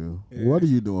fucking with you. Yeah. What are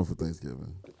you doing for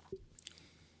Thanksgiving?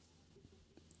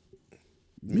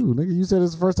 You nigga, you said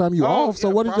it's the first time you off.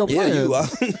 So what is your plan? Yeah, you are.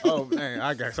 Oh man,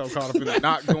 I got so caught up in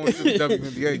not going to the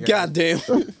WNBA game.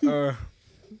 Goddamn.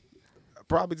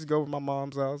 Probably just go to my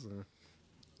mom's house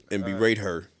and berate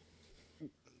her.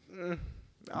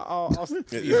 I'll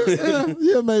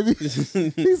yeah, maybe.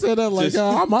 He said that like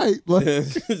I might. Like,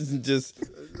 just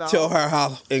tell her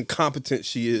how incompetent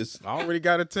she is. I already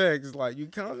got a text like, "You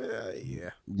coming?" Yeah.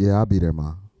 Yeah, I'll be there,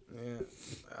 ma. Yeah,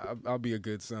 I'll be a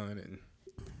good son and.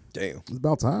 Damn. It's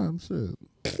about time. Shit.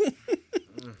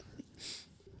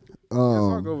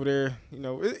 I'll go over there. You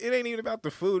know, it ain't even about the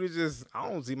food. It's just I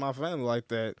don't see my family like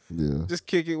that. Yeah. Just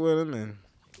kick it with them and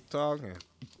talk and.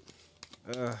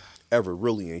 Ever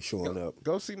really ain't showing up.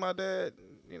 Go see my dad.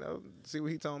 You know, see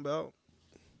what he talking about.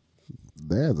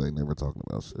 Dads ain't never talking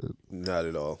about shit. Not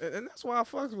at all. And that's why I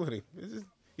fucks with him. It's just,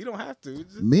 you don't have to.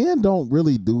 It's just, Men don't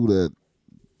really do that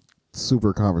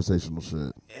super conversational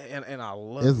shit. and I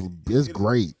love It's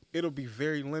great. It'll be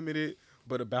very limited,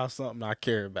 but about something I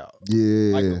care about.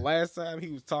 Yeah. Like the last time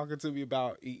he was talking to me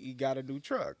about he got a new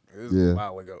truck. It was a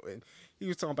while ago. And he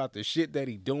was talking about the shit that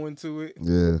he doing to it.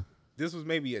 Yeah. This was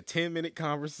maybe a 10-minute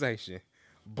conversation,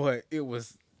 but I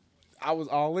was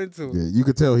all into it. Yeah, you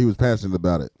could tell he was passionate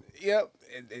about it. Yep.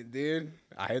 And then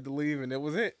I had to leave, and that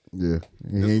was it. Yeah.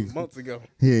 This was months ago.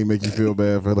 He ain't make you feel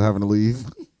bad for having to leave.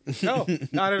 No,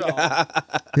 not at all.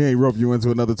 He ain't rope you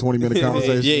into another 20-minute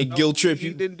conversation. Yeah, guilt trip He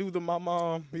you. didn't do my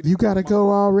mom. You gotta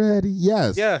go already.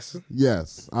 Yes. Yes.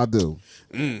 Yes, I do.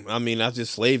 I mean, I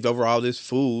just slaved over all this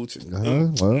food.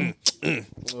 Well, when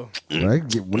they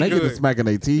get to smacking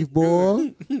their teeth,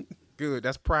 boy. Good.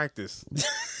 That's practice.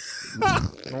 I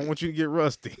don't want you to get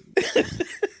rusty.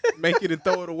 Make it and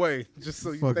throw it away, just so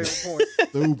you stay on point.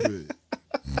 Stupid.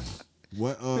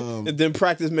 What? And then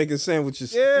practice making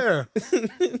sandwiches. Yeah.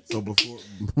 So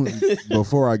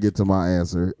before I get to my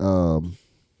answer,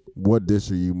 what dish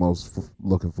are you most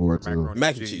looking forward to?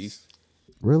 Mac and cheese.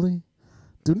 Really?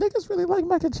 Do niggas really like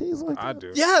mac and cheese like that? I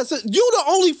do. Yeah, so you the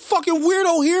only fucking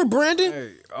weirdo here, Brandon.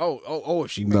 Hey,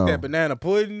 if she make that banana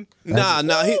pudding. Nah.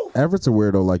 Everett's a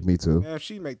weirdo like me too. Man, if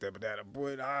she make that banana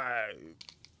pudding,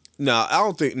 Nah, I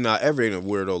don't think. Nah, Everett ain't a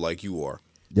weirdo like you are.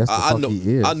 Yes, the fuck know.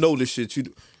 he is. I know the shit you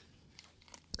do.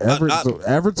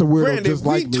 Everett's a weirdo Brandon, just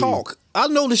like we me. talk. I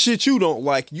know the shit you don't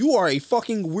like. You are a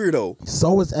fucking weirdo.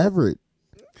 So is Everett.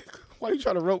 why are you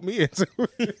trying to rope me into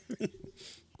it?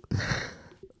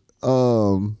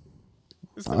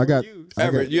 I got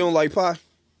Everett, you don't like pie?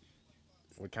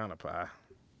 What kind of pie?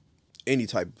 Any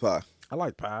type of pie. I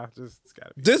like pie. Just it's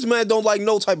gotta be. This man don't like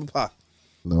no type of pie.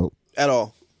 Nope. At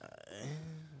all.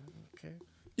 Okay.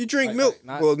 You drink milk?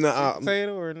 Well, nah.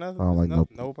 Potato or nothing? I don't like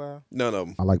no pie. None of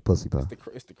them. I like pussy pie.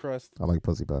 It's the crust. I like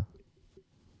pussy pie.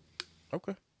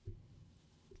 Okay.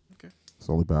 It's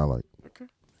the only pie I like. Okay.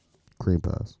 Cream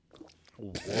pies.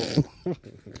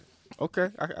 Okay,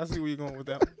 I see where you're going with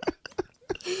that one.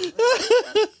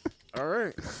 All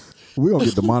right. We gonna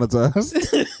get demonetized.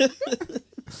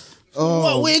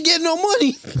 Well, we ain't getting no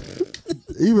money.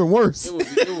 Even worse. It would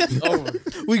be over.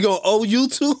 We gonna owe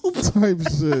YouTube? Type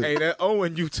shit. Hey, that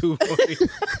owing YouTube money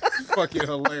is fucking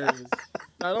hilarious.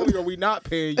 Not only are we not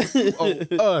paying you, you owe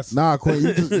us. Nah, Quinn,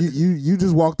 you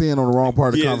just walked in on the wrong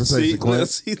part of the conversation, Quinn.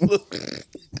 See, look.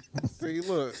 See,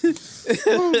 look.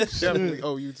 Definitely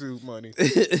owe YouTube money.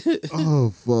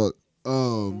 Oh fuck.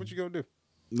 What you gonna do?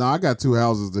 Nah, I got 2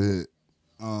 houses to hit.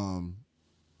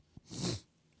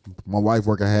 My wife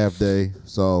work a half day,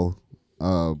 so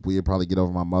we'd probably get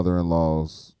over my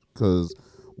mother-in-law's, because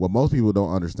what most people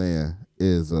don't understand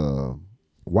is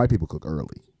white people cook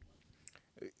early.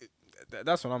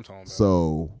 That's what I'm talking about.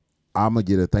 So I'm gonna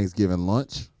get a Thanksgiving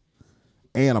lunch,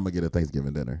 and I'm gonna get a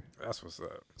Thanksgiving dinner. That's what's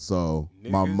up. So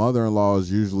my mother-in-law is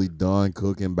usually done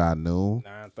cooking by noon.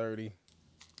 9:30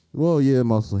 Well, yeah,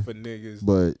 mostly for niggas.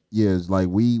 But yeah, it's like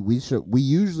we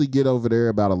usually get over there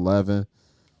about 11,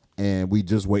 and we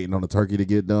just waiting on the turkey to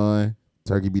get done.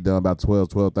 Turkey be done about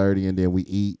 12:30, and then we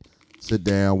eat, sit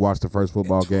down, watch the first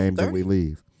football game, then we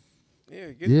leave.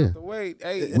 Yeah, get out the way.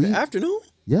 Hey, in the afternoon?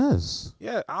 Yes.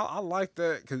 Yeah, I like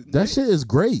that, because That shit is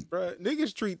great. Bruh,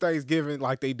 niggas treat Thanksgiving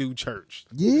like they do church.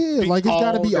 Yeah, like it's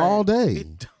got to be all day.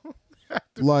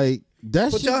 Like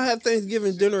that. But shit. y'all have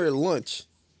Thanksgiving dinner at lunch.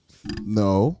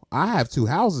 No, I have 2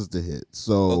 houses to hit.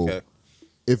 So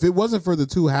if it wasn't for the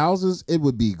 2 houses, it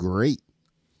would be great.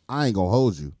 I ain't gonna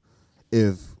hold you.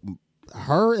 If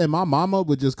her and my mama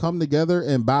would just come together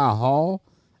and buy a hall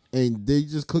and they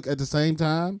just cook at the same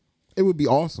time, it would be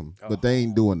awesome. But they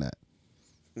ain't doing that.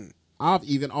 I've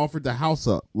even offered the house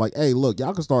up. Like, hey, look,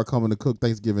 y'all can start coming to cook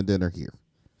Thanksgiving dinner here.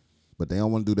 But they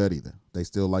don't want to do that either. They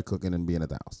still like cooking and being at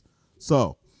the house.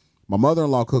 So my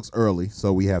mother-in-law cooks early,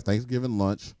 so we have Thanksgiving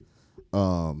lunch.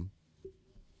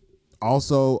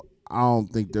 Also, I don't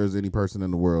think there's any person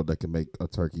in the world that can make a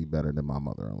turkey better than my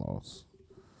mother-in-law's.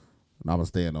 And I'm gonna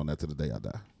stand on that to the day I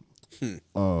die.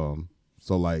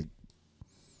 So like,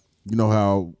 you know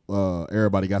how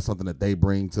everybody got something that they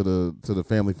bring to the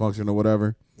family function or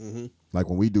whatever. Mm-hmm. Like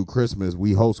when we do Christmas,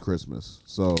 we host Christmas.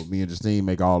 So me and Justine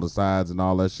make all the sides and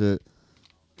all that shit,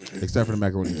 except for the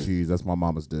macaroni and cheese. That's my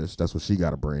mama's dish. That's what she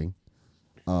got to bring.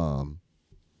 But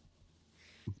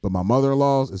my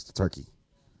mother-in-law's is the turkey.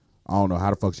 I don't know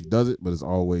how the fuck she does it, but it's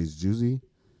always juicy.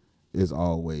 It's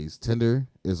always tender.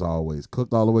 It's always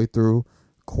cooked all the way through.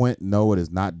 Quint, no, it is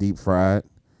not deep fried.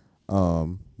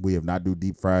 We have not do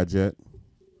deep fried yet.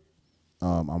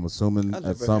 I'm assuming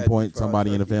at some point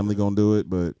somebody in the family gonna do it,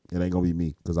 but it ain't gonna be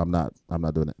me because I'm not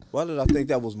doing it. Why did I think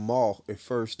that was Maul at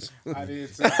first? I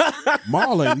did too.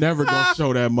 Maul ain't never gonna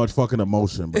show that much fucking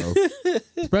emotion, bro.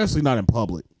 Especially not in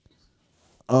public.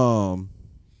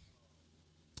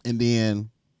 And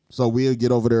then so we'll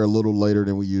get over there a little later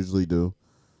than we usually do.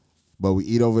 But we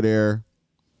eat over there,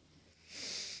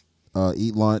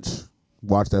 eat lunch,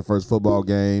 watch that first football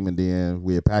game, and then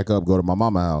we'll pack up, go to my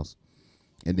mama's house.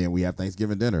 And then we have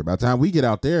Thanksgiving dinner. By the time we get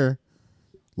out there,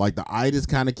 like the itis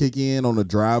kind of kick in on the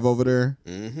drive over there.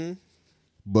 Mm-hmm.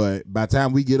 But by the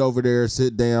time we get over there,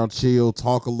 sit down, chill,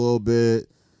 talk a little bit,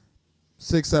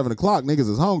 6, 7 o'clock, niggas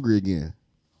is hungry again.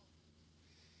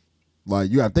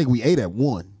 Like, you gotta think we ate at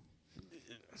 1.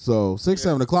 So 6,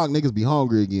 7 o'clock, niggas be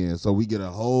hungry again. So we get a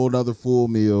whole nother full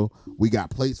meal. We got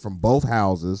plates from both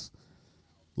houses.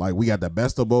 Like, we got the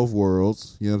best of both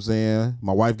worlds. You know what I'm saying?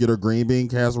 My wife get her green bean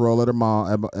casserole at her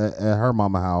mom at her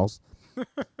mama house.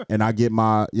 And I get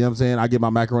my, you know what I'm saying? I get my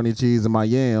macaroni and cheese and my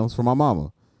yams from my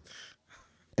mama.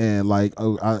 And like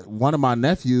one of my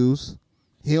nephews,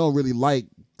 he don't really like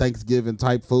Thanksgiving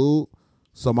type food,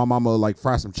 so my mama like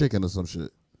fry some chicken or some shit.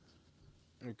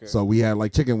 Okay. So we had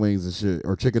like chicken wings and shit,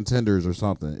 or chicken tenders or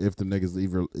something. If the niggas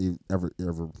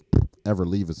ever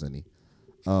leave us any,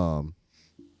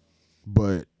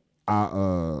 but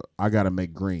I gotta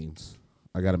make greens.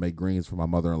 I gotta make greens for my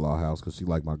mother-in-law house because she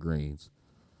like my greens.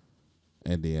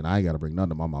 And then I ain't gotta bring none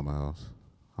to my mama house.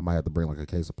 I might have to bring like a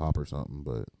case of pop or something,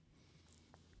 but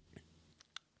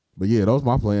yeah, those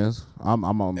my plans. I'm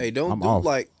on. Hey, don't I'm do off,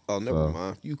 like. Oh, never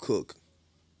mind. You cook.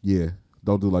 Yeah,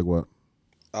 don't do like what?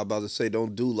 I was about to say,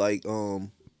 don't do like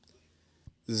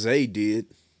Zay did.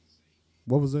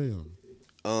 What was Zay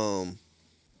on?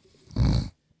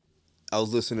 I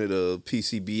was listening to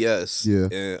PCBS. Yeah.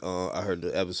 And I heard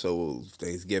the episode of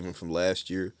Thanksgiving from last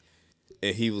year,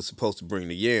 and he was supposed to bring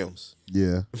the yams.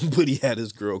 Yeah. But he had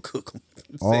his girl cook them.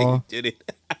 Say he did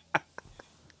it.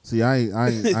 See, I ain't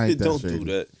that Don't shady. do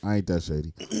that. I ain't that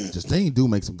shady. Justine do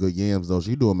make some good yams though.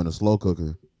 She do them in a slow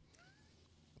cooker,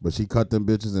 but she cut them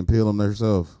bitches and peel them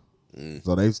herself.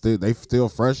 So they still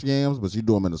fresh yams, but she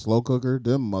do them in a slow cooker.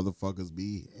 Them motherfuckers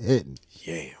be hitting.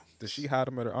 Yeah. Does she hide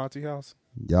them at her auntie house?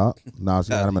 Yup. No,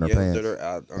 she had them in her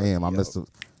pants. Damn, I missed it.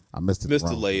 Missed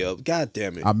the layup. God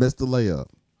damn it. I missed the layup.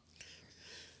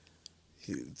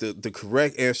 The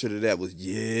correct answer to that was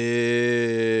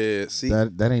yeah. See,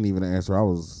 that ain't even an answer.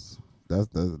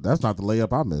 That's not the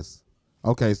layup I missed.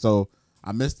 Okay, so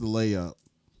I missed the layup.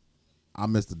 I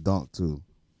missed the dunk too.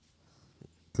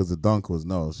 Cause the dunk was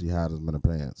no, she had them in her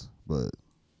pants, but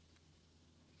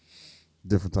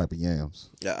different type of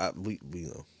yams. Yeah, we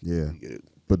know. Yeah, we get it.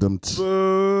 But them.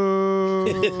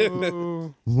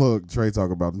 Look, Trey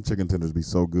talk about them chicken tenders be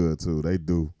so good too. They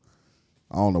do.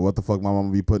 I don't know what the fuck my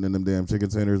mama be putting in them damn chicken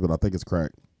tenders, but I think it's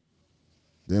crack.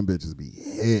 Them bitches be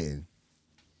hitting,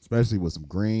 especially with some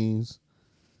greens.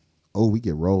 Oh, we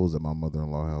get rolls at my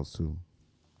mother-in-law house too.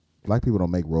 Black people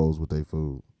don't make rolls with their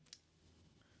food.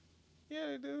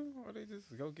 Yeah, they do. Or they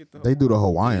just go get the. They do the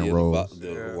Hawaiian rolls.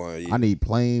 Hawaiian. I need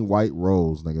plain white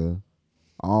rolls, nigga.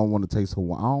 I don't want to taste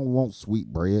Hawaiian. I don't want sweet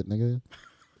bread, nigga.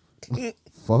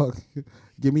 Fuck.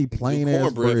 Give me plain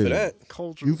ass bread. For that.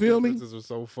 Cultural you feel me? Differences are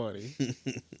so funny.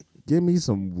 Give me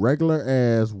some regular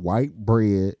ass white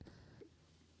bread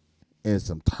and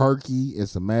some turkey and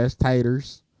some mashed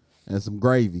taters and some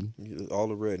gravy. All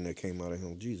the red that came out of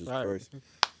him. Jesus Christ.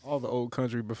 All the old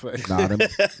country buffet. Nah, them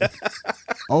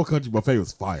old country buffet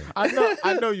was fire. I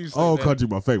know you said old that. country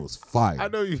buffet was fire. I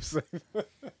know you said that.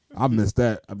 I missed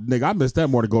that. Nigga, I missed that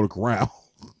more to go to Corral.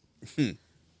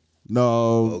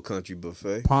 No. Old country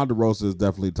buffet. Ponderosa is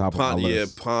definitely top of my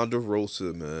list. Yeah,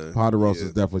 Ponderosa, man. Ponderosa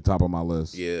is definitely top of my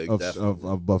list. Yeah,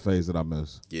 of buffets that I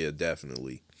miss. Yeah,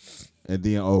 definitely. And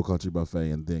then Old Country Buffet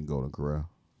and then Golden Corral.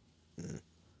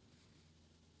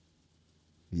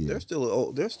 Yeah. There's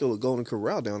still a Golden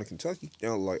Corral down in Kentucky,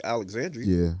 down like Alexandria.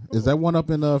 Yeah. Is that one up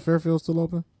in Fairfield still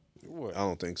open? I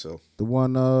don't think so. The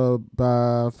one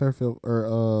by Fairfield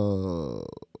or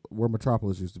where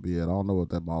Metropolis used to be at. I don't know what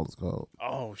that mall is called.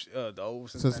 Oh, the old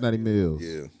Cincinnati Mills.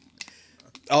 Yeah.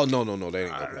 Oh no, they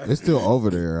ain't open. It's still over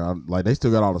there. Like they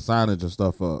still got all the signage and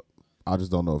stuff up. I just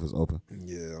don't know if it's open.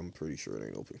 Yeah, I'm pretty sure it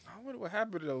ain't open. I wonder what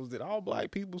happened to those. Did all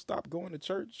black people stop going to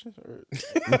church? Or,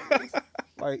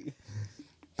 like,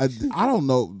 I don't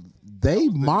know.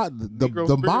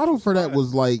 The model for that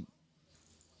was like,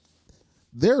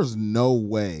 there's no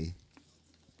way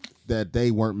that they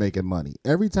weren't making money.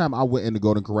 Every time I went into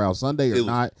Golden Corral, Sunday or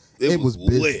not, it was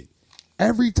busy. Lit.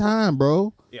 Every time,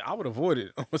 bro. Yeah, I would avoid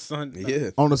it on a Sunday. Yeah.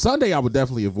 On a Sunday, I would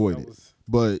definitely avoid it.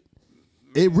 But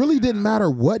it really didn't matter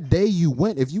what day you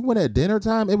went. If you went at dinner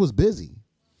time, it was busy.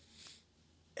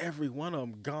 Every one of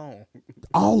them gone.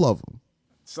 All of them.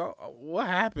 So what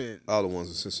happened? All the ones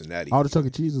in Cincinnati. All the Chuck E.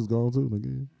 Cheese is gone too,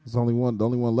 nigga. It's only one. The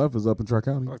only one left is up in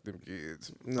Tri-County. Fuck them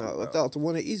kids. No, I thought the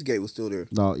one at Eastgate was still there.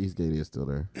 No, Eastgate is still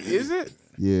there. Is it?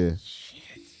 Yeah. Shit.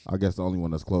 I guess the only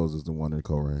one that's closed is the one in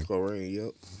Coleraine. Coleraine,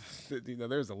 yep. You know,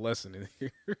 there's a lesson in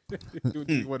here.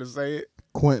 You want to say it?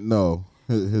 Quint, no.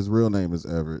 His real name is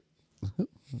Everett.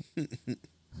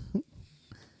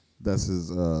 That's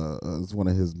his. It's one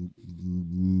of his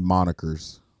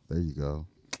monikers. There you go.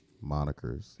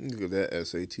 Monikers. Look at that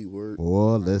SAT word.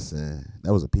 Boy, listen.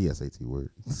 That was a PSAT word.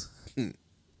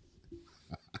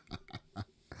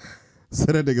 So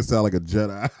that nigga sound like a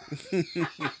Jedi.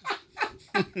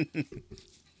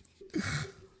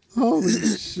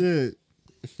 Holy shit.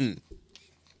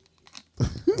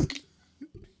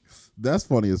 That's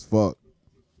funny as fuck.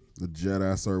 The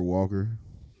Jedi Sir Walker.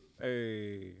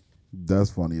 Hey. That's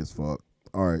funny as fuck.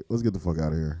 All right, let's get the fuck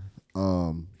out of here.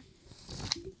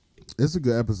 It's a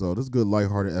good episode. It's a good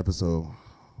lighthearted episode.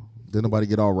 Didn't nobody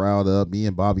get all riled up. Me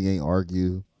and Bobby ain't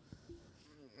argue.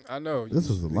 I know. This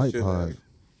was a light pod.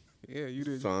 Yeah, you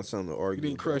didn't find something to argue. You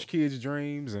didn't crush kids'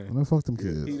 dreams, and Man, fuck them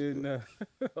kids. he didn't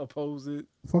oppose it.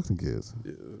 Fuck them kids.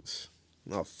 Yes.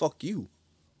 No, fuck you.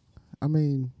 I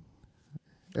mean,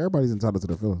 everybody's entitled to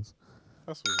their feelings.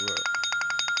 That's what's up.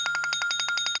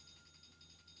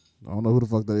 I don't know who the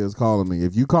fuck that is calling me.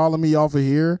 If you calling me off of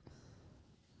here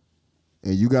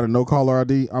and you got a no caller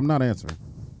ID, I'm not answering.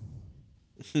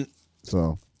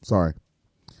 So sorry.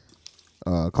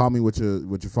 Call me with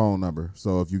your phone number.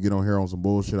 So if you get on here on some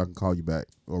bullshit, I can call you back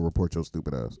or report your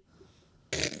stupid ass.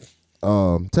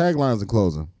 Taglines in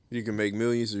closing. You can make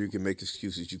millions or you can make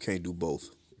excuses. You can't do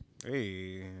both.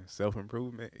 Hey,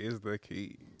 self-improvement is the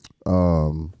key. I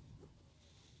don't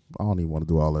even want to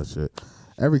do all that shit.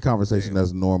 Every conversation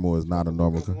that's normal is not a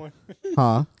normal.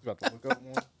 Huh? About to look up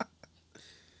one.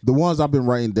 The ones I've been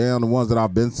writing down, the ones that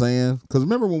I've been saying. Because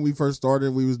remember when we first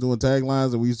started, we was doing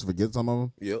taglines and we used to forget some of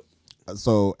them? Yep.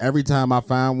 So every time I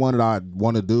find one that I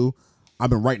want to do, I've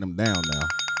been writing them down now.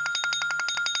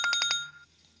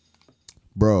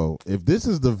 Bro, if this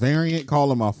is the variant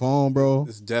calling my phone, bro.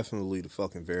 It's definitely the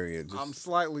fucking variant. I'm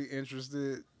slightly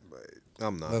interested, but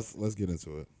I'm not. Let's get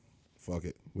into it. Fuck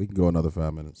it. We can go another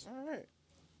 5 minutes. all right.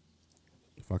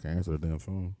 If I can answer the damn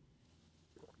phone.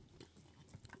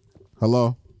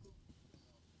 Hello?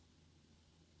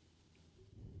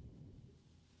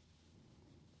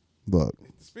 Look.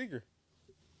 The speaker.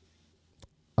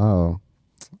 Oh.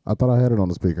 I thought I had it on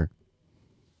the speaker.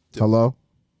 Hello?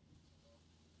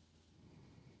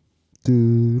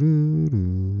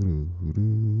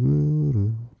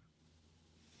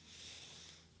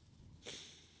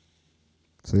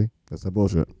 See? That's that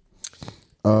bullshit.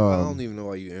 I don't even know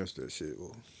why you answered that shit.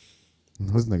 Well,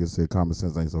 this nigga said common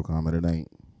sense ain't so common. It ain't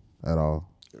at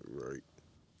all. right.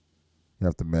 You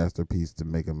have to masterpiece to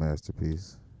make a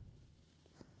masterpiece.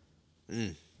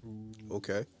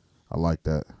 Okay. I like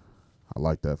that. I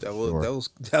like that for sure.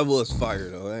 That was fire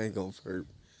though. I ain't gonna hurt.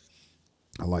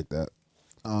 I like that.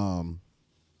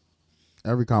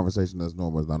 Every conversation that's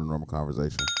normal is not a normal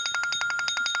conversation.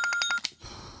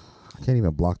 I can't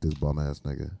even block this bum ass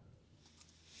nigga.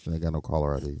 They ain't got no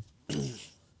caller ID.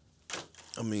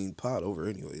 I mean, pod over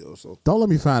anyway though. So Don't let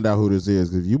me find out who this is.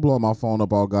 'Cause if you blow my phone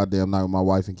up all goddamn night with my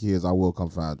wife and kids, I will come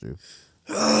find you.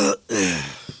 How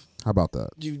about that?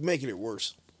 you making it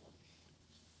worse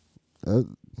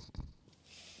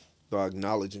by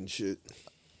acknowledging shit.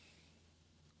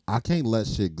 I can't let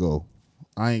shit go.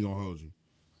 I ain't gonna hold you.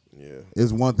 Yeah.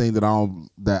 It's one thing that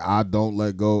I don't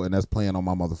let go, and that's playing on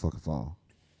my motherfucking phone.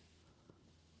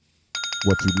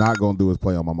 What you're not gonna do is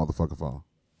play on my motherfucking phone.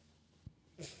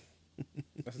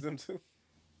 That's them too.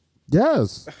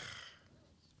 Yes.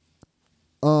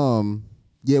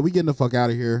 Yeah, we getting the fuck out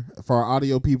of here. For our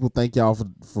audio people, thank y'all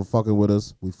for fucking with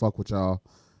us. We fuck with y'all.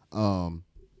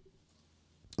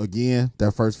 Again,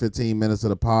 that first 15 minutes of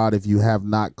the pod, if you have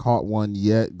not caught one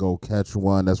yet, go catch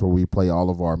one. That's where we play all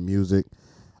of our music.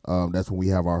 That's when we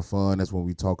have our fun. That's when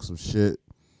we talk some shit.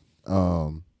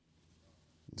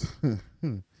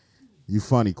 You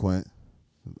funny, Quint.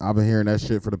 I've been hearing that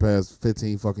shit for the past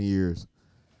 15 fucking years.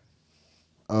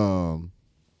 But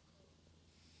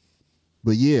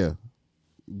yeah,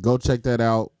 go check that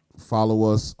out.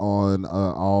 Follow us on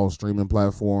all streaming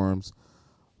platforms.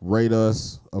 Rate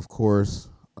us, of course.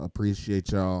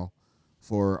 Appreciate y'all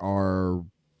for our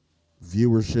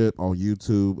viewership on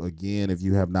YouTube. Again, if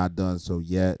you have not done so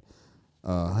yet,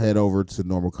 head over to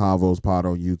Normal Convos Pod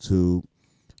on YouTube.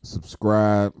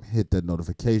 Subscribe, hit that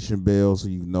notification bell so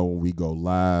you know when we go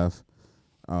live.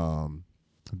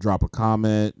 Drop a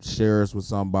comment, share us with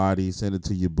somebody, send it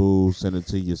to your boo, send it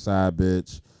to your side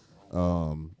bitch,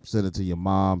 send it to your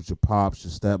moms, your pops,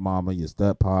 your stepmama, your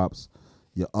steppops,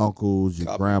 your uncles,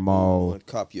 your grandma,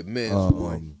 cop your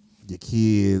man, your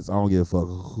kids. I don't give a fuck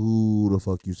who the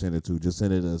fuck you send it to. Just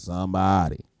send it to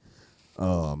somebody.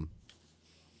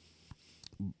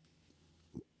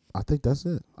 I think that's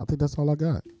it. I think that's all I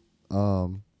got.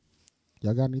 Y'all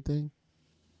got anything?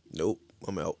 Nope,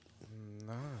 I'm out.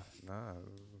 Nah.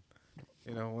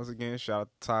 You know, once again, shout out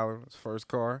to Tyler, his first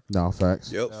car. No,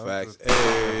 facts. Yep, facts.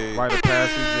 Hey. Rite of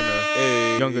passage in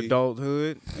a young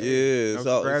adulthood. Yeah, it's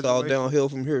all downhill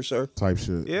from here, sir. Type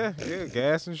shit. Yeah,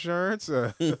 gas insurance,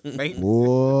 maintenance.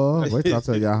 Boy, wait till I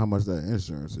tell y'all how much that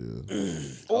insurance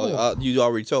is. You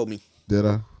already told me. Did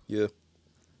I? Yeah.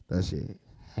 That shit.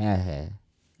 That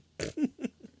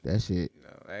shit.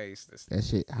 No, hey, that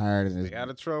shit higher than this. Stay out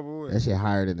of trouble. That shit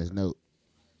higher than this note.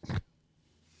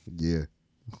 Yeah.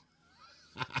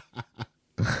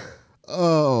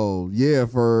 Oh yeah,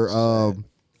 for our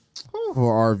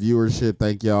viewership,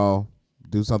 thank y'all.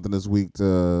 Do something this week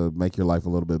to make your life a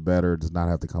little bit better. It does not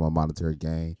have to come a monetary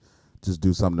gain. Just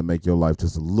do something to make your life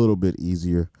just a little bit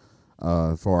easier.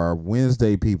 For our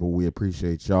Wednesday people, we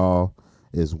appreciate y'all.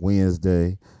 It's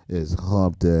Wednesday. It's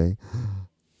hump day.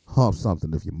 Hump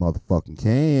something if you motherfucking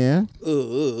can.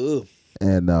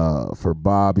 And for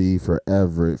Bobby, for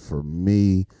Everett, for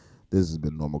me, this has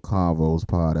been Normal Convos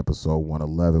Pod, episode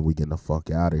 111. We getting the fuck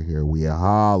out of here. We a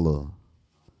holla.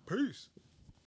 Peace.